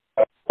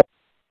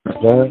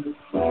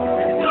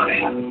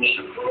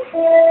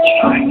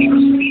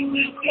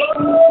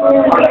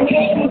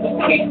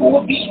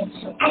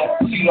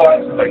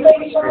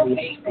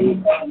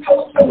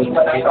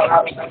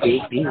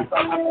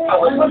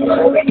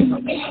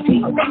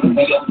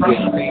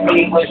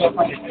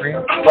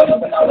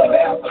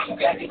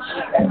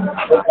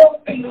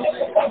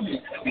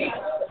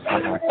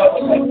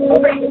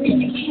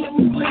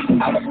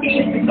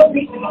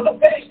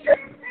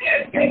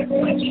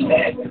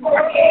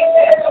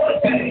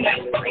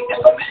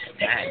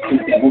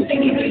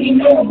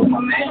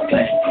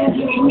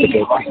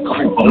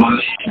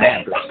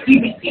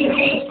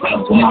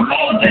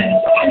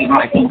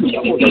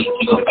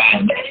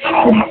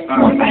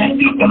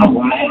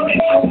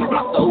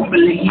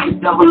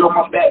 Double on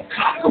my back,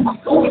 so my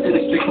soul to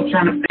the street, I'm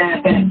trying to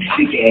stand back.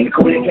 The gang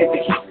cool and get the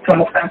kids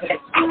come up and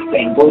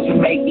same boys you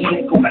make me,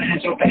 go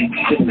behind your back.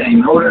 The same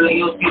road to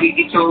Leo City,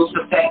 get your roots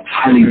attack.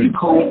 I leave you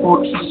cold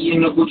for a key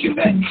in the Gucci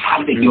bag.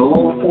 I take your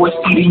old 4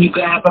 seat and you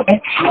can have a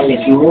back. I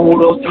let you roll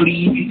those 3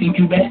 if you think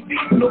you bad.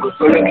 Look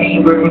for the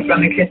king, bird, I'm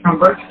trying to catch my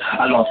bird.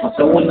 I lost my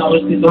soul and all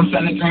this is I'm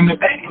trying to dream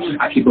it back.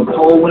 I keep a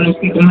pole when them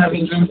people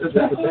having dreams of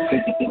that. Cause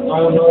if you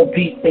don't know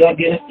peace, say I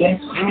get a step.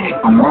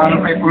 If I'm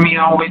wrong, pray for me,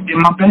 I always did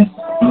my best.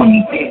 When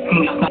you take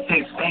me, I'm gonna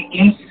take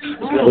seconds.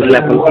 Was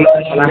left all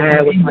I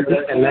had was my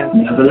dick and left.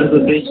 Another little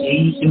bitch,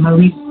 she's in my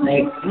leaf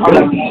snake. All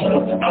I need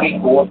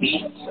is 3-4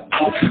 beats.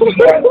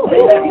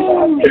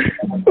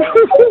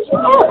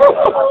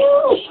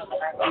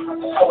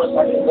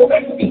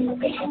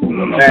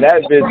 Man,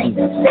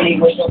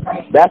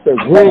 that's a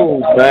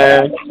groove,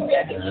 man.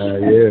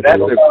 Yeah, That's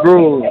a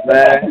groove,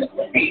 man.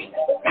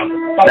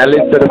 Now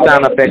listen to the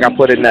sound effect I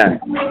put in there.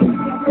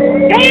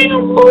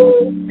 Damn,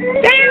 fool.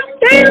 Damn.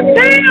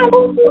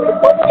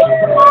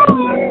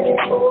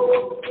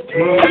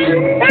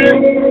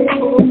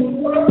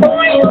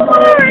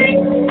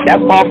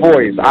 That's my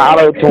voice. I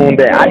auto-tuned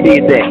that. I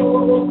did that.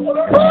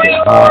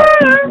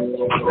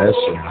 That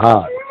shit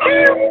hot.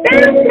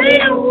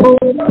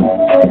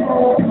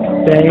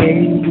 Save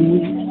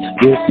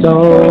your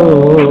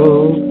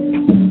soul.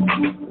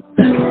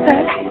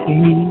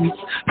 Save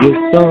your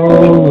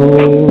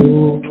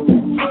soul.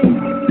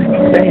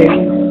 Save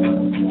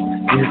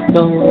your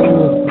soul.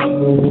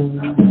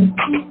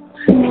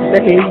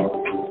 Save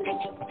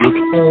your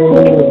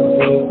soul.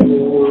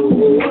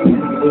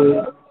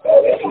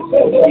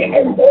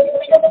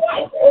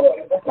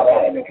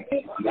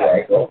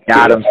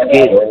 Got them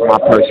skits, my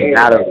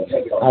personality.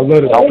 I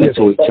love it. Talking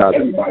to each other. I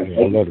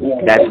love it.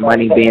 That's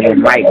money being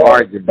in right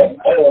argument.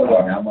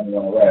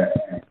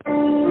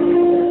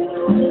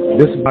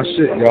 This is my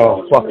shit,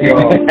 y'all. Fuck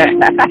y'all.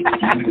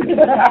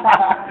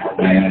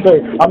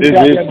 I'm the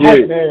goddamn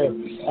hype man.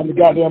 I'm the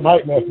goddamn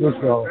hype man for this,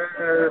 y'all.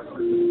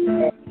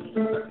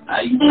 I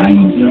ain't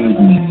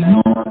judging, you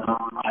know.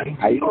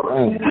 How you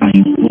doing?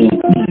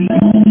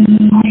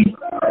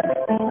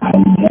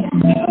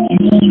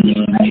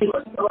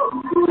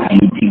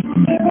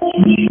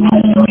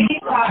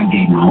 I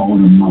gave my all of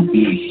my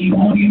bitch, she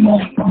won't get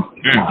more.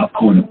 I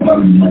caught a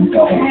bird in my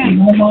dog, she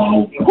want my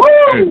whole.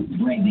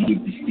 Bring the hit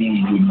the stand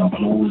with my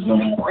clothes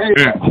on.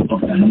 I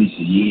fucked that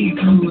Missy,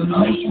 yeah, cause the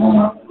nice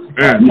one.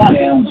 Now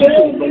I'm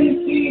dead, but it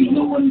seems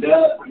no one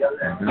does.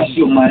 I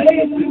shook my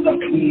ass cause I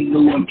clean,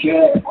 no one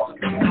cares.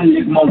 I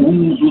lick my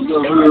wounds with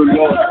the herb,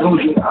 Lord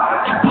soldier.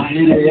 I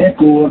hear the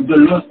echo of the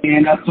lust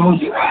and I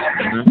told you.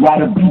 Why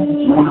the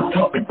blues wanna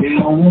fuck it, they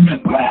don't wanna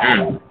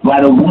cry.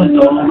 Why the ones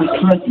always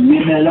trust me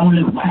in that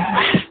lonely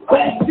vibe.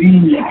 Why it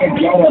seems like I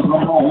got up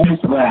on my own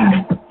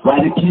spine. Why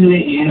the killer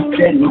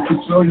instead no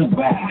control the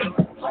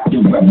vibe. The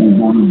rebel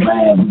wanna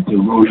ride with the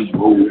rollers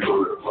roll.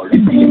 The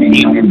demon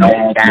on the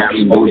bad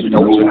down, boys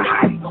no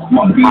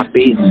my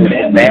business is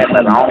bad,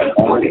 but I don't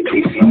want it.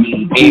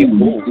 Hey,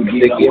 move to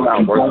get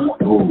my work.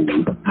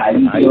 How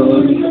you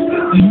love me?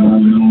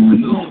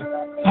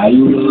 How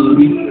you love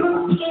me?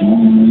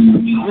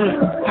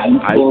 How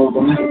you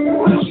love me?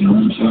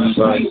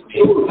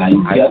 How you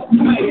got me?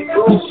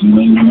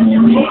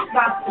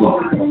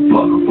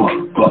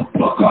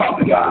 Fuck off,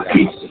 y'all.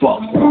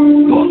 Fuck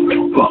off,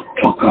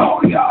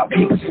 y'all.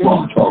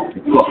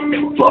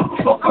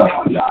 Fuck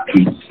off, y'all.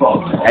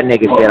 That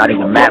nigga said I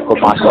need a map for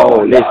my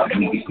soul.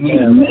 Listen,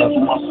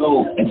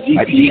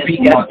 a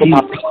GPS for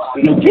my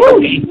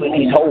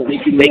these hoes. They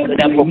could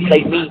never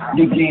play me.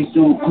 The game's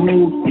so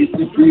cool, it's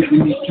the free in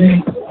the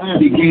street.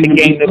 The game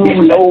to be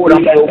sold,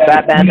 I'm so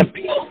bad and the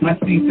beat. My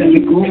things that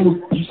are cool,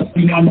 you should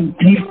be my new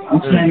beat. I'm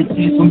trying to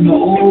change from your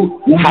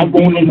old. I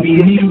wanna be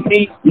a new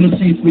beat. No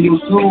change for your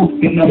soul,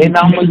 and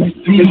I'm on the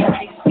street.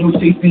 No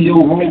chasing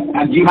your home,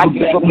 I give her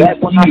back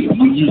when I see it.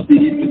 We used to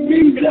hit the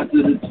babies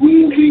after the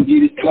 12 and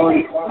get it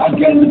started. I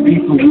got the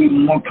beef with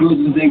my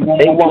cousins, they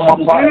want my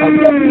partner.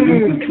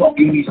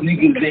 Fucking these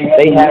niggas,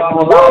 they have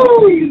no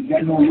loyalty.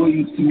 Got no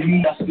loyalty to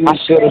me, I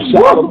should have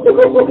shot them.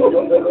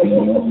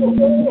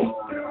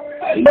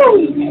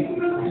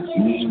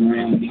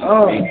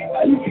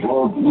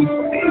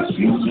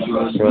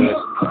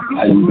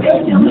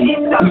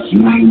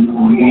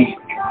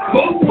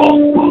 Fuck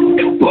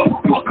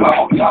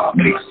all y'all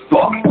niggas,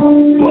 fuck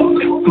all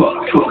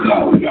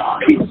y'all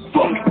niggas,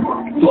 fuck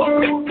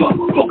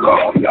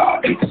all y'all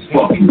niggas,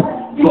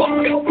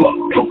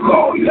 fuck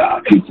all y'all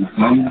niggas.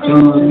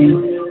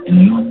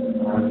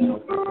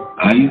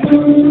 How you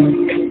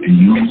doing?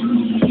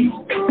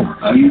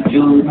 How you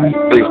doing?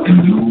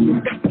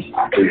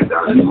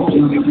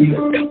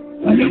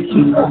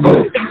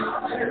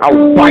 I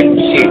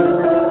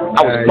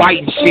was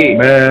fighting shit.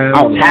 Man. I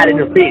was hiding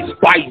the bitch,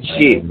 fighting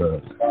shit.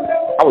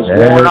 I was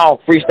going on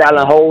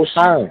freestyling whole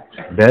song.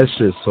 That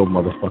shit's so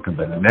motherfucking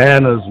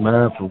bananas,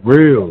 man, for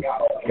real.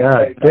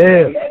 God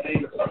damn.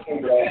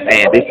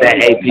 Man, this that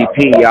APP,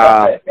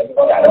 y'all.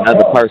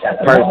 Another person,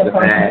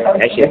 man.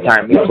 That shit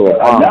turned me to a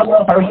bomb.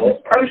 Another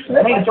person,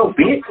 that ain't your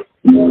bitch.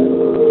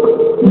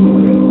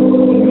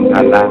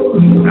 I lie.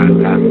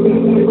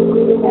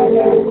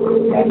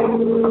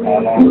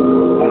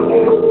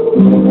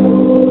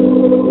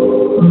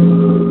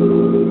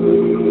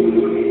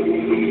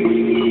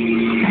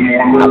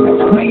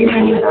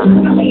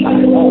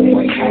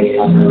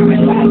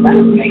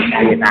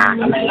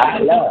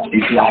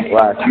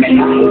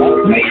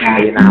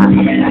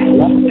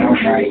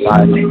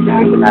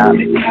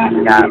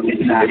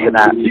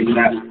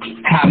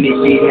 How many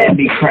she had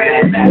me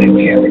crying out of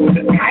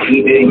character. I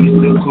even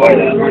used to call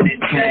her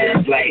 100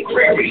 times like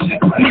Prairie.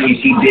 When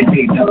she did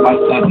pick up, I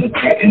saw the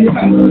threatened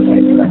her.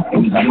 It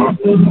was a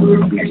monster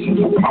reflection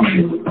of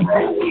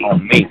on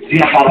me. See,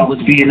 I thought I was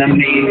being a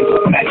man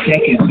by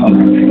checking her.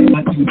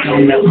 But you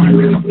don't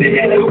understand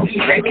that I was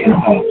wrecking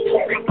her.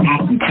 I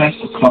some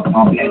precious fuck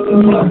my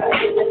blessing her.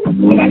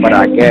 But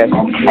I guess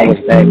I was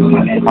there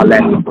with my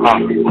lesson pop.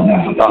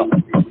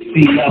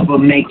 See, love will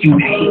make you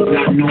hate,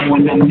 not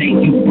knowing to make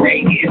you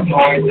break. It's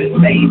hard to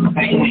say,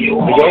 when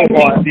your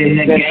heart is in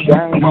the game.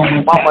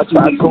 Mama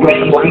tried to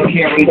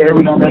carry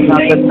another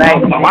name.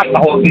 My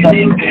thoughts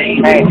in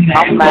pain. Hey,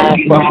 I'm mad,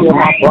 but in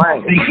my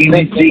brain. Thinking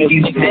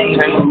you change,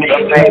 I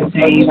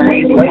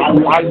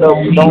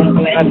don't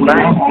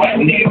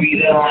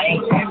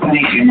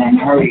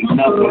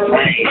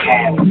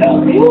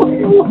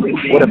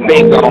with a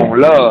finger on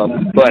love,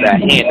 but a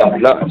hand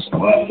on lust.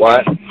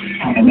 What?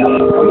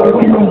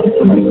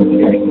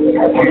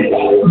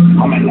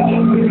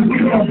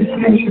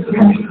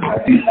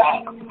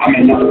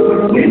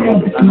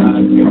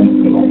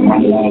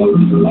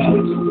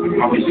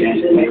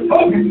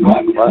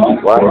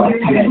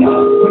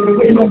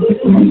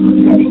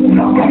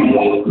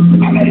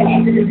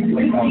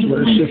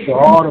 This shit for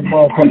all the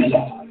motherfuckers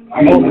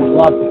I hope it's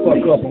locked the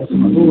fuck up on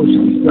some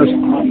bullshit,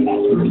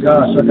 especially.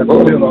 Gosh, I got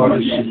to feel all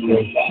this shit,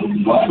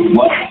 bro.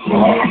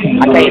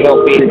 I can't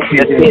help it.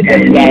 Just hit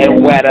that guy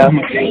weather.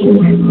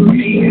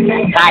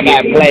 I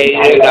got played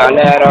in a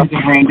letter.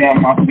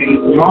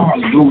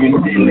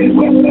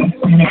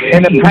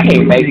 And the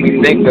pain makes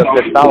me think of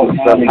the thoughts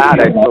of how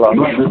they flow.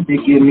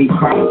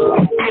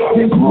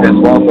 Just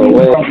walk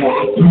away.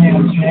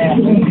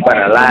 But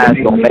the lies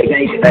gon' make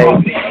me stay.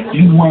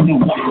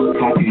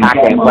 I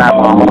can't grab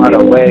my heart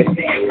away.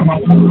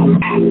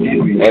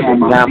 Every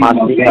time I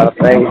see her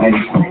face.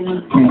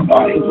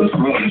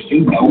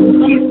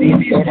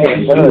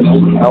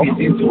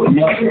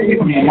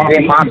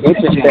 Then my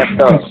bitch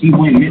stepped up.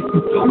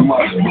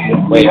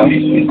 Well,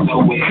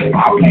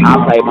 I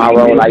play my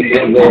role like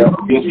Denzel.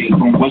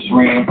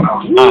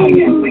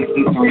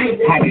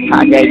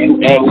 I gave you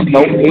eggs,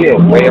 no pill.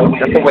 Well,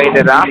 that's the way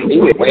that I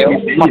feel. Well,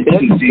 my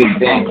business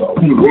kicked in.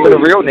 The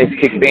realness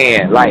kicked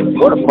in. Like,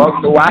 what the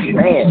fuck do I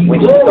stand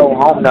when she go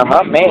home to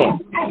her man?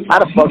 How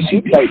the fuck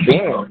she play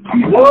Ben?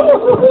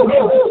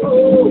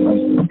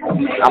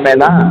 I'm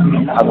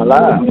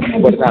alive.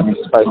 What's not this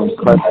person?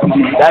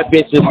 That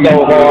bitch is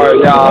so hard,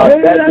 y'all.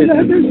 That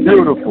bitch is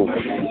beautiful.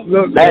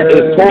 That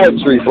is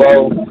poetry,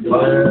 bro.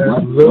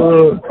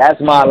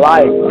 That's my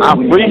life.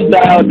 I'm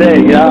freestyle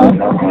day, y'all.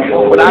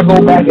 When I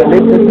go back and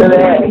listen to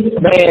that,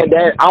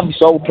 man, I'm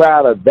so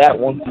proud of that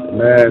one.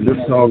 Man, this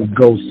song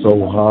goes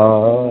so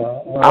hard.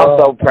 I'm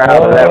so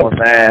proud of that one,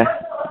 man.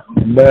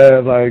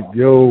 Man, like,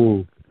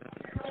 yo.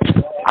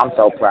 I'm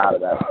so proud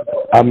of that.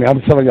 I mean,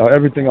 I'm telling y'all,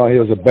 everything on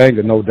here is a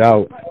banger, no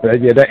doubt.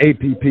 But yeah, that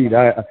APP,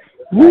 that,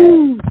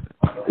 woo.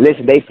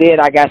 Listen, they said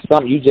I got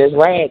something you just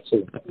ran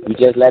to. You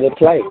just let it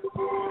play.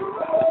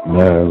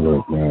 Man,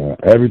 look, man,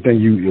 everything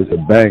you is a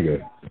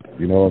banger.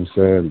 You know what I'm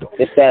saying?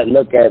 It's that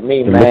look at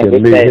me, and man. Look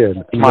at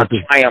me, my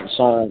triumph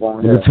song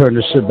on here. Let me turn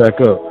this shit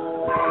back up.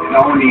 What?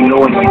 I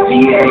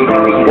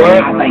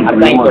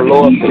thank the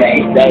Lord for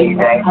this day.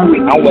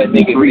 I'm with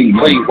niggas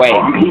freeway.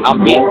 I'm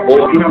in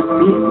order.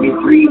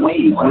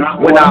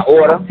 When I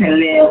order,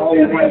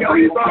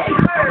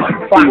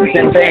 Fox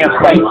and damn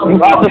face.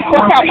 The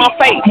fuck out my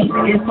face.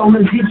 It's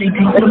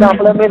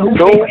complimental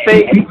dude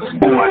face.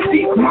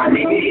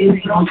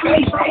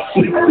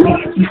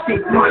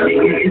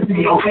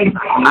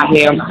 I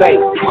hear him say,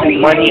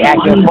 money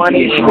acting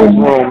funny in his room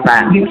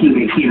now.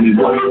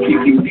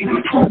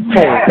 Tone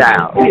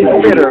down.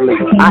 Literally,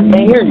 I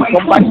can't hear you.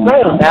 Somebody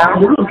say it now.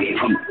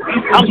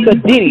 I'm the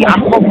Diddy.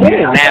 I'm so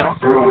good now.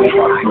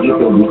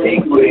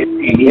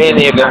 And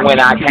even when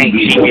I can't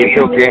see it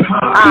looking,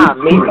 I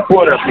mean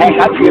quarterback,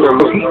 I get a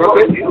look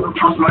crooked. You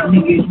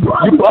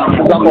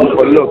buses, I'm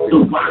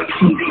overlooking.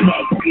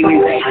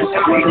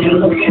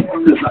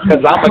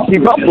 Cause I'ma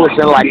keep up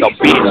pushing like a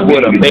bitch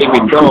with a baby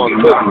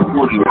gun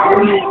looking.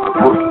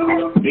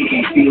 They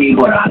can't see me,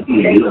 but I see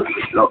they look.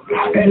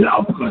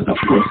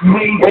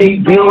 Hey,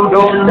 Bill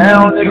goes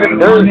down in the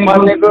dirt, my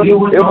nigga. It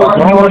was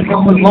hard, it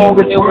was long,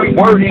 and it was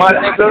work, my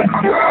nigga.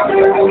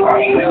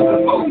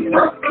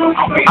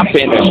 I'm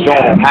finna show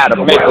them how to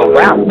make a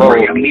rap roll.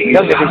 Them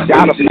niggas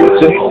shot a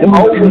picture, them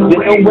hoes in no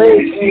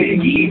way.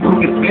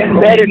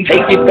 Better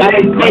take it,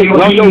 gotta take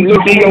it. On your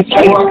look in your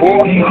face,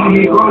 boy.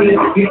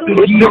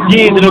 It's 6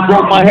 years and it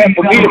broke my head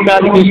for me to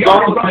finally get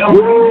gone.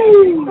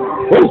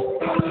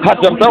 I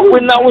jumped up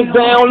when I was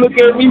down, look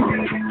at me.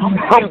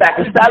 I'm back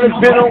in style, it's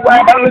been a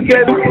while, look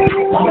at me.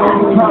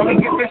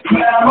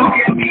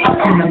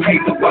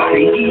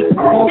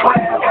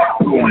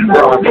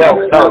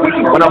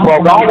 When I'm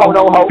broke, I don't want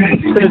no hope.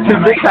 To the two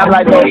big time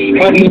like that,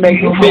 money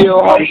make you feel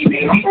hope.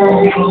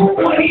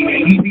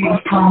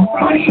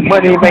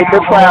 Money make the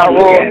crowd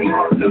roar.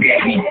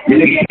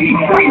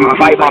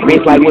 Fight my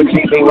bitch like what you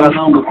think was.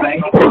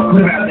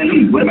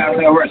 What about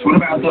the rest? What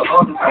about the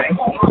other thing?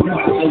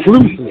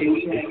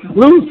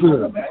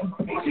 Luther.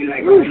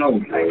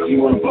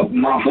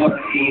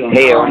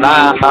 Hell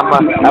nah, mama.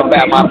 I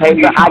bet my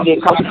paper, I get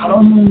caught.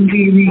 I'm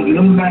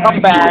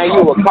buying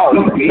you a coat.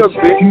 Look, bitch.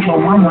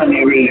 I'm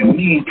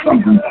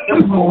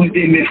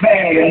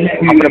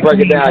gonna break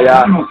it down,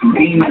 y'all.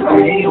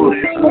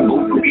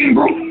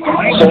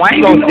 So I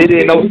ain't gonna sit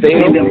in no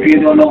cell.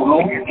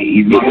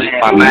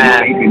 My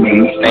mind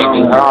made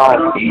me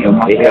home.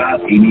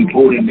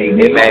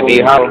 It made me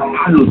home.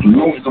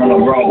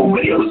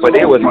 But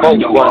it was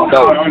folks going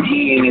dope.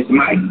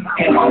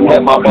 That my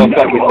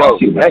motherfucking dope.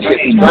 That shit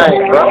is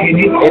strange, bro.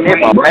 It hit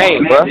my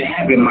brain, bro. It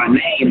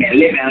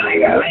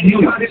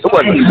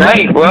wasn't the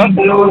same, bro.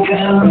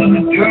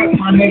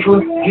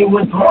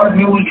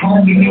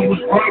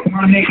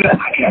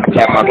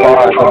 Kept my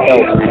car so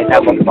dope. I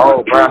never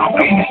fold, bro.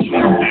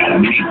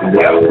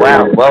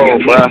 Round roll,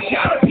 bro.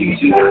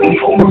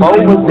 The mo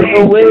was in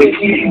the way.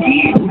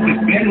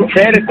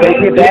 Better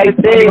take it, better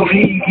take it.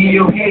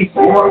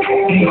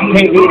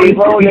 Can't get it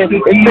rolling. It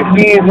took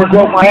years to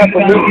grow my head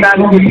for this time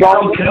to get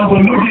gone.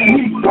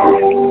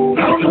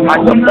 I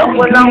jumped up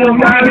when I was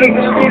down.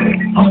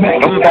 I'm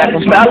back in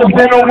style, it's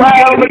been a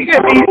while, look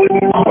at me.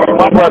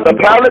 My brother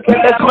probably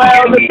took that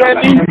smile, look at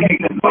me.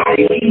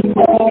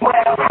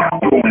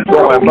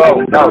 going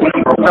broke. No, I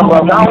don't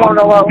want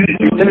no hoe.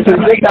 Then it's a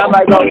big time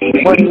like go.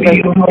 Money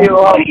make you feel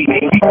hoe.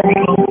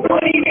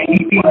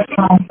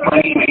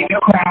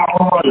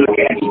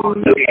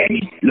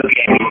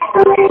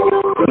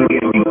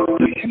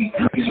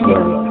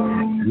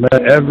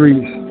 Man, every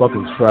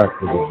fucking track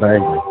was a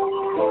banger.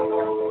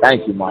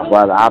 Thank you, my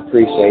brother. I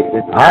appreciate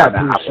this. I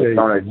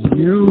appreciate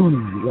you.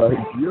 Like,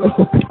 yo,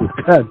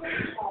 God.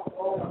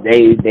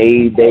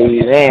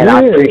 Man, I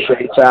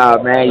appreciate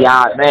y'all, man.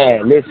 Y'all,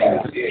 man, listen.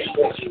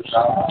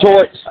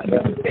 Torch,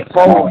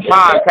 Phone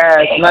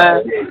Podcast,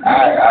 man.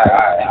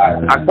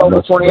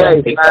 October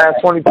 28th, man,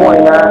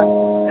 2020, man.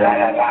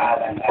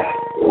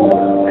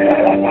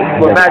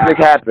 What magic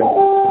happened.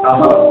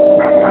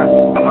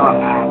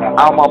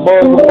 All my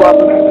Muslim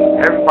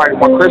brothers, everybody,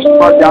 my Christian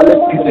brothers, y'all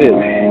listen to this.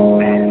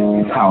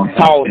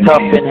 Tall, tough,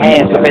 and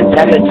handsome,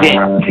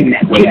 intelligent.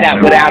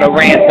 Kidnapped without a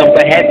ransom,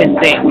 but heaven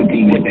sent. With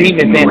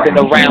demons dancing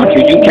around you,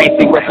 you can't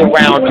see what's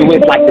around you.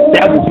 It's like the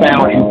devil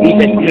found you.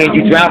 Even seeing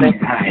you drowning.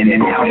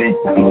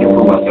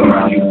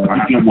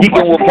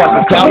 Deacon will bust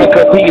a counter,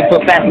 cause he is for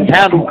fast and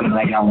handle.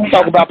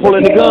 Talk about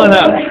pulling the gun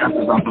out.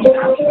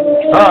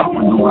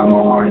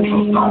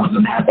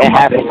 And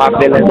half of my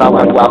feelings, I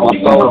wonder why my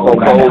soul so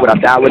cold, but I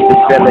die with this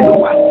feeling.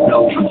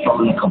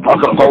 I'm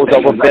composed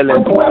over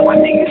feelings.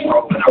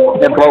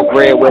 Then broke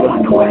bread with it. I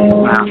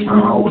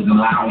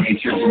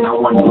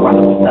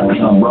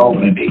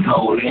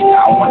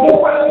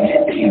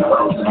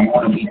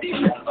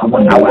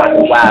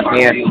wonder why,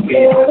 man.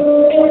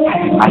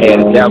 I had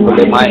a devil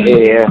in my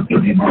ear,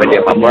 but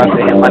then my brother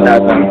and my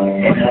another,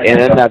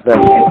 and another.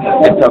 I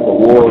took a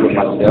war with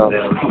myself.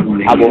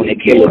 I want to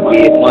kill it,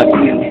 get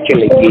money.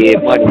 Kill it,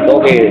 get money. Go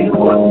ahead.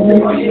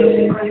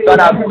 Shout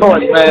out to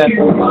Torch, man.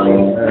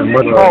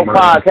 Phone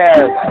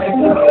Podcast.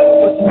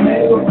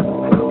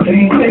 I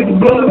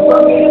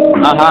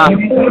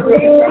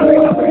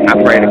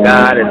pray to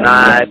God at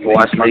night before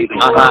I sleep.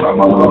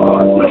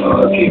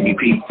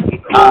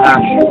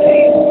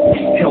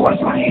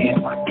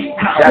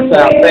 That's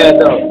how I feel,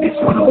 though.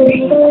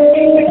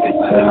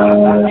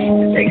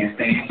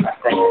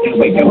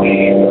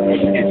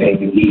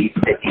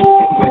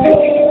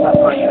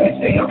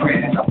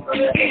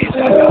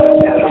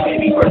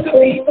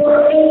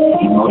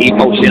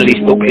 Emotionally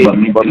stupid,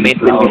 but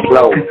mentally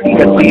slow.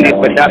 Conceited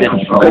for nothing,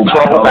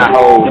 controlled by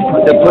hoes.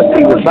 The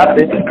pussy was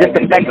nothing, just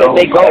the fact that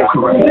they go.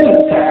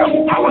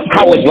 I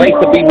was raised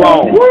to be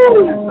wrong.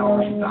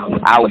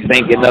 I was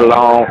thinking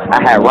alone.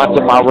 I had run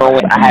to my room.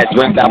 I had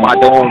drinks out my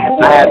dorm.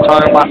 I had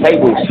turned my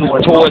tables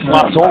towards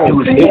my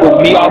tomb. It was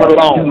me all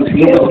alone.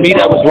 It was me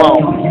that was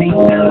wrong. It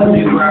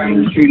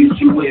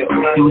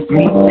was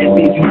me that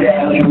made you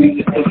down and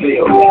reached the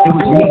field. It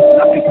was me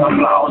that picked my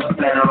flaws and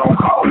planted on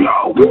call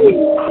y'all. It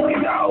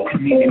was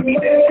me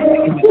that the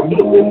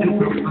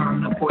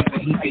poison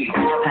he feels.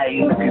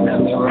 Hey, look in the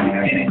mirror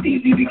and it's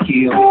easy to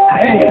kill.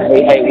 Hey,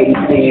 what he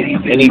said,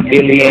 and he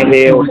Billy and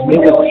Hill.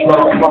 It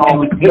was wrong.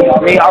 It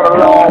was me all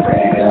alone.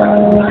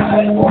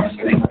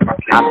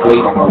 I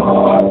sleep.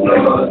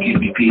 Give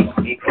me peace.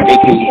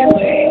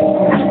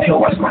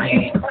 Wash my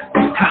hands.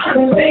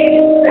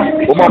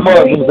 Where my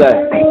Muslims at?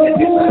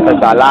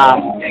 Cause I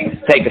lie,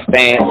 take a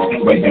stand,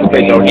 raise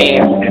your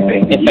hand, and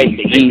face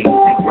the east.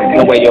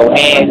 And wear your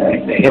hand,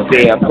 and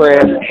say a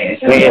prayer.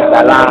 Say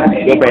I lie,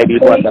 your baby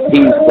was a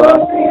peace, bro.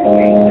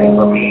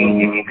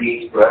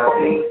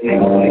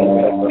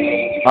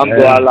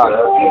 Alhamdulillah.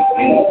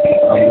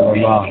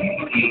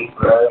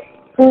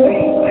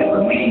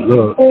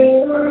 Look,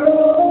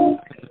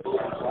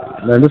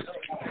 man,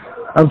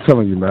 I'm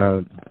telling you,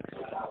 man,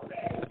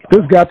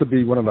 this got to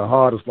be one of the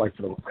hardest, like,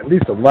 for at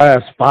least the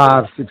last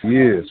 5-6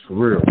 years, for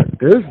real.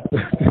 This,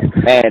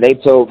 man, they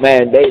told,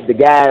 man, the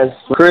guys,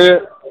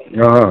 crib,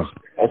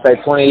 they say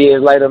 20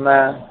 years later,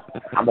 man,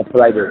 I'm gonna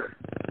play this.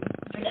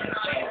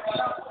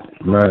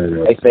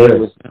 Man, they say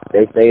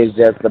it's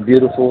just a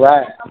beautiful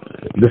ride.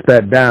 Just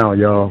that down,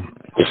 y'all.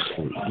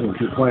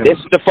 This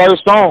is the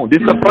first song.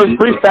 This is the first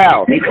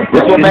freestyle. This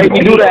is what made me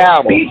do the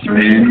album.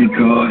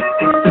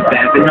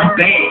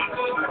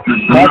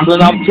 That's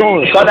when I'm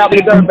touring. Shut up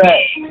with the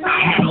dirtbag.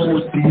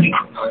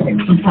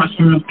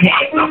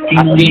 I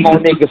see more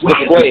niggas with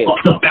squares.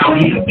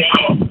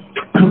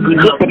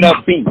 Cooking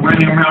up beef. I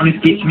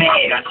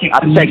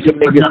take the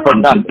niggas for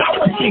nothing.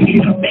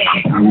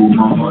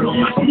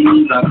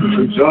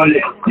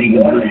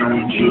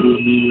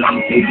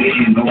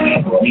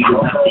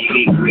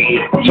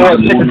 So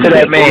listen to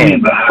that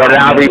man. But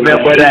I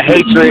remember the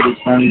hatred.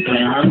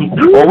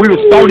 Or we was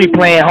Sony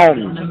playing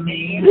homies.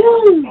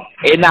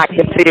 And I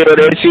can feel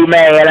that you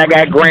mad. I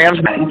got grams.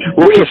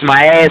 Will kiss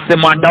my ass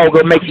and my dog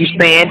will make you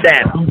stand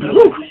down.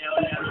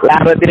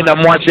 Louder than a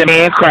marching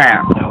man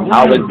crowd.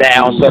 I was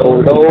down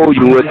so low,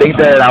 you would think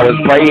that I was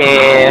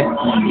playing.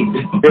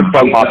 This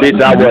fuck my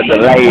bitch, I wasn't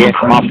laying.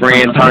 My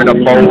friends turned to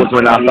foes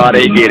when I thought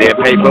they get it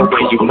paper.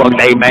 When you fuck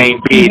they main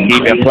bitch,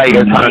 even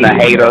players turn to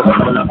haters.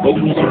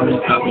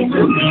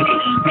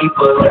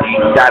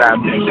 Shout out.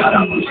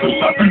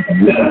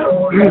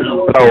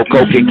 Blow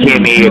Coke and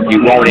Kimmy, if you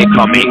want it,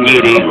 come and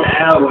get it.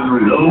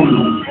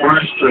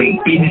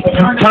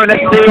 Turn the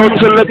steel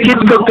till the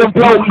kids cook and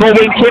blow. Go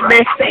and Kimmy,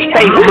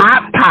 stay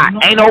hot pot.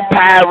 Ain't no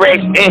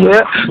Pyrex in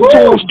here.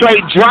 2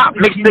 straight drop,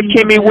 mix the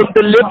Kimmy with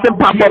the lips and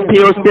pop up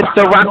pills. Sip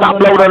the rock, I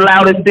blow the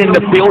loudest in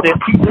the building.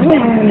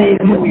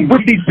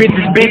 With these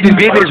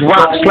bitches,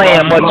 rock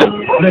slam much of.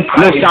 Let's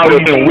shout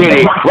it and with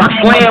it. Rock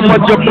slam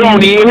much of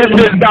brony. His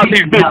bitch got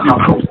these bitches.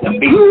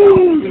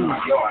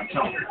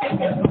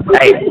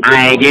 Hey,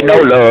 I ain't get no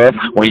love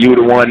when you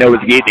the one that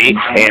was getting it,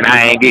 and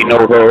I ain't get no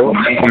love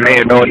from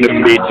men on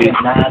them bitches.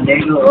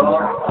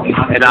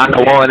 And I'm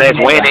the one that's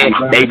winning.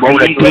 They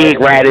roll a pig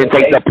rat and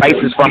take the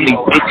places from these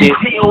bitches.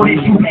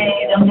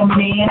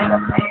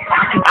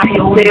 I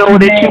can tell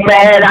that you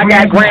mad. I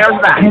got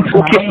grounds now.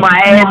 Who kick my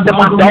ass and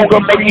my dog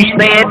will make you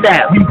stand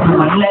down.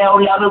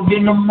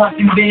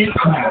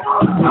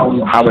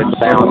 I would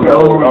sound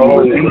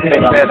low. They said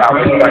I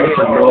was right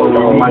to roll.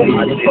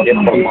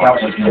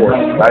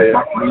 You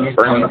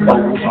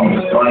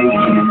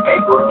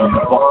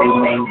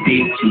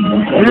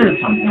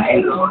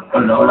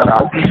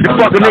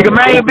fucking nigga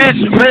main bitch,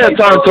 man,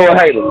 turn to a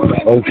hater.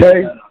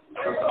 Okay.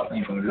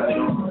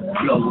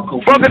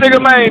 Fuck a nigga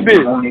main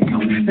bitch.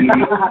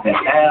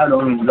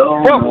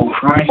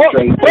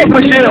 Fuck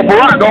Michelle,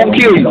 Barack don't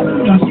kill you.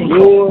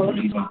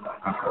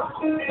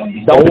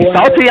 Don't be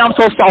salty, I'm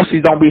so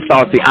saucy, don't be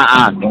salty.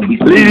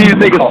 Leave these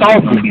niggas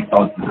salty.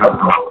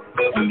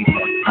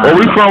 Where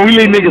we from, we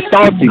leave niggas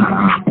salty.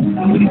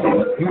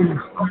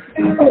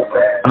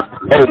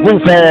 Oh,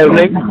 goof ass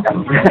nigga.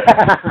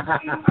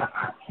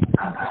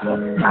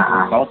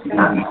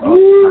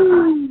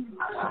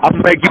 I'm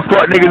gonna make you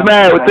fuck niggas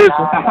mad with this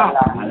one.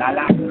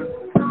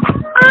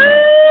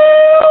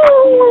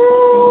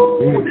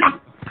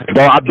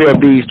 Bro, I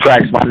built these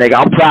tracks, my nigga.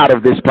 I'm proud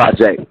of this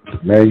project.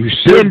 Man, you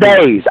should. 10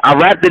 days. I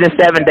wrapped it in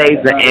 7 days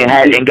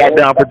and got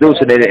done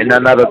producing it in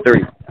another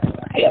 3.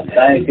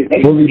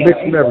 Fully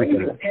mixing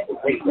everything.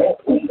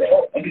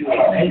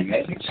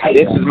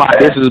 This is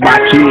my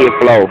kid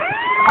flow.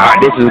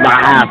 This is my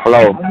high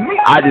flow.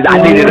 I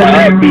needed a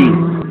upbeat.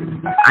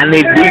 I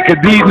need because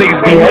these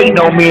niggas be hating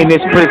on me in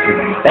this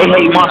prison. They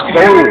hate my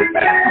soul,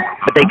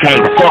 but they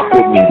can't fuck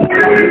with me.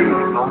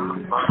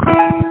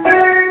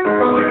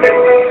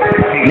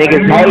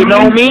 Niggas hate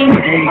on me.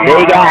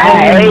 They got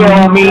hate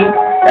on me.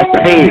 That's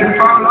the head.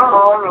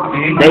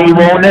 They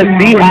wanna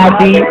see how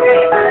deep.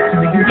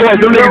 Boy,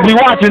 them niggas be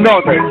watching,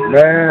 don't they?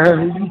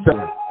 Man, you tell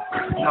me.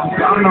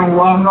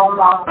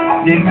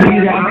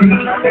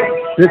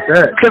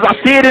 Cause I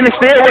see it in the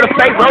stare with a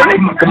fake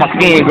rolling. Cause my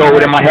skin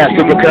gold and my hair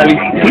super curly.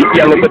 He's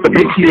yellow, but the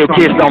bitch still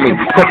kissed on me.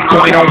 Put the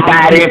coin on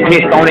fire and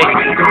pissed on it.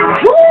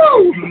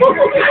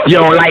 You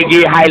don't like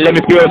it, hi, let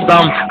me feel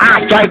something.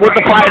 I strike with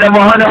the fight of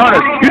 100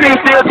 hunters. You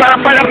niggas still trying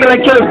to fight, I'm gonna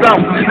kill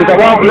something. Cause I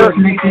won't look.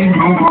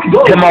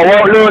 Cause my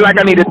walk look like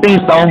I need a theme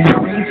song.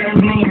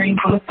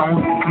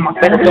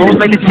 Don't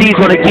make the cheese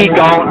when the geek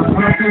gone.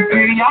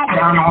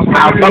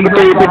 I'll fuck with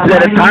 3 bitches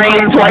at a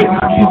time twice.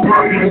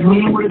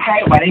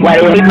 Why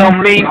they hating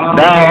on me?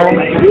 No.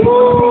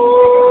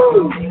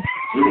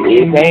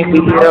 It can't be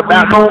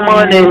about no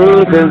money,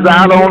 cause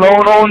I don't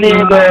owe no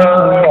nigga.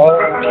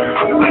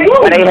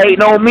 Why they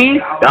hating on me?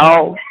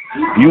 No.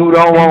 You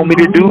don't want me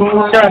to do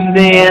nothing,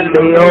 they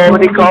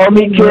already call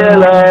me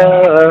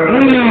killer.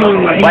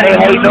 Why they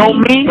hating on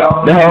me?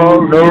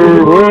 No, no.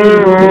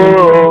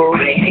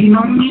 Why they hating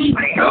on me?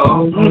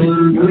 No.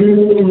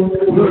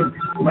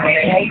 Why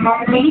they hating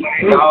on me?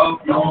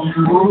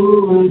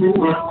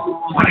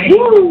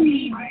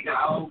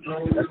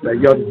 That's that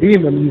young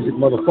demon music,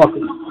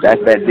 motherfucker.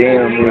 That's that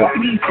damn music.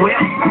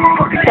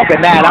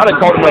 Fucking that, I done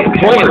called him like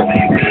 12.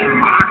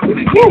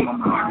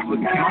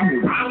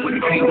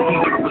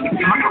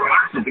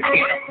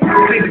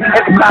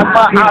 Every time I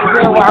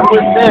feel where I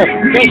was there.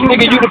 Bitch,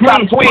 nigga, you the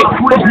top twin.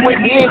 Push with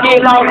me and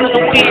get lost in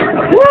the wind.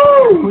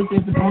 Woo!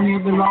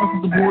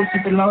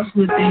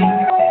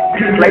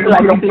 Play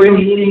like I'm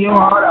free.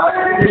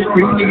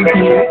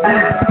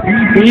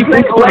 He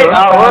play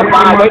up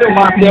my way to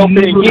myself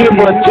and give him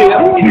a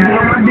chill.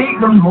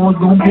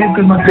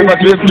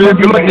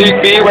 Give my dick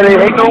big when they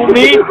hate on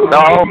me.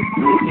 No.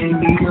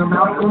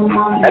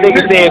 That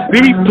nigga said,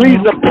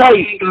 please the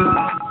plate.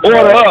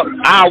 Order up.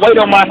 I'll wait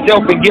on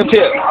myself and give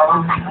tip.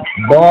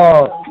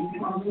 Bob.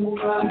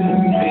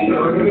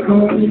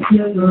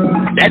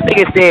 That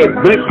nigga said,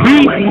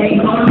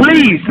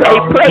 please, hey,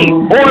 plate.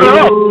 Order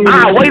up.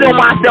 I'll wait on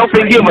myself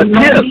and give a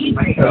tip.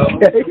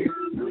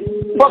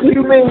 What do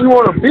you mean you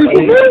want to beat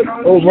with me?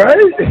 Oh,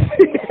 right?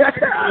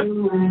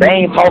 They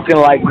ain't talking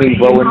like me,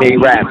 bro, when they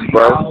raps,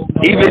 bro.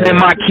 Even in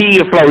my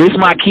kid flow. This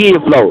my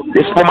kid flow.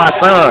 This for my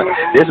son.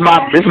 This my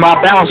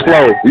bounce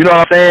flow. You know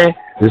what I'm saying?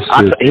 This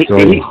shit so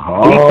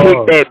hard. He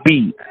picked that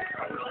beat.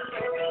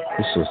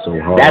 This shit so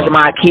hard. That's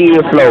my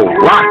kid flow.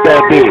 Rock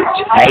that bitch.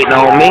 Hating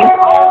on me.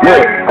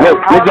 Look,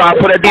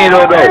 gonna put that in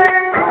on though.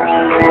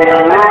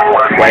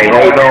 Wait,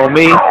 hating on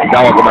me.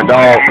 Dog on my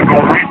dog.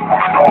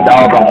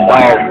 Dog on my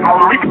dog.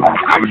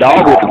 I'm a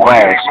dog with the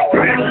crash.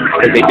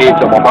 that they did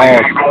to my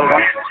balls.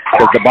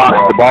 Cause the box,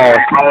 the balls,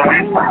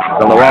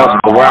 from the walls to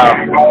the route,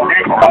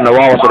 from the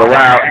walls to the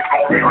route.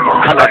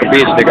 I knock a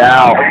bitch nigga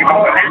out.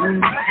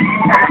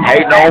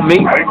 Hating on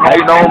me,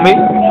 hating on me,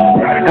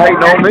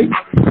 hating on me.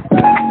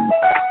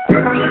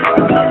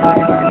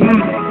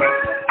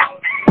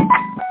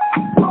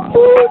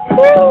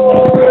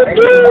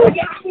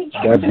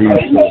 That beat.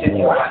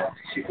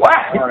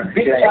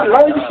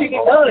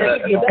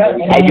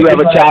 Hey, you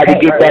ever tried to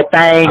get that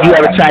thing? You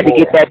ever tried to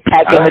get that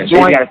pack in the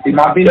joint?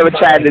 You ever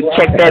tried to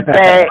check that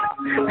bag?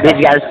 Bitch,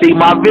 you gotta see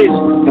my bitch.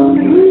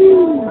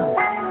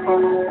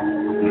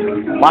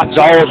 My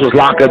jaws was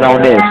locking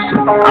on this.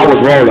 I was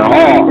rolling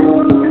hard.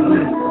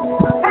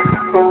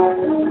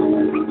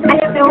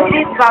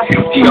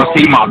 You don't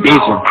see my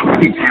vision.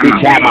 Bitch,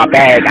 have my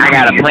bag. I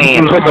got a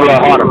plan. Push a little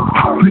harder.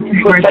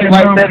 Push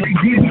like that.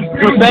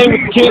 You same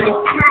with the kids.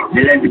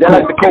 They're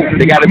like the coach.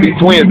 They gotta be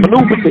twins.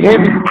 Maneuver to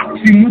him.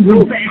 I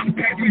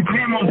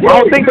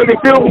don't think they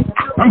feel me.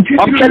 I'm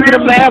catching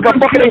them now. I'm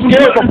fucking their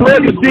scared. I'm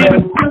playing the city.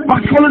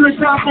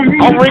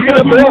 I'm ringing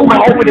the bell.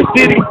 I'm over the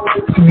city.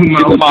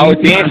 She was my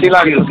OG and she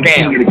like it's a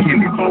scam.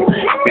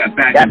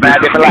 Got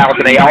 5 different levels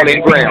and they all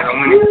in ground.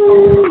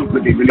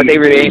 But they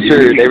really ain't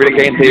sure. They really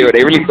can't tell.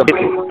 They really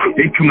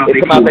they come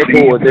out they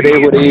forward. It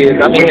is what it is.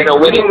 I'm here to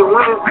win it.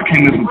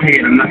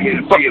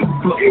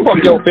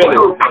 Fuck your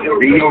feelings.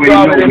 You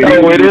already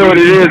know it is what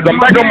it is. I'm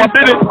back on my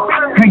business.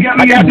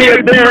 I got me a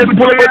dance,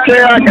 pull up a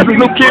chair. I got this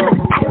little kid.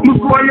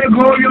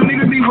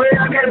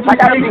 I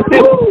got me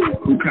sick.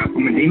 Who come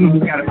from a demon? Who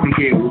got it from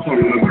here? Who's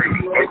holding my brain?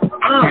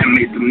 I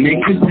made some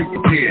niggas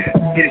disappear.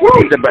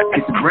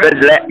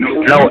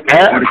 No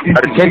air,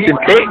 attention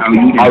thick.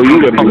 Oh,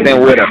 you were something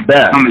with a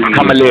bear.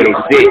 I'm a little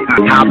sick.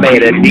 I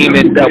made a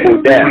demon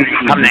double dare.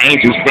 I'm the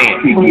angel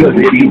sent.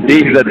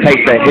 These are the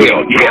taste of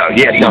hell.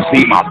 Yeah, y'all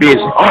see my bitch.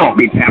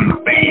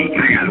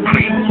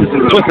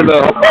 Twist a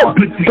little.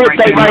 Put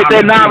tape right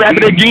there now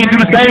after the jeans do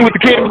the same with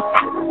the kid.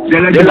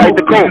 They like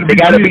the coke. They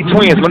gotta be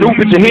twins.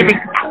 Maneuver to hit me.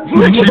 She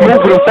move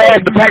them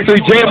fast. The factory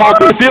jam off.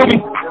 You feel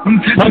me?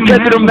 I'm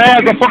catching them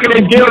bags. I'm fucking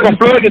their gills. I'm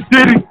flooding the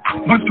city.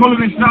 My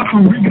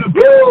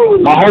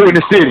hoe in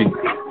the city.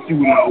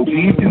 I'm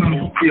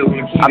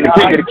the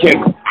king of the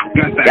king.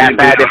 Got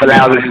 5 different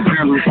houses.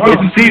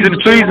 It's the season of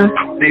treason.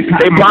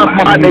 They block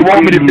my heart. They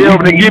want me to deal.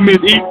 They give me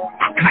an eat.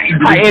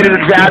 I ended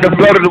the drive, the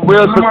blood of the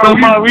wheels for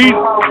some odd reason.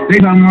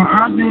 And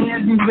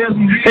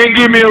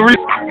give me a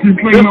reason.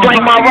 Just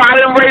flank my ride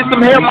and raise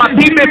some hell. My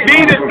team is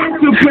beating.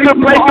 To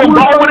play some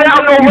ball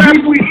without no rep.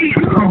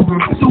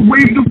 So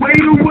wave the way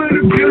to win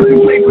the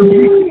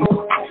building.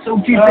 So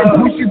keep that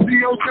push it to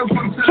yourself.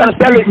 Trying to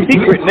sell it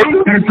secret,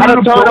 nigga. I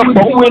done turned up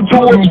 4 into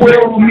a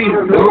 12.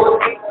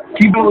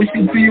 Keep always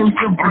shit to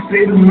yourself. I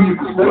say to me.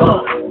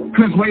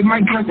 Cause wait, my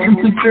guts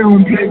interfere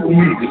and play with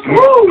me. You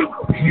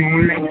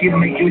don't like it,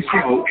 make your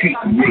shit okay.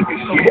 Make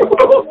it shit.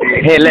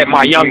 Hey, let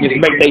my youngest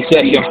make they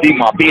shit. You see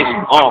my bitch.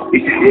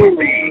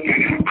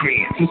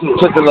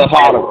 Push a little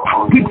harder.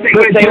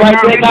 Push they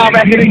like that now.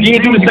 Back in the game,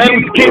 do the same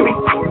with the Kimmy.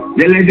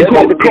 They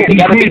like the coke. They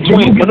gotta be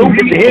twins. Maneuver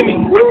to hit me.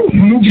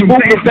 You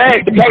move the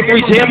fast. The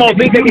factory jam on.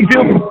 Think they can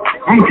feel me.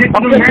 I'm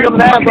catching them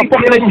now. I'm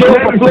fucking their skills.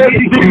 I'm playing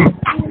the city.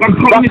 I'm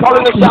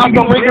calling the shots.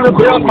 I'm ringing the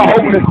bells. I'm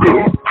hoping the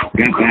city.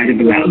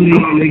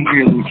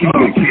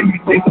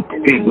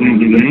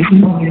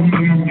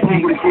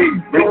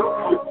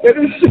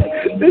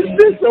 This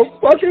shit so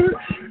fucking.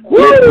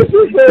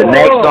 The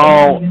next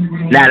song,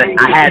 now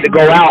I had to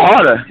go out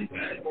harder.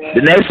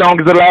 The next song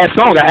is the last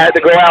song. I had to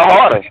go out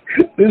harder.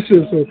 This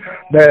is so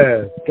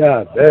man.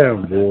 God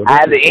damn, boy.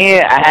 I had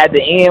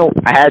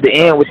to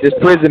end with this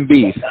prison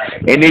beef.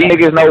 And these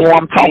niggas know who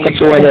I'm talking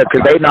to in here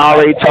because they done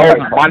already told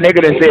me. My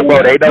nigga done said,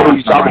 bro, they know who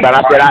you talking about.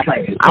 I said,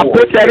 I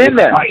put that in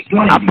there.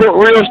 I put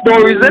real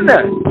stories in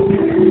there.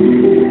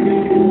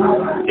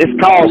 It's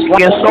called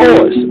Slinging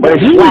Swords, but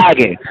it's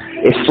flagging.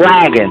 It's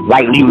flagging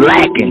like you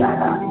lacking.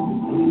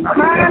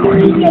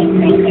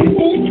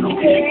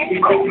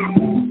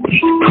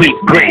 Keep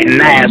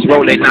gritting ass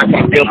rolling, I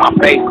can feel my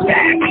face.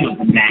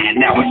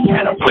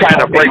 Trying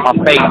to break my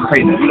face.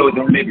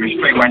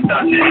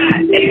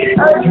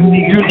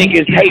 You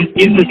niggas hate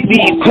is the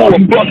seed to a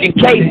fucking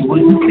case.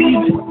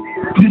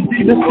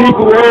 The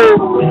people heard,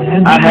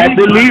 I had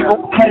to leave them.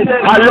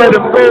 I let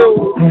them go.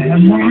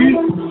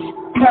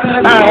 I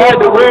had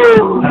to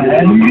roll.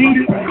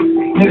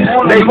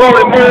 They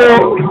wanted more.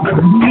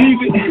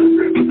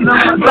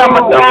 Stop my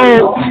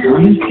dog.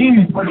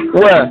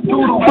 Where?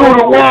 Through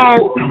the wall.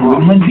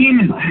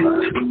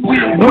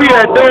 We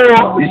at door.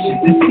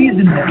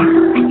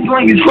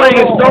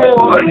 Slinging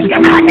swords.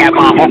 I got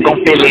my Hong Kong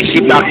feeling. She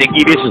about to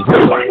give this a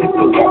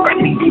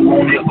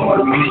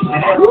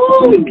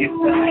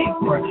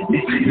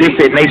This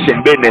is nation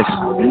business.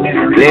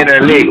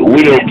 Leonard Lee,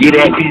 we'll get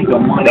at it.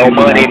 No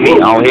money, me. I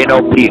don't hear no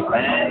people.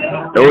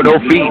 No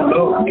fee.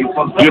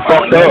 Get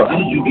fucked up.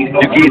 You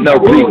get no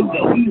plea.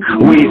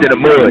 weeds in the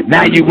mud.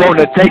 Now you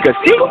wanna take a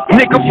seat?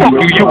 Nigga, fuck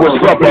you, you was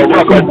rubber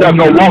ducker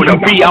wanna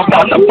be. I'm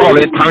about to fall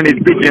and turn this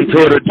bitch into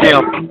the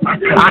gym.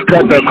 I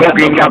cut the coke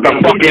and got the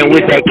fucking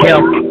with that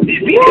Kim.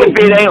 If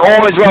it ain't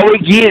orange, bro, we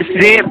get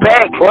sent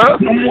back,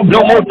 bruh.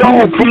 No more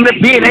dog from the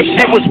bin, that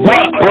shit was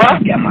whack, bruh.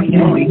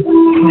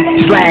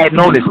 Sliding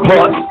on his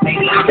butt.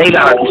 They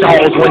got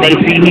jaws when they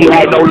see he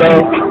had no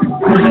love.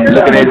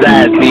 Look at his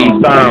eyes, these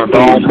thumbs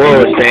on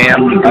buzz,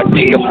 fam. A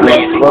nigga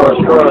flex, buzz,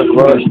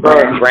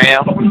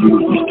 fam.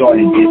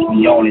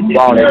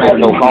 Ball that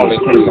no calling,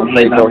 put some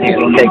place on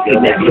him, take it,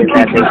 that's the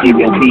cat that give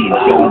your beat.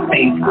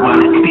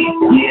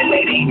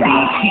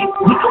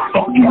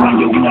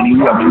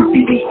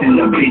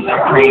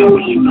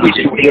 We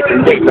should get the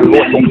lick, the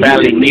Lord gon'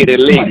 finally get a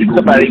lick.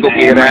 Somebody go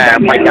get a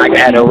Mike, I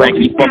got a rank,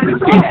 he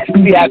fucking shit.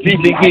 See how deep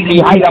they get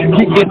me height, I'm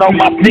kicking on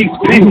my six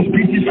pills.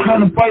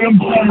 I'm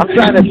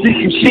trying to see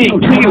some shit.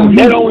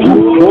 That on you,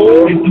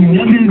 boy.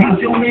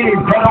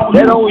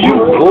 That on you,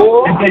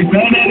 boy.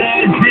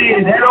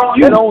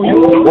 That on you, boy. That on you,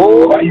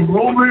 boy.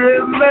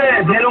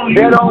 That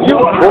on you,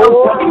 boy.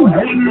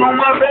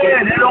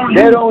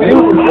 That on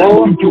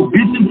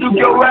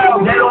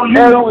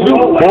you,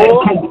 boy.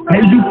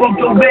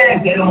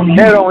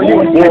 That on you,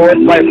 boy.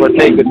 Like for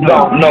niggas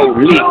don't know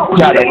leak.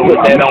 Try to put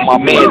that on my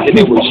man, and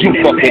it was you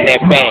fucking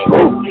that man.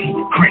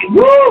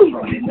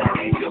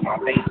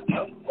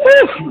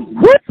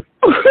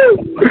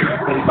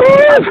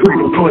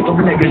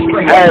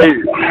 Hey,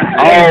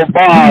 all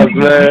bars,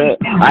 man.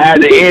 I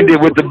had to end it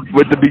with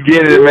the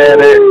beginning, man.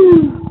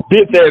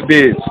 Hit that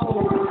bitch.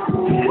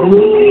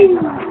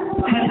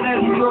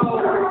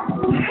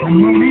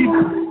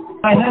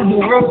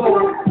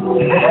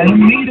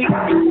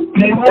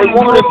 They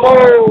want it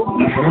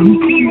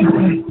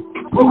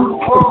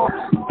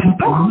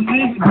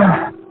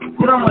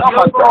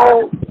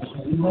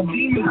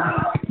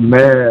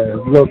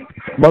Man, look,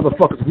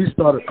 motherfuckers, we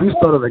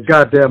started a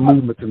goddamn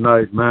movement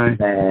tonight, man.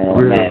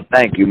 Man,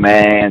 thank you,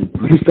 man.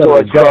 We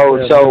started a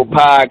goddamn show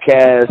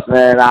podcast,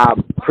 man. I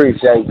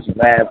appreciate you,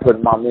 man,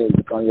 putting my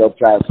music on your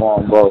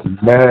platform, bro.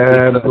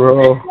 Man,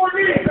 bro.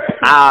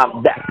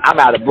 I'm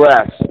out of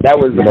breath. That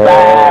was the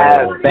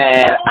vibe,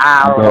 man.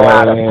 I don't know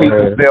how the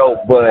people felt,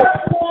 but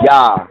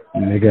y'all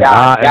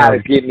gotta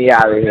get me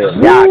out of here.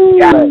 Y'all.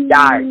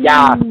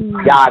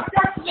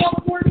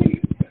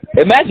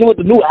 Imagine what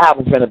the new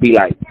album finna be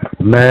like.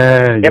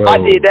 Man, if I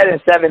did that in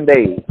 7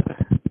 days.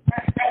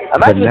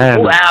 Imagine what the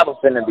new album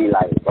finna be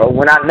like, bro.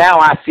 When I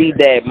see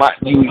that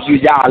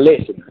y'all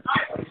listen.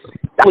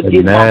 I was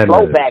getting my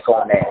flow back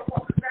on that.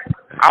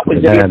 I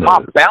was getting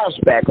my bounce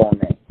back on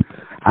that.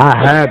 I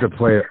had to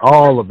play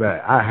all of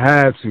that. I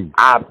had to.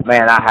 I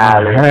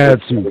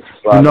had to.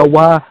 You know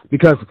why?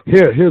 Because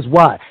here's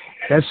why.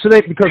 That shit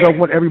ain't because I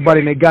want everybody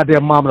and their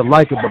goddamn mama to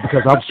like it, but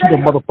because I'm sure the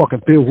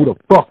motherfucking feel who the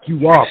fuck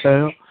you are,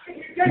 fam.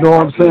 You know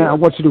what I'm saying? I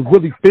want you to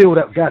really feel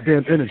that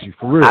goddamn energy,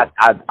 for real. I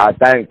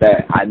think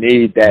that. I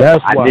need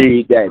that. I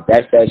need that.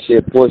 That's that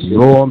shit pushing. You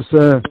know what I'm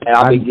saying? And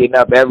I'll be getting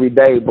up every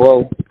day,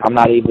 bro. I'm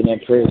not even in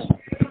prison.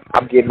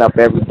 I'm getting up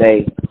every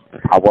day.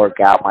 I work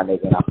out, my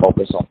nigga, and I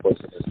focus on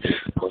pushing this.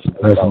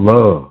 That's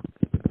love.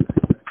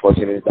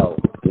 Pushing this dope.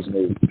 It's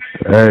me.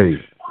 Hey,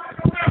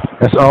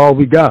 that's all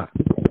we got.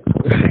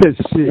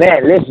 Shit.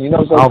 Man, listen, you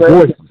know what's so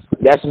crazy?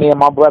 That's me and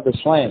my brother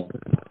Slam.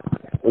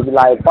 We be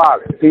like,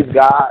 Father, peace,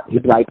 God. He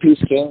be like,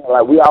 peace, King.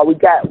 Like, we all we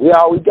got. We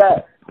all we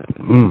got.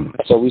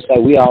 So we say,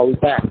 we all we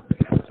got.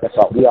 That's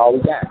all. We all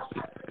we got.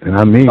 And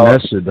I mean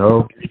that shit,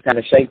 though. You kind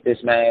of shape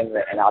this, man,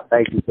 and I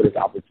thank you for this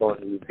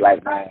opportunity,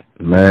 black man.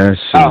 Man,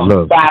 shit,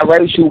 look.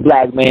 Biracial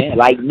black man,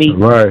 like me.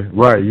 Right.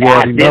 You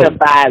already know.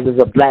 Identifies as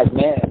a black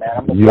man,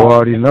 man. You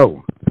already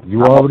know.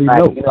 You already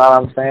know. You know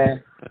what I'm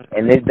saying?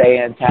 In this day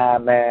and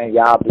time, man,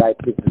 y'all black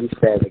people, you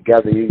stand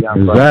together. You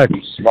young brothers,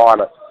 you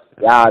smarter.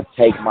 Y'all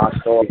take my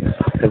story,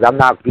 because I'm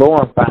not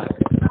glorifying.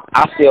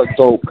 I sell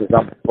dope because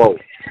I'm broke.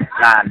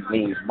 Time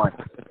means money.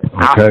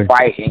 I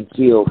fight and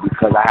kill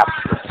because I have to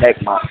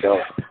protect myself.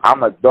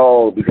 I'm a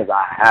dog because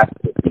I have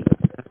to be.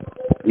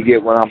 You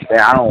get what I'm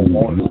saying? I don't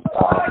want to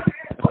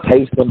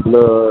taste some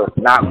blood,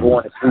 not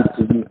going to sleep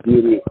till you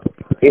get it.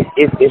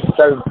 It's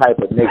certain type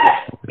of niggas.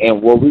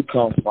 And where we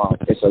come from,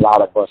 it's a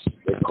lot of us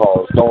that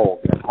call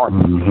dogs and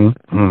hunters.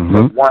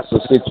 But once a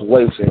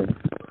situation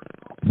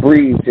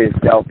breathes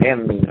itself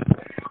in me,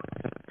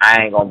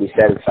 I ain't going to be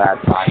satisfied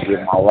till I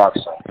get my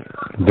rocks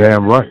on.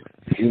 Damn right.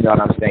 You know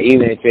what I'm saying?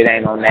 Even if it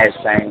ain't on that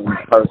same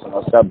person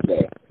or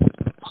subject,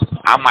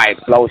 I might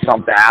blow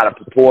something out of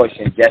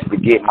proportion just to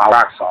get my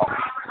rocks off.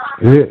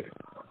 Yeah.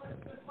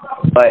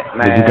 But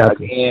man,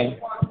 again,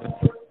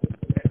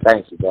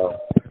 thank you, bro.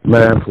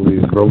 Man,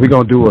 please, bro. We're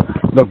gonna do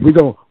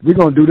we're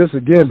gonna do this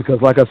again because,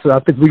 like I said, I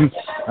think we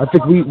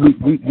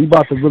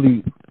about to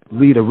really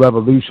lead a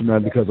revolution,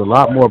 man. Because a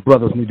lot more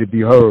brothers need to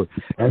be heard.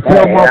 And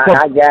tell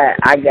I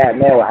got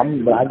man.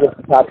 I get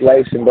the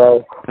population,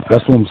 bro.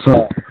 That's what I'm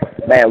saying.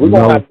 Man, we're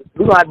gonna have to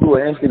do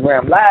an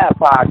Instagram live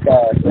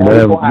podcast.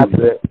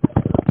 Man.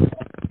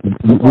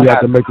 We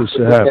have to make this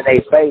shit happen. In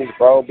their face,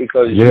 bro,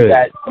 because you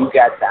got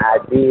the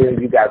idea,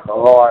 you got the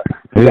heart,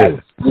 you got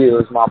the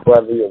skills, my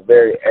brother. You're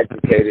very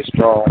educated,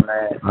 strong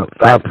man.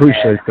 I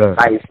appreciate that.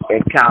 Nice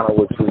encounter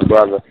with you,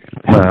 brother.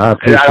 Man, I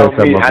appreciate that, my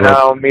brother. And I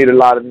don't meet a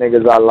lot of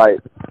niggas I like.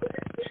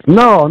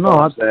 No,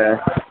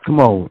 come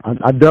on.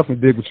 I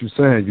definitely dig what you're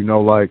saying. You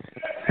know, like,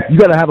 you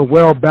got to have a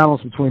well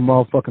balance between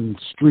motherfucking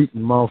street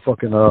and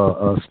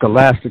motherfucking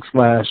scholastic /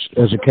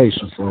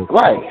 education. So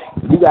right,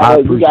 you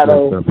gotta,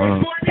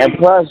 that, and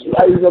plus, you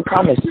gotta use your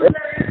common sense.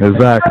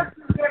 Exactly.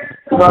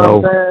 You know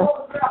what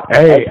I'm saying?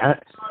 Hey,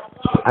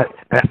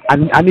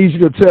 I need you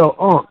to tell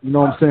Unc, you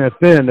know what I'm saying,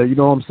 Finn, that, you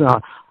know what I'm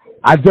saying.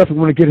 I definitely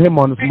want to get him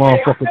on this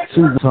motherfucker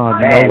too time.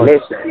 You man, know,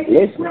 like,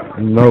 listen.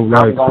 You know,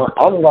 like,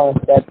 I'm gonna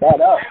set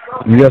that up.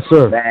 Yes,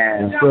 sir.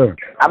 Man, yes, sir.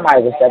 I might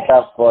even set that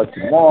up for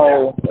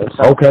tomorrow or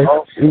something. Okay.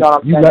 You know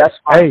what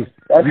I'm saying?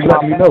 You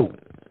let me know.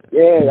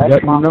 Yeah,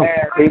 that's my man.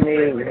 He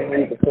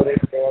needs to put his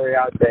story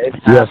out there.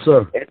 Yes,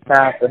 sir. It's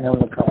time for him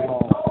to come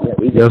home.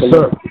 Yes,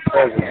 sir.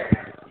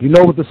 You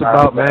know what this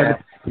about, man.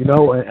 You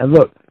know, and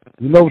look.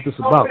 You know what this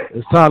about.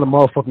 It's time to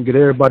motherfucking get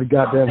everybody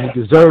goddamn who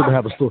deserve to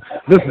have a story.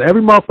 Listen,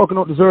 every motherfucker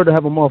don't deserve to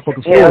have a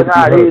motherfucking story. Yeah,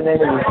 nah, these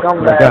niggas is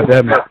scumbags.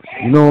 Goddamn it.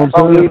 You know what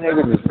I'm saying? These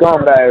niggas is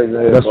scumbags.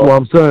 That's what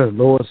I'm saying,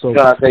 Lord. So,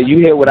 you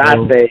hear what I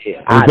say.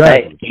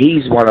 Exactly.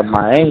 He's one of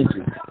my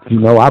angels. You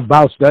know, I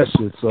vouch that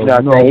shit. So, you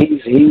know,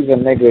 he's a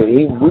nigga.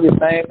 We the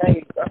same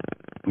name, bro.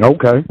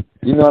 Okay.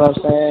 You know what I'm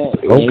saying?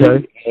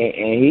 Okay.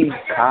 And he's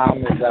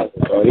calm as ever,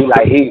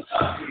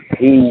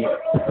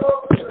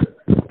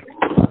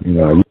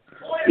 bro.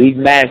 He's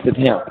mastered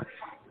him.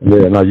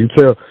 Yeah, now you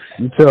tell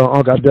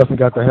Unc I definitely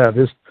got to have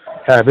his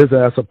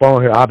ass up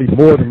on here. I'll be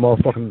more than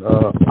motherfucking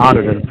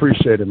honored and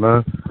appreciated,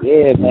 man.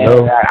 Yeah, man. You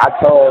know? I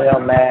told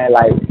him, man,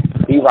 like,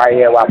 he right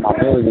here while my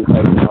music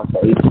taking him, so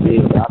he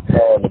did. I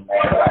told him,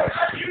 man,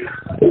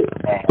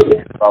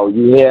 like, bro,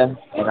 you here,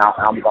 and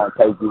I'm gonna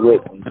take you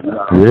with me. You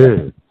know?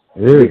 Yeah.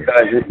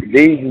 Because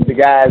these are the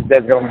guys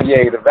that's gonna be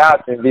able to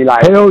vouch and be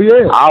like, hell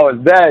yeah, I was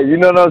there. You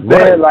know what I'm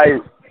saying? Right.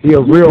 Like. He a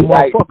real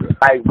motherfucker.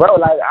 Like, bro,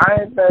 like,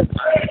 I ain't that.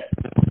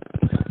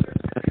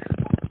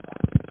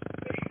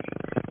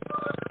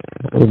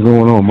 What's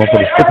going on?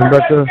 Motherfucker skipping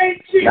back there?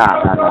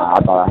 Nah. I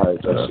thought I heard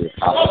that shit.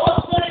 I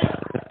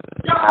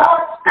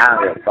don't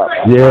give a fuck.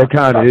 Yeah, it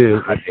kind of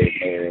is. I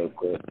did real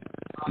quick.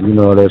 You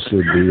know that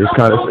should be. It's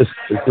kind of.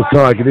 It's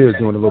like it is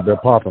doing a little bit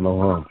popping on,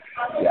 huh?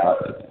 Yeah.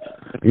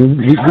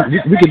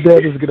 We could dare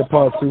just get a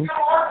part 2.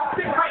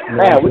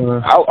 Man,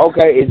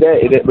 okay.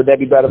 Would that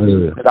be better for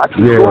you? Because I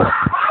keep going.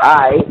 All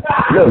right.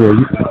 Look,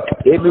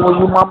 hit me when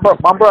you my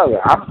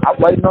brother. I'm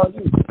waiting on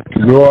you.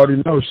 You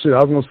already know shit.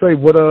 I was gonna say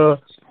what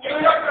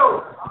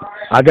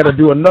I gotta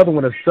do another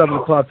one at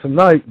 7:00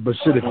 tonight. But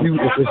shit, if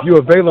you're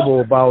available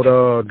about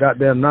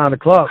goddamn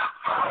 9:00,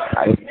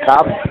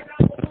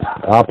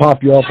 I'll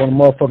pop you off on the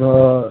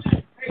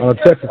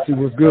motherfucking text and see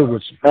what's good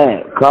with you.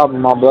 Man, call me,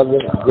 my brother.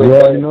 Good you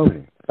already know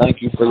me.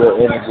 Thank you for your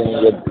energy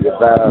and your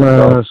vibe.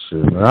 Man,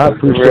 shit, man. I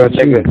appreciate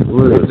you. It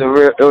was a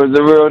real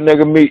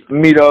nigga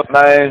meet up,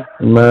 man.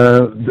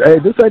 Man, hey,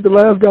 this ain't the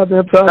last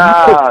goddamn time.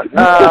 Nah.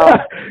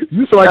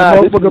 You sound like a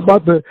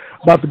motherfucker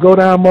about to go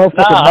down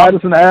motherfucking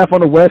Madison Ave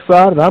on the west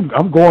side, and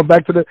I'm going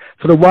back to the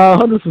Wild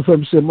Hunters or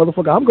some shit,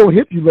 motherfucker. I'm gonna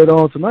hit you later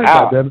on tonight,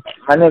 goddamn.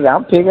 My nigga,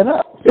 I'm picking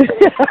up.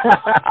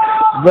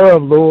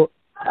 Love, Lord.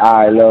 All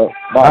right, Lord.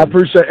 Bye. I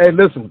appreciate. Hey,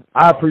 listen,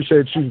 I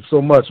appreciate you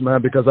so much,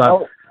 man, because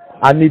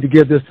I need to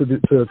give this to them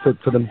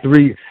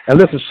 3. And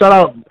listen, shout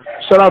out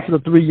to the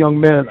 3 young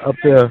men up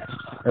there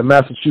in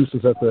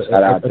Massachusetts at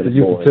the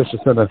Youth Petition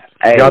Center.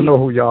 Hey. Y'all know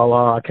who y'all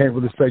are. I can't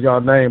really say y'all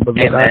name, but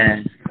hey,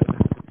 man.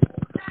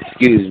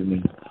 Excuse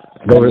me.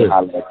 Go ahead.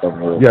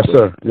 Yes,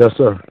 sir. Yes,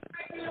 sir.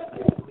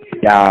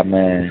 Y'all,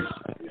 man.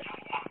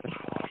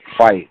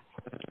 Fight.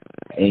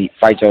 And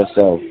fight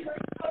yourself.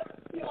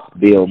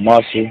 Build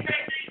muscle.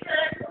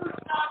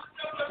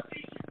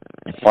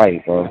 And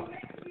fight, bro.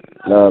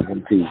 Love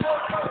and peace.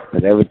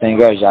 Because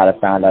everything else y'all have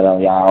found out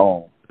on y'all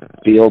own.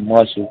 Build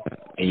muscle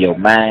in your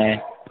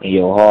mind, in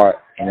your heart,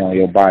 and on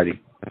your body.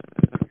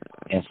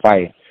 And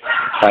fight.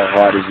 Fight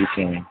hard as you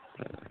can.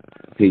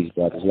 Peace,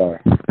 brothers. Lord.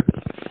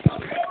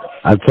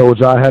 I told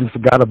y'all I hadn't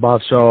forgot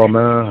about y'all,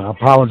 man. I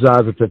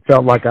apologize if it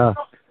felt like I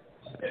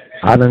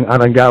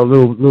done got a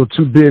little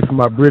too big for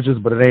my britches,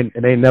 but it ain't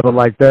never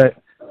like that.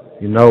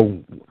 You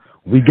know,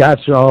 we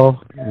got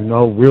y'all. You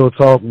know, real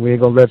talk. We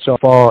ain't gonna let y'all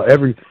fall.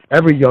 Every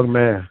young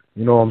man.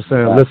 You know what I'm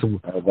saying?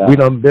 Listen, we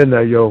done been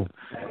there, yo,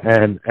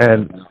 and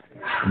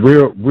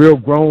real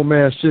grown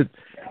man shit.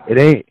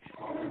 It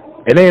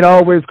ain't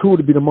always cool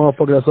to be the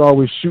motherfucker that's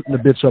always shooting the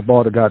bitch up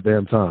all the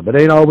goddamn time. It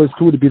ain't always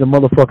cool to be the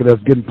motherfucker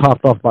that's getting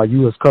popped off by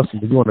U.S.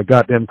 Customs and you on the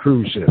goddamn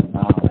cruise ship.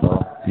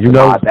 You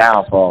know, our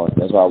downfall.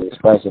 That's why we're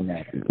expressing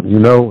that. You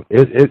know,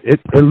 it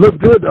looked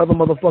good. The other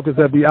motherfuckers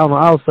that be out on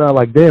the outside,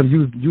 like, damn,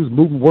 you was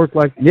moving work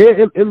like,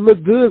 yeah, it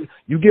looked good.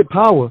 You get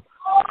power.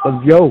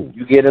 But yo,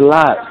 you get a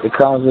lot. It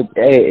comes with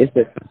it's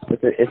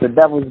a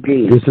devil's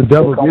gig. It's a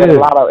devil's gig. It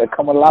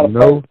comes with a lot of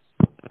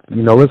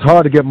you know, it's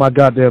hard to get my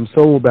goddamn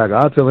soul back.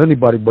 I'll tell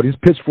anybody, but these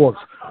pitchforks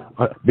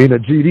being a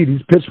GD,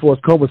 these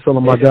pitchforks come with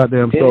selling my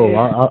goddamn soul.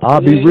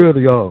 I'll be real to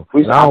y'all.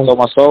 I sold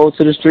my soul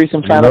to the streets.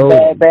 I'm trying to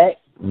bag back.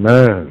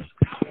 Man.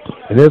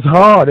 And it's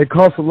hard. It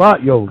costs a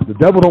lot, yo. The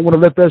devil don't want to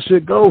let that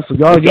shit go. So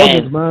y'all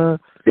youngins, man.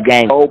 The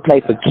game whole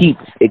play for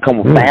keeps. It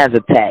come with fans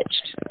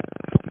attached.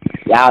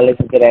 Y'all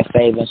listen to that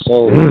Saving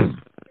Soul. I'm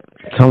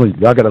telling you,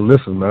 y'all gotta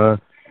listen, man.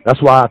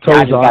 That's why I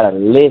told you. Y'all gotta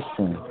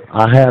listen.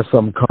 I had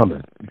something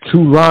coming.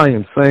 2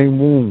 lions, same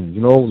wound.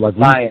 You know, like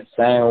lions,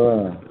 same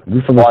wound.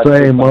 We from the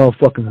same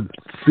motherfucking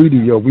city,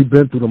 yo. We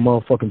been through the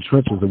motherfucking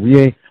trenches, and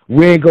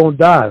we ain't gonna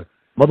die.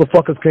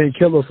 Motherfuckers can't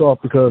kill us off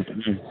because,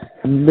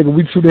 nigga,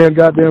 we too damn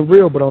goddamn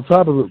real. But on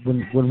top of it,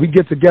 when we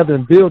get together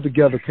and build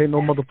together, can't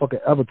no motherfucker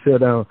ever tear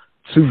down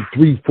 2,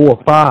 3,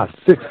 4, 5,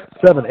 6,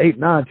 7, 8,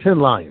 9, 10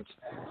 lions.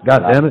 God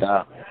damn it.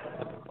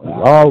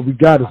 All we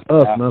got is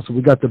us, man. So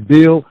we got to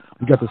build.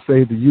 We got to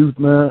save the youth,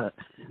 man.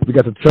 We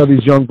got to tell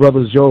these young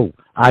brothers, yo,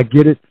 I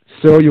get it.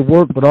 Sell your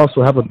work, but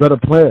also have a better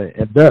plan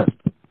at best.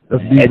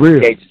 Let's be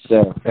real.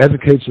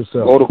 Educate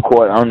yourself. Go to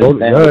court. I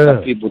understand what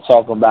some people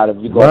talking about if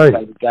you go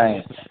play the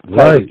game.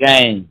 Play the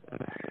game.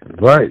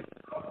 Right.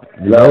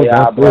 Love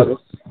y'all, brothers.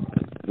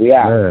 We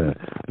out. Man,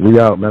 we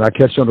out, man. I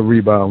catch you on the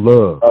rebound.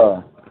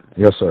 Love.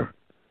 Yes, sir.